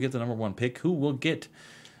 1. Who will get the number 1 pick? Who will get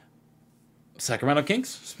Sacramento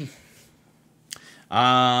Kings?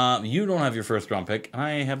 You don't have your first round pick. I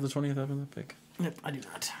have the 27th pick. Yep, I do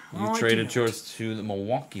not. You I traded do not. yours to the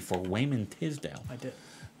Milwaukee for Wayman Tisdale, I did.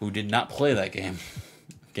 who did not play that game.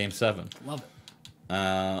 Game 7. Love it.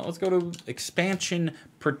 Let's go to expansion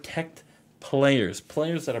protect players.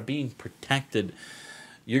 Players that are being protected.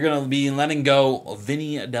 You're going to be letting go of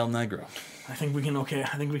Vinny Del Negro. I think we can. Okay.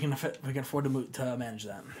 I think we can afford to manage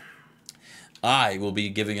that. I will be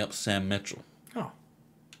giving up Sam Mitchell. Oh.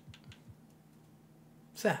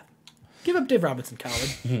 Sad. Give up Dave Robinson,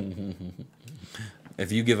 coward.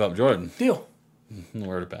 If you give up Jordan, Deal.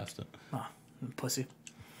 word past it. Oh, pussy.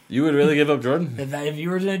 You would really give up Jordan? If you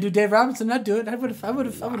were going to do Dave Robinson, I'd do it. I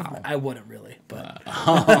wouldn't really, but.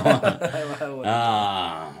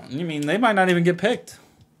 You mean they might not even get picked?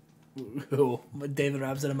 Who? David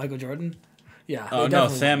Robinson and Michael Jordan? Yeah. Oh, they no,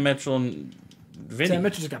 definitely Sam would. Mitchell and Vinny. Sam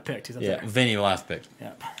Mitchell just got picked. He's up Yeah, there. Vinny last pick.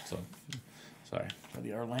 Yeah. So, sorry. For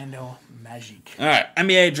the Orlando Magic. All right,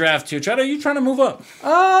 NBA draft 2. Chad, are you trying to move up?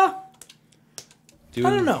 I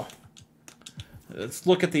don't know. Let's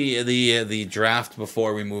look at the draft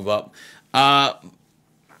before we move up.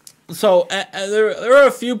 So there are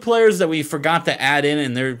a few players that we forgot to add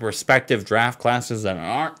in their respective draft classes that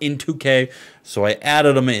aren't in 2K. So I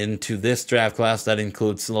added them into this draft class. That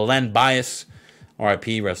includes Len Bias,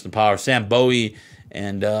 RIP, rest in power, Sam Bowie,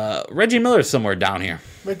 and Reggie Miller somewhere down here.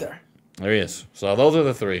 Right there. There he is. So those are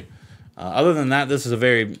the 3. Other than that, this is a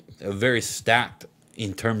very stacked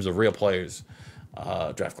in terms of real players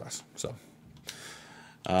draft class. So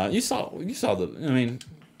you saw the. I mean,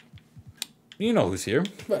 you know who's here.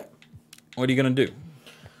 Right. What are you gonna do?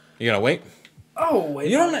 You gonna wait? Oh, wait.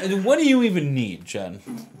 You don't. What do you even need, Chen?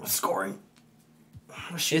 Scoring.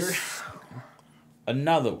 A shooter. It's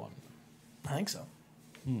another one. I think so.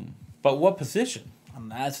 But what position?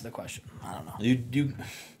 That's the question. I don't know.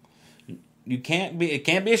 You can't be. It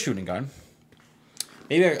can't be a shooting guard.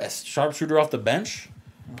 Maybe a sharpshooter off the bench.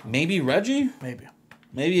 Maybe Reggie.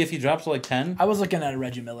 Maybe if he drops to like 10. I was looking at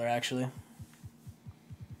Reggie Miller, actually.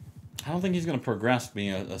 I don't think he's going to progress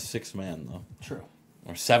being a 6th man, though. True.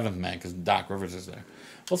 Or 7th man, because Doc Rivers is there.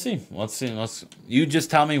 We'll see. You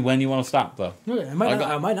just tell me when you want to stop, though. Okay, I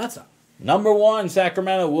might not stop. Number 1,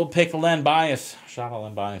 Sacramento. We'll pick Len Bias. Shout out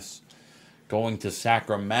Len Bias. Going to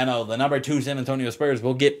Sacramento. The number 2, San Antonio Spurs.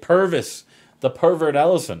 We'll get Purvis, the pervert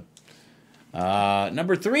Ellison.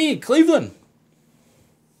 Number 3, Cleveland.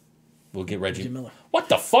 We'll get Reggie Miller. What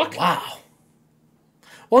the fuck? Wow.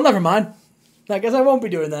 Well, never mind. I guess I won't be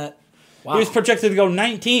doing that. Wow. He was projected to go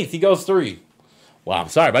 19th. He goes 3. Wow, I'm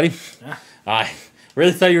sorry, buddy. Yeah. I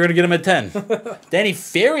really thought you were going to get him at 10. Danny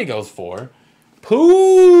Ferry goes 4.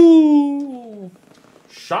 Pooh.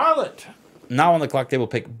 Charlotte. Now on the clock, they will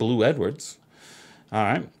pick Blue Edwards. All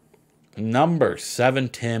right. Number 7,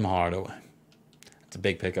 Tim Hardaway. It's a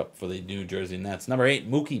big pickup for the New Jersey Nets. Number 8,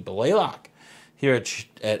 Mookie Blaylock. Here at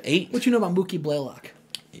 8. What you know about Mookie Blaylock?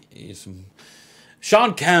 He's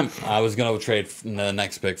Sean Kemp. I was going to trade the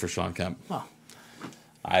next pick for Sean Kemp. Oh.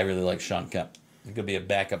 I really like Sean Kemp. He could be a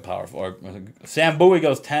backup power forward. Sam Bowie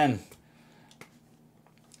goes 10.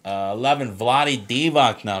 11, Vlade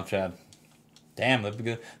Divac now, Chad. Damn,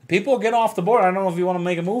 the people get off the board. I don't know if you want to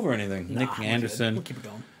make a move or anything. Nah, Nick Anderson. We'll keep it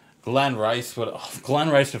going. Glenn Rice. Glenn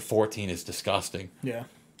Rice at 14 is disgusting. Yeah.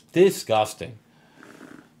 Disgusting.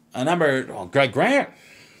 Greg Grant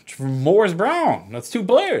from Morris Brown. That's 2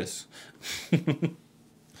 players.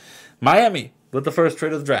 Miami, with the first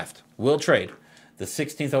trade of the draft, will trade the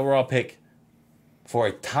 16th overall pick for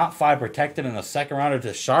a top 5 protected and a second rounder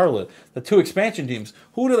to Charlotte. The 2 expansion teams.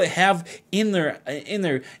 Who do they have in their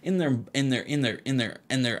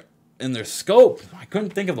scope? I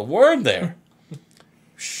couldn't think of the word there.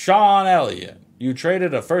 Sean Elliott. You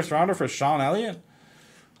traded a first rounder for Sean Elliott?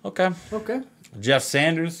 Okay. Okay. Jeff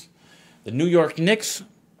Sanders. The New York Knicks.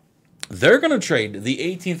 They're going to trade the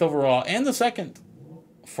 18th overall and the second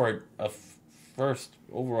for a first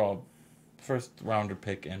rounder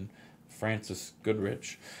pick and Francis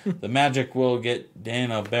Goodrich. The Magic will get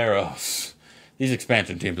Dana Barros. These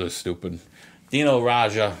expansion teams are stupid. Dino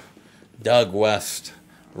Raja, Doug West,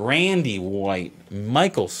 Randy White,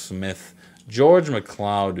 Michael Smith, George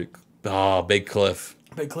McLeod. Oh, Big Cliff.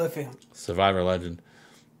 Big Cliffy. Survivor legend.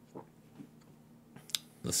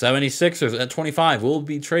 The 76ers at 25 will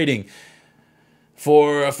be trading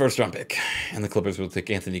for a first-round pick. And the Clippers will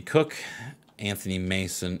take Anthony Cook, Anthony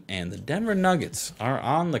Mason, and the Denver Nuggets are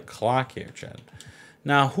on the clock here, Chad.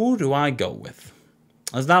 Now, who do I go with?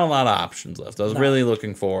 There's not a lot of options left. I was really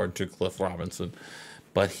looking forward to Cliff Robinson,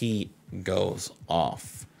 but he goes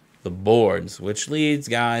off the boards, which leads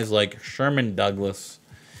guys like Sherman Douglas,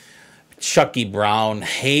 Chucky Brown,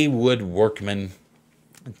 Haywood Workman,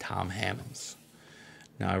 and Tom Hammonds.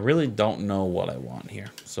 Now, I really don't know what I want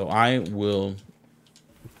here, so I will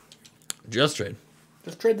just trade.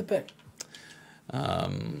 Just trade the pick.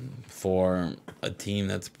 For a team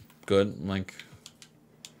that's good, like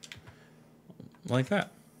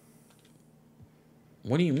that.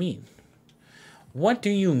 What do you mean? What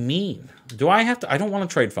do you mean? Do I have to? I don't want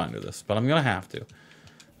to trade finder this, but I'm going to have to.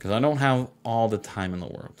 Because I don't have all the time in the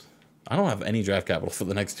world. I don't have any draft capital for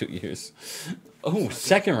the next 2 years. Oh,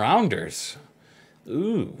 second rounders.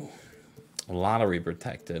 Ooh. Lottery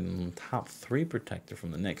protected. And top 3 protected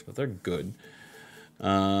from the Knicks, but they're good.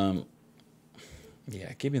 Yeah,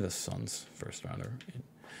 give me the Suns first rounder.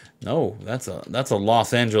 No, that's a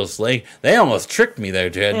Los Angeles Lake. They almost tricked me there,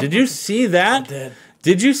 Jed. Did you see that? I did.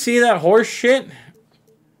 Did you see that horse shit?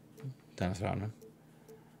 Dennis Rodman.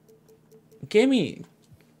 Give me...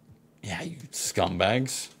 Yeah, you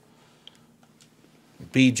scumbags.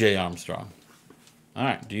 B.J. Armstrong. All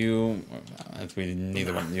right, do you...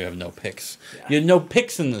 Neither one. You have no picks. Yeah. You had no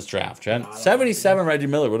picks in this draft, Jed. 77 Reggie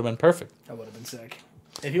Miller would have been perfect. That would have been sick.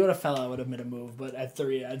 If he would have fell, I would have made a move. But at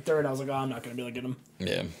third, I was like, oh, I'm not going to be able to get him.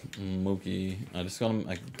 Yeah, Mookie. At this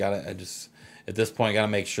point, I got to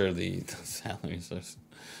make sure the salaries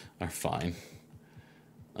are fine.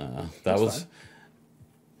 That was fine.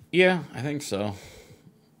 Yeah, I think so.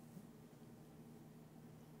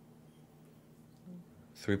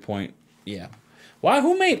 3 point, yeah. Why?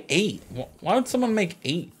 Who made 8? Why would someone make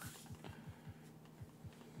 8?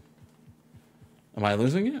 Am I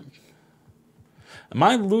losing it? Am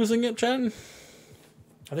I losing it, Chad?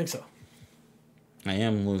 I think so. I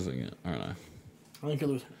am losing it, aren't I? I think you're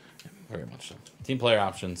losing it. Yeah, very much so. Team player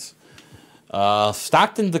options.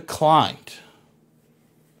 Stockton declined.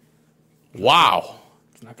 Wow.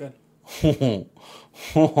 It's not good.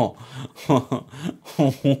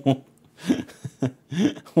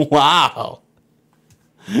 Wow.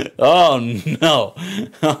 Oh, no.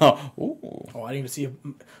 Oh, I didn't even see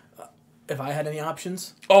if I had any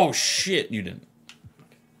options. Oh, shit, you didn't.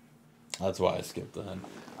 That's why I skipped that.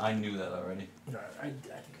 I knew that already. I think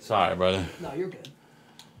Sorry, brother. No, you're good.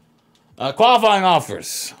 Qualifying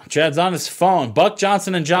offers. Chad's on his phone. Buck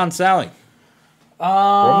Johnson and John Sally. We're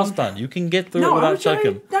almost done. You can get through it without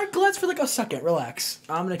checking. Glance for like a second. Relax.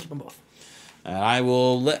 I'm going to keep them both. And I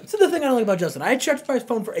will let... So the thing I don't like about Justin, I checked my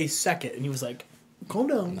phone for a second, and he was like, Calm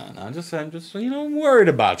down. No, I'm just I'm worried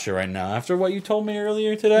about you right now. After what you told me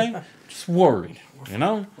earlier today, just worried. You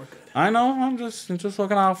know? We're good. I know. I'm just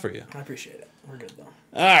looking out for you. I appreciate it. We're good, though.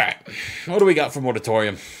 All right. What do we got for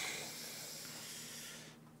Moratorium?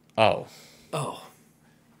 Oh. Oh.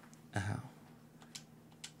 Ow.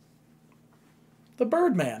 The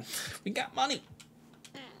Birdman. We got money.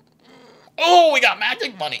 Oh, we got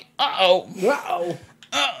magic money. Uh-oh. Wow.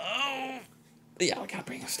 Uh-oh. Yeah, we gotta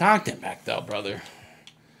bring Stockton back, though, brother.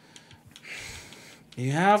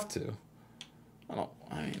 You have to.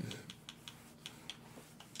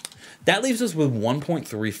 That leaves us with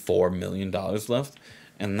 $1.34 million left,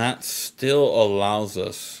 and that still allows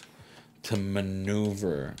us to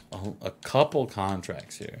maneuver a couple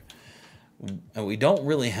contracts here. And we don't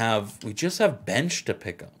really have... We just have bench to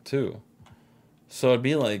pick up, too. So it'd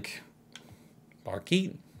be like...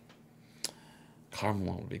 Barkeet.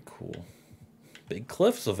 Carmelo would be cool. Big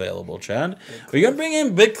Cliff's available, Chad. Are you gonna bring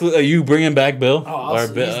in Big Cliff? Are you bringing back Bill? Oh, he's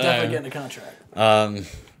definitely getting a contract.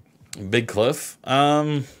 Big Cliff.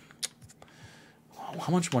 How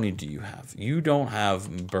much money do you have? You don't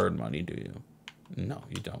have bird money, do you? No,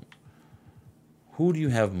 you don't. Who do you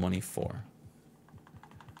have money for?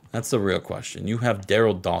 That's the real question. You have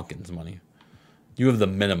Daryl Dawkins money. You have the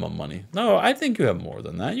minimum money. No, I think you have more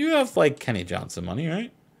than that. You have, like, Kenny Johnson money,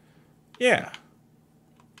 right? Yeah.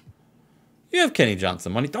 You have Kenny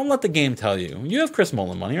Johnson money. Don't let the game tell you. You have Chris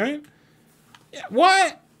Mullin money, right? Yeah.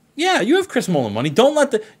 What? Yeah, you have Chris Mullin money. Don't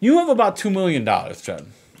let the... You have about $2 million, Chad.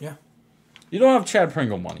 Yeah. You don't have Chad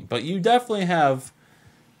Pringle money, but you definitely have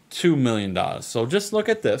 $2 million. So just look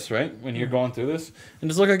at this, right? When you're going through this. And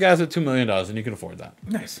just look at guys with $2 million, and you can afford that.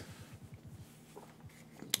 Nice.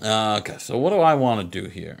 Okay, so what do I want to do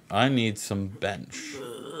here? I need some bench.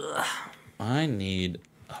 I need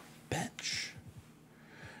a bench.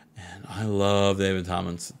 And I love David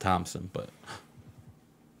Thompson, but...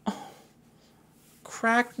 Oh,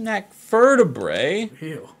 cracked neck vertebrae.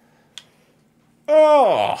 Ew.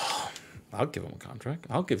 Oh, I'll give him a contract.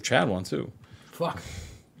 I'll give Chad one, too. Fuck.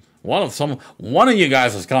 One of you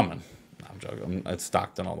guys is coming. No, I'm joking. It's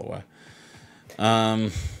Stockton all the way.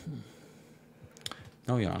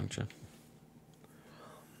 No Youngkin.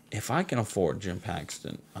 If I can afford Jim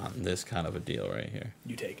Paxton on this kind of a deal right here.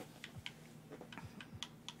 You take it.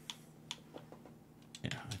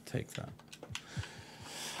 Yeah, I take that.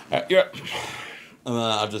 All right, you're up.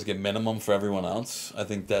 I'll just get minimum for everyone else. I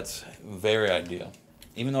think that's very ideal.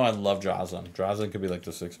 Even though I love Drazen. Drazen could be like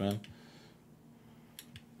the sixth man.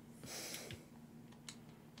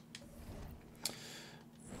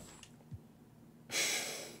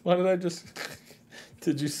 Why did I just...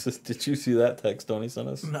 Did you see that text Tony sent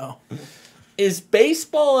us? No. Is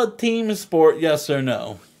baseball a team sport, yes or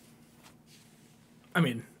no? I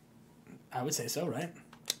mean, I would say so, right?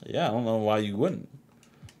 Yeah, I don't know why you wouldn't.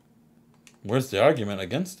 Where's the argument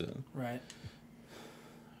against it? Right.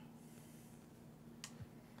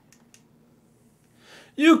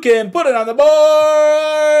 You can put it on the board!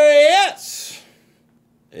 Yes!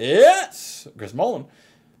 Yes! Chris Mullin.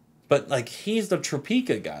 But, like, he's the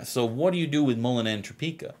Topeka guy. So what do you do with Mullin and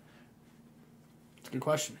Topeka? It's a good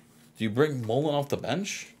question. Do you bring Mullin off the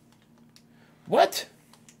bench? What?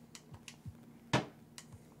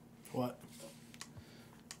 What?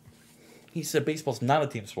 He said baseball's not a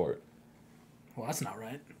team sport. Well, that's not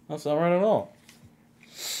right. That's not right at all.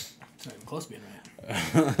 It's not even close to being right.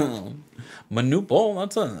 Manute Bol,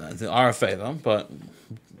 that's an RFA, though. But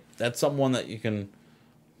that's someone that you can...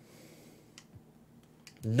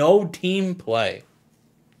 No team play.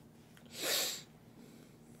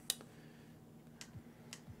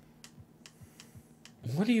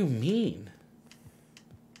 What do you mean?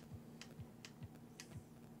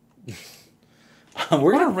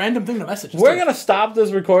 What a random thing to message. We're going to stop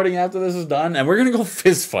this recording after this is done, and we're going to go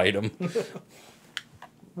fist fight him.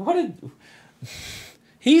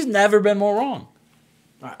 He's never been more wrong.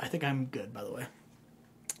 All right, I think I'm good, by the way.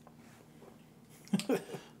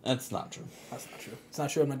 That's not true. That's not true. It's not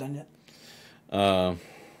true. I'm not done yet. No.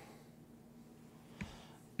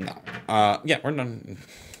 Yeah, we're done.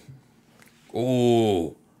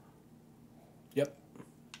 Ooh. Yep.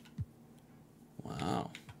 Wow.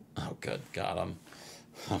 Oh, good God.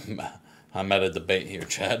 I'm at a debate here,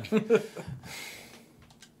 Chad.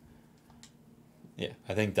 Yeah,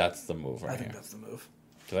 I think that's the move right here. I think that's the move.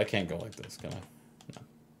 Because I can't go like this, can I? No.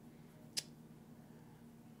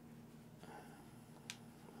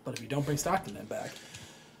 But if you don't bring Stockton then back.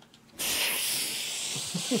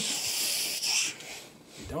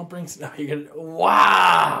 You don't bring... No, you're gonna...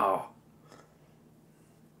 Wow!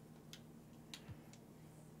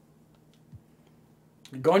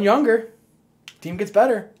 You're going younger. Team gets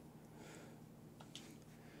better.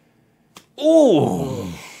 Ooh.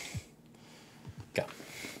 Okay.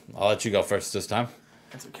 I'll let you go first this time.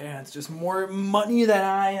 That's okay. That's just more money that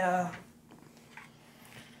I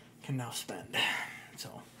can now spend. So.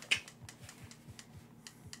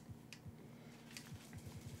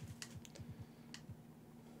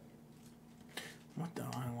 What do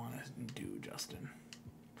I want to do, Justin?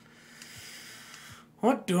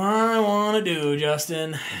 What do I want to do,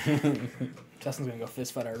 Justin? Justin's gonna go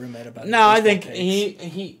fist fight our roommate about. No, I think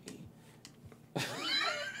he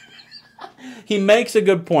he makes a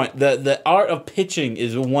good point. The art of pitching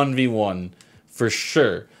is 1v1 for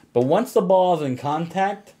sure. But once the ball is in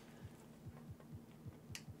contact,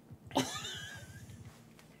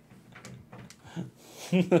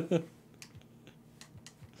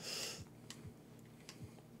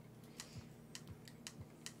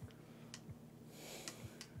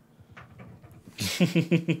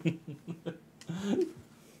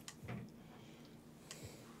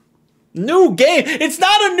 new game. It's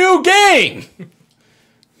not a new game.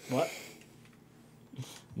 What?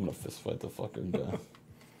 I'm gonna fist fight the fucking guy.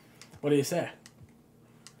 What do you say?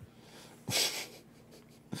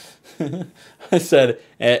 I said,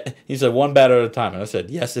 he said, one batter at a time. And I said,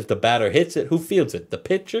 yes, if the batter hits it, who fields it? The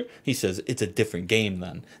pitcher? He says, it's a different game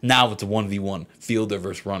then. Now it's a 1v1, fielder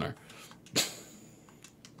versus runner.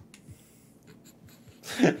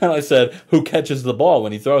 And I said, who catches the ball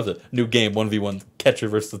when he throws it? New game, 1v1, catcher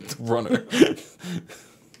versus the runner.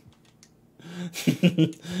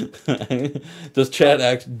 Does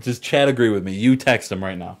Chad agree with me? You text him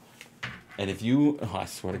right now. And if you, I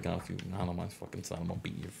swear to God, if you not on my fucking side, I'm gonna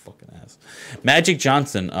beat your fucking ass. Magic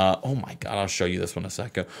Johnson. Oh my God, I'll show you this one in a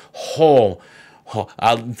second. Tell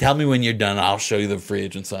me when you're done. I'll show you the free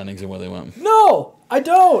agent signings and where they went. No, I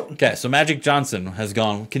don't. Okay, so Magic Johnson has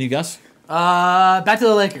gone. Can you guess? Back to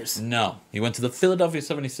the Lakers. No, he went to the Philadelphia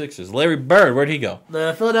 76ers. Larry Bird, where'd he go?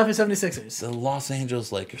 The Philadelphia 76ers. The Los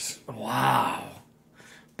Angeles Lakers. Wow.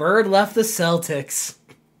 Bird left the Celtics.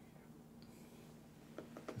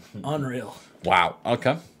 Unreal. Wow.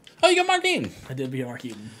 Okay. Oh, you got Mark Eaton. I did beat Mark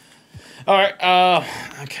Eaton. All right.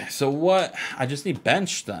 Okay. So what? I just need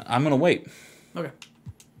bench then. I'm gonna wait. Okay.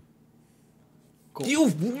 Cool.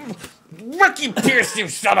 You, Ricky Pierce, you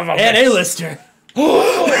son of a And bitch. A-lister.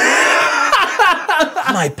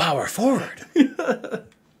 My power forward.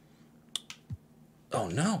 Oh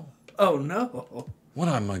no. Oh no. What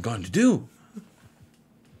am I going to do?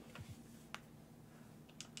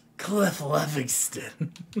 Cliff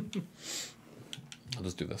Livingston. I'll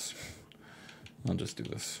just do this. I'll just do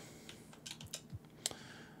this.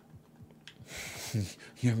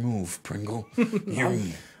 Your move, Pringle. Your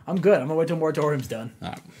move. I'm good. I'm gonna wait till moratorium's done.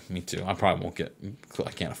 Me too. I probably won't get.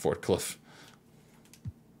 I can't afford Cliff.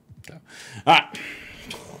 So, all right.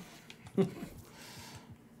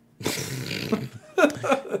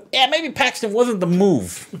 Yeah, maybe Paxton wasn't the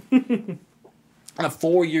move. On a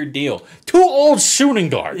 4-year deal. 2 old shooting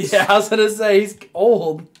guards. Yeah, I was gonna say he's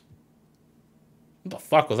old. What the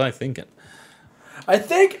fuck was I thinking? I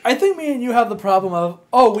think me and you have the problem of,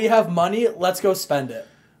 oh, we have money, let's go spend it.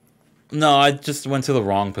 No, I just went to the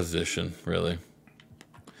wrong position, really.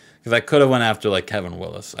 Because I could have went after like Kevin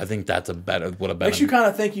Willis. I think that's would have been. Makes you kind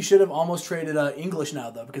of think you should have almost traded English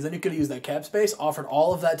now though, because then you could have used that cap space, offered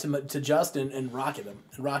all of that to Justin, and rocketed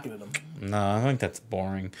him. No, I think that's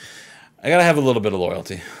boring. I gotta have a little bit of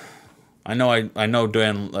loyalty. I know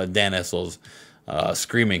Dan Essel's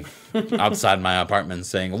screaming outside my apartment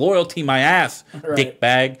saying, "Loyalty, my ass, Right. dick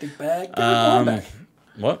bag." Dick bag. Get Rick Mahorn back.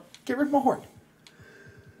 What? Get Rick Mahorn.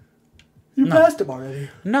 You passed him already.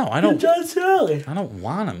 No, I don't. John Sally. I don't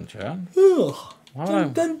want him, Chad. Ugh. Why would I?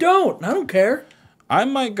 Then don't. I don't care. I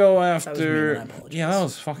might go mean, after. I apologize. Yeah, that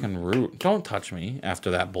was fucking rude. Don't touch me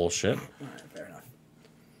after that bullshit. All right, fair enough.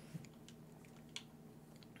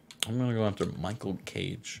 I'm gonna go after Michael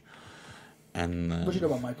Cage, and What you know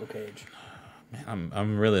about Michael Cage? man,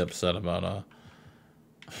 I'm really upset about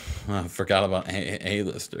I forgot about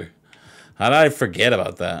A-lister. How did I forget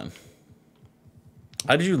about that?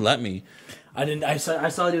 How did you let me? I didn't. I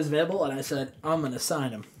saw he was available, and I said I'm gonna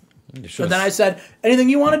sign him. You But should've- then I said, anything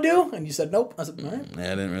you want to do? And you said nope. I said all right. Yeah,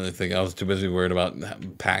 I didn't really think. I was too busy worried about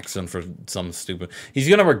Paxson for some stupid. He's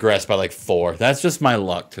gonna regress by like 4. That's just my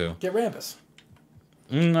luck too. Get Rampus.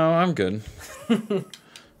 No, I'm good.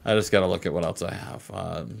 I just gotta look at what else I have.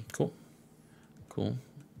 Cool.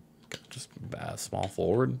 Just a small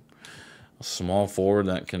forward. A small forward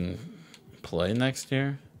that can play next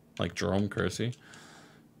year, like Jerome Kersey.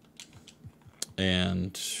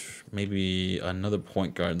 And maybe another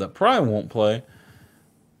point guard that probably won't play,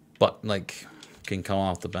 but like can come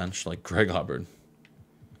off the bench, like Greg Hubbard.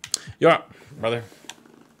 You're up, brother.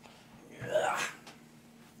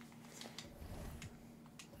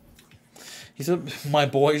 He said, my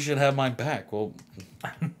boy should have my back. Well,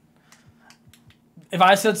 If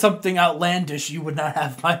I said something outlandish, you would not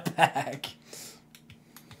have my back.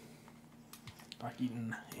 Brock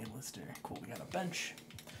Eaton, A-lister. Cool, we got a bench.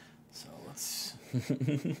 So let's...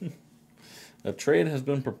 a trade has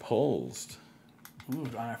been proposed. Ooh,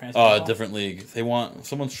 on our fantasy Oh, a football. different league. They want...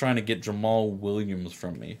 Someone's trying to get Jamal Williams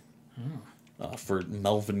from me. For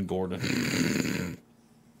Melvin Gordon.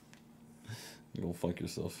 Go fuck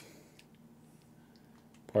yourself.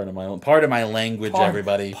 Pardon my language,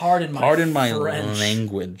 everybody. Pardon my French.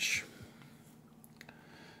 Language.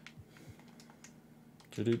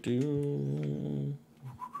 Do-do-do.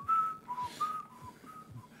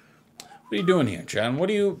 What are you doing here, Chad? What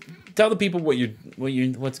do you tell the people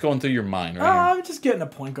what's going through your mind right here? I'm just getting a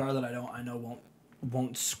point guard that I know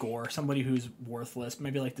won't score. Somebody who's worthless.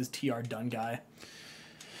 Maybe like this TR Dunn guy.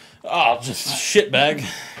 Oh, just shitbag.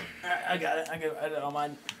 I got it. I don't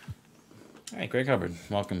mind. All right, Greg Hubbard,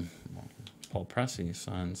 welcome. Paul Pressey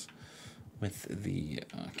signs with the.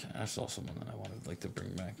 Okay, I saw someone that I wanted like to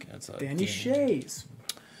bring back. That's Danny Shays.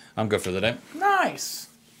 I'm good for the day. Nice.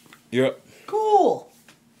 You're up. Cool.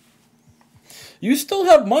 You still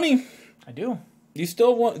have money. I do. You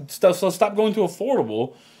still want stuff, so stop going to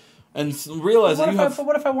affordable, and realize that you have.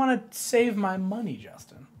 What if I want to save my money,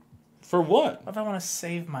 Justin? For what? What if I want to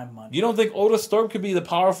save my money? You don't think Otis Thorpe could be the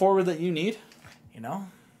power forward that you need? You know,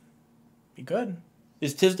 be good.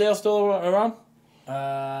 Is Tisdale still around?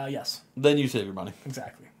 Yes. Then you save your money.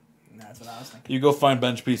 Exactly. That's what I was thinking. You go find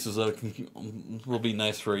bench pieces that will be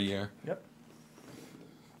nice for a year. Yep.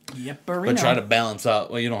 Yep, But Barino. try to balance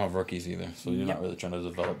out. Well, you don't have rookies either, so you're not really trying to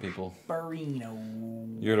develop people.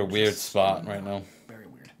 Barino. You're at a weird spot right now. Very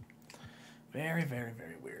weird. Very, very,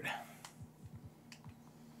 very weird.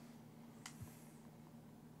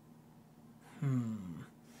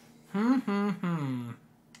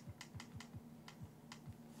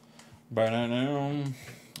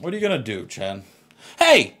 What are you gonna do, Chad?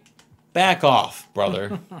 Hey, back off,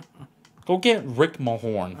 brother. Go get Rick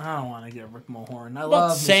Mahorn. I don't want to get Rick Mulhorn. I What about love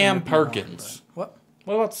me some Sam Rick Mulhorn, Perkins? but- What?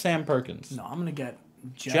 What about Sam Perkins? No, I'm gonna get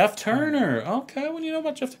Jeff Turner. Okay, what do you know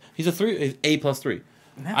about Jeff? He's a A+3.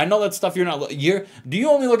 Yeah. I know that stuff. You're not. Do you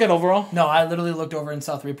only look at overall? No, I literally looked over and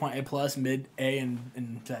saw 3.8 plus, mid A,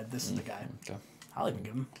 and said, "This is the guy." Okay. I'll even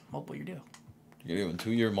give him multiple year deal. You're doing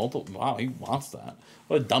 2-year multiple. Wow, he wants that.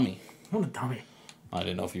 What a dummy. What a dummy! I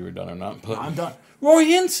didn't know if you were done or not. But I'm done. Roy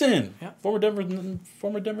Hinson, Yeah. former Denver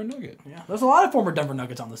Nugget. Yeah, there's a lot of former Denver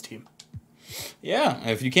Nuggets on this team. Yeah,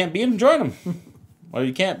 if you can't beat him, join him. Or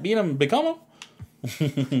you can't beat him, become him.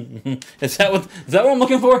 Is that what I'm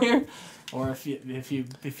looking for here? Or if you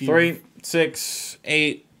 3, 6,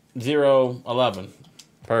 8, 0, 11.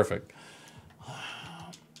 Perfect.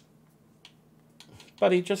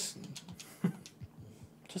 Buddy, just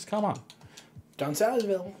come on. John Sally's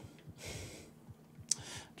available.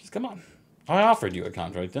 Just come on. I offered you a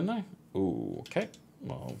contract, didn't I? Ooh, okay.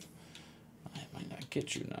 Well, I might not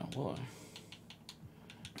get you now, will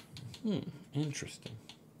I? Interesting.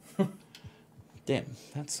 Damn,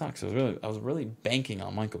 that sucks. I was really banking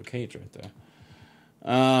on Michael Cage right there.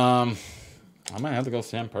 I might have to go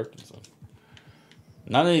Sam Perkins then.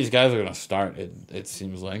 None of these guys are gonna start. It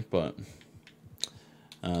seems like, but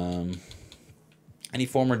any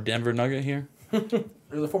former Denver Nugget here?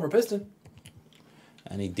 There's a former Piston.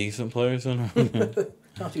 Any decent players in?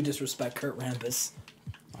 Don't you disrespect Kurt Rambis.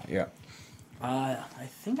 Yeah. I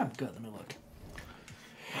think I'm good. Let me look.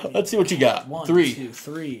 Let's see what you got. 1, 3, 2,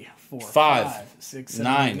 3, 4, 5, 5, 6, 7,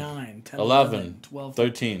 9, 9, 10, 11, 12,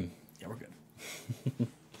 13. Yeah, we're good.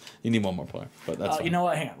 You need one more player, but that's fine. You know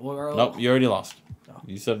what? Hang on. Nope, you already lost. Oh.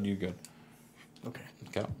 You said you're good. Okay.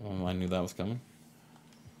 Okay, well, I knew that was coming.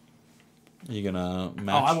 You gonna Oh,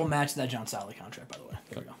 match? I will match that John Sally contract, by the way.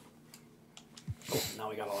 There we go. Cool. Now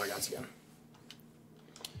we got all our guys again.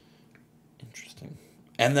 Interesting.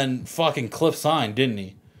 And then fucking Cliff signed, didn't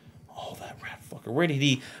he? Oh, that rat fucker. Where did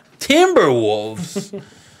he? Timberwolves.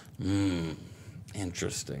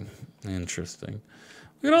 Interesting.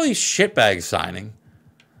 Look at all these shitbags signing.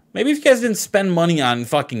 Maybe if you guys didn't spend money on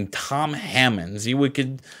fucking Tom Hammonds, you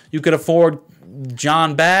could afford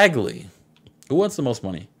John Bagley. Who wants the most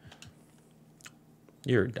money?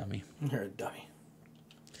 You're a dummy. You're a dummy.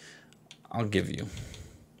 I'll give you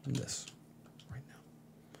this right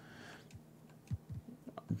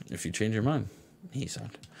now. If you change your mind, he said.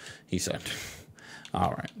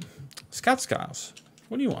 All right. Scott Skiles,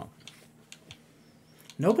 what do you want?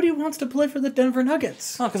 Nobody wants to play for the Denver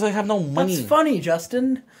Nuggets. Oh, because I have no money. That's funny,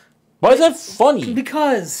 Justin. Why is that funny?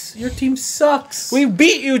 Because your team sucks. We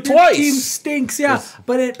beat you Your twice. team stinks, yeah. Yes.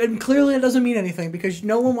 But clearly it doesn't mean anything because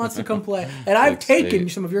no one wants to come play. And I've 6, taken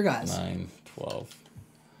 8, some of your guys. 9, 12.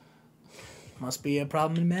 Must be a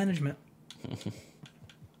problem in management.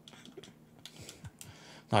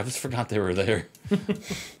 No, I just forgot they were there.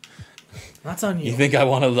 That's on you. You think I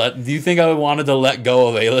want to let? Do you think I wanted to let go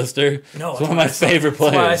of A-lister? No, it's one of my favorite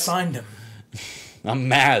players. That's why I signed him. I'm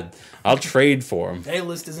mad. I'll trade for him.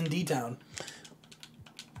 A-list is in D-Town.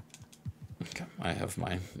 Okay, I have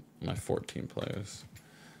my 14 players.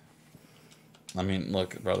 I mean,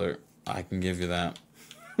 look, brother, I can give you that.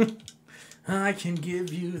 I can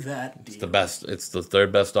give you that deal. It's the best. It's the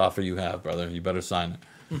third best offer you have, brother. You better sign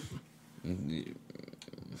it.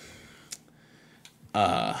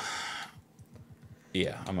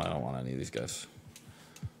 Yeah, I don't want any of these guys.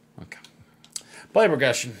 Okay. Play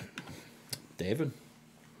progression. David.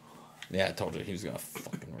 Yeah, I told you he was going to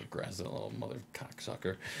fucking regress, that little mother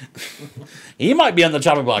cocksucker. He might be on the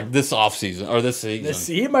chopping block this offseason, or this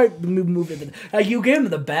season. He might move it. Like, you gave him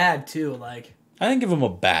the bag, too. Like, I didn't give him a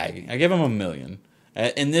bag. I gave him $1 million.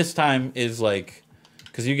 And this time is like,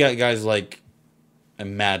 because you got guys like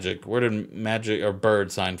Magic. Where did Magic or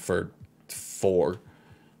Bird sign for 4?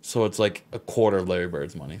 So it's like a quarter of Larry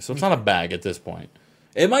Bird's money. So it's not a bag at this point.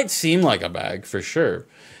 It might seem like a bag for sure.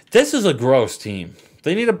 This is a gross team.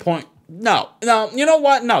 They need a point. No, you know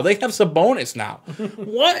what? No, they have Sabonis now.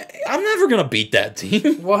 What? I'm never going to beat that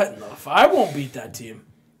team. what? No, I won't beat that team.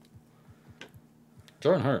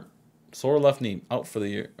 Jordan hurt. Sore left knee. Out for the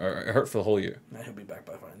year. Or hurt for the whole year. Nah, he'll be back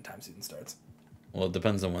by the time season starts. Well, it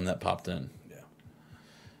depends on when that popped in. Yeah.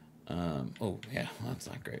 Oh, yeah, that's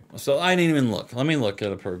not great. So I didn't even look. Let me look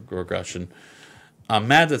at a progression. I'm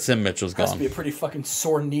mad that Sim Mitchell's gone. Has to be a pretty fucking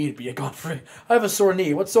sore knee to be a gone free. I have a sore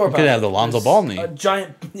knee. What's sore about it? Could have the Lonzo Ball knee. A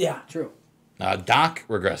giant. Yeah, true. Doc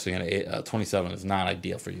regressing at 27 is not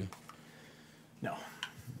ideal for you. No.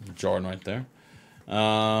 Jordan right there.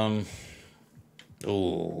 Oh.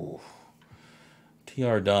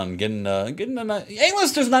 TR done. Getting a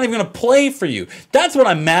A-lister's not even going to play for you. That's what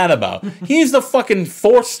I'm mad about. He's the fucking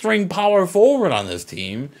 4th-string power forward on this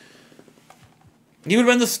team. He would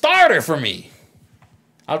have been the starter for me.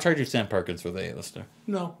 I'll trade you Sam Perkins for the A-lister.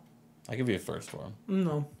 No. I'll give you a first for him.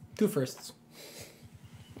 No. 2 firsts.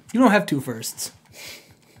 You don't have 2 firsts.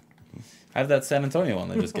 I have that San Antonio one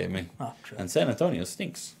they just gave me. Oh, true. And San Antonio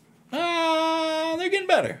stinks. They're getting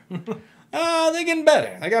better. They're getting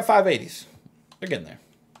better. I got 580s. They're getting there.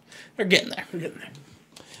 They're getting there. We're getting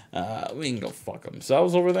there. We can go fuck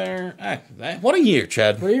themselves over there. What a year,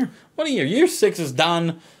 Chad. What a year. What a year. Year 6 is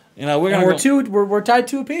done. You know, we're tied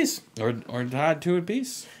 2 apiece. We're tied 2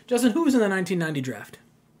 apiece. Justin, who was in the 1990 draft?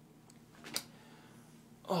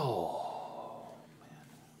 Oh,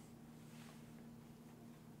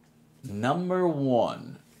 man. Number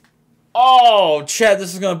 1. Oh, Chad,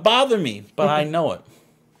 this is going to bother me, but I know it.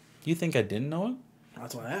 You think I didn't know it?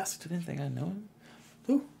 That's what I asked. You didn't think I know it?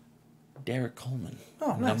 Who? Derek Coleman.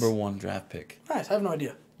 Oh, nice. Number 1 draft pick. Nice. I have no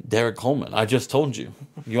idea. Derek Coleman. I just told you.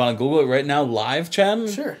 You want to Google it right now live, Chad?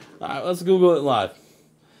 Sure. All right, let's Google it live.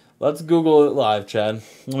 Let's Google it live, Chad.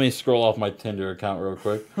 Let me scroll off my Tinder account real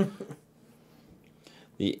quick.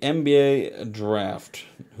 The NBA draft.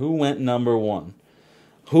 Who went number 1?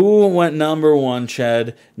 Who went number 1,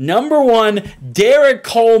 Chad? Number 1, Derek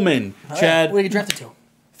Coleman. Chad. Where you drafted to?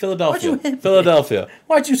 Philadelphia. Why'd you hit me? Philadelphia.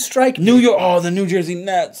 Why'd you strike me? New York. Oh, the New Jersey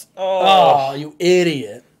Nets. Oh, you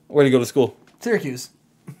idiot. Where'd he go to school? Syracuse.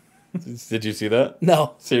 Did you see that?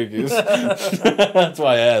 No. Syracuse. That's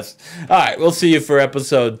why I asked. All right, we'll see you for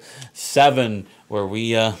episode 7, where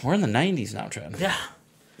we're in the 90s now, Chad. Yeah.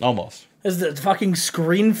 Almost. Is the fucking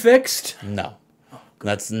screen fixed? No.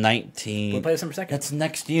 That's 19. We'll play December 2nd. That's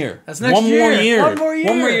next year. That's next One year. more year. One more year.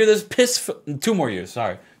 One more year. This piss. 2 more years.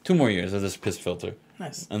 Sorry. 2 more years of this piss filter.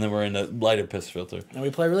 Nice. And then we're in a lighter piss filter. And we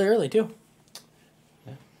play really early, too.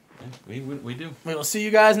 Yeah, we do. We will see you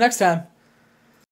guys next time.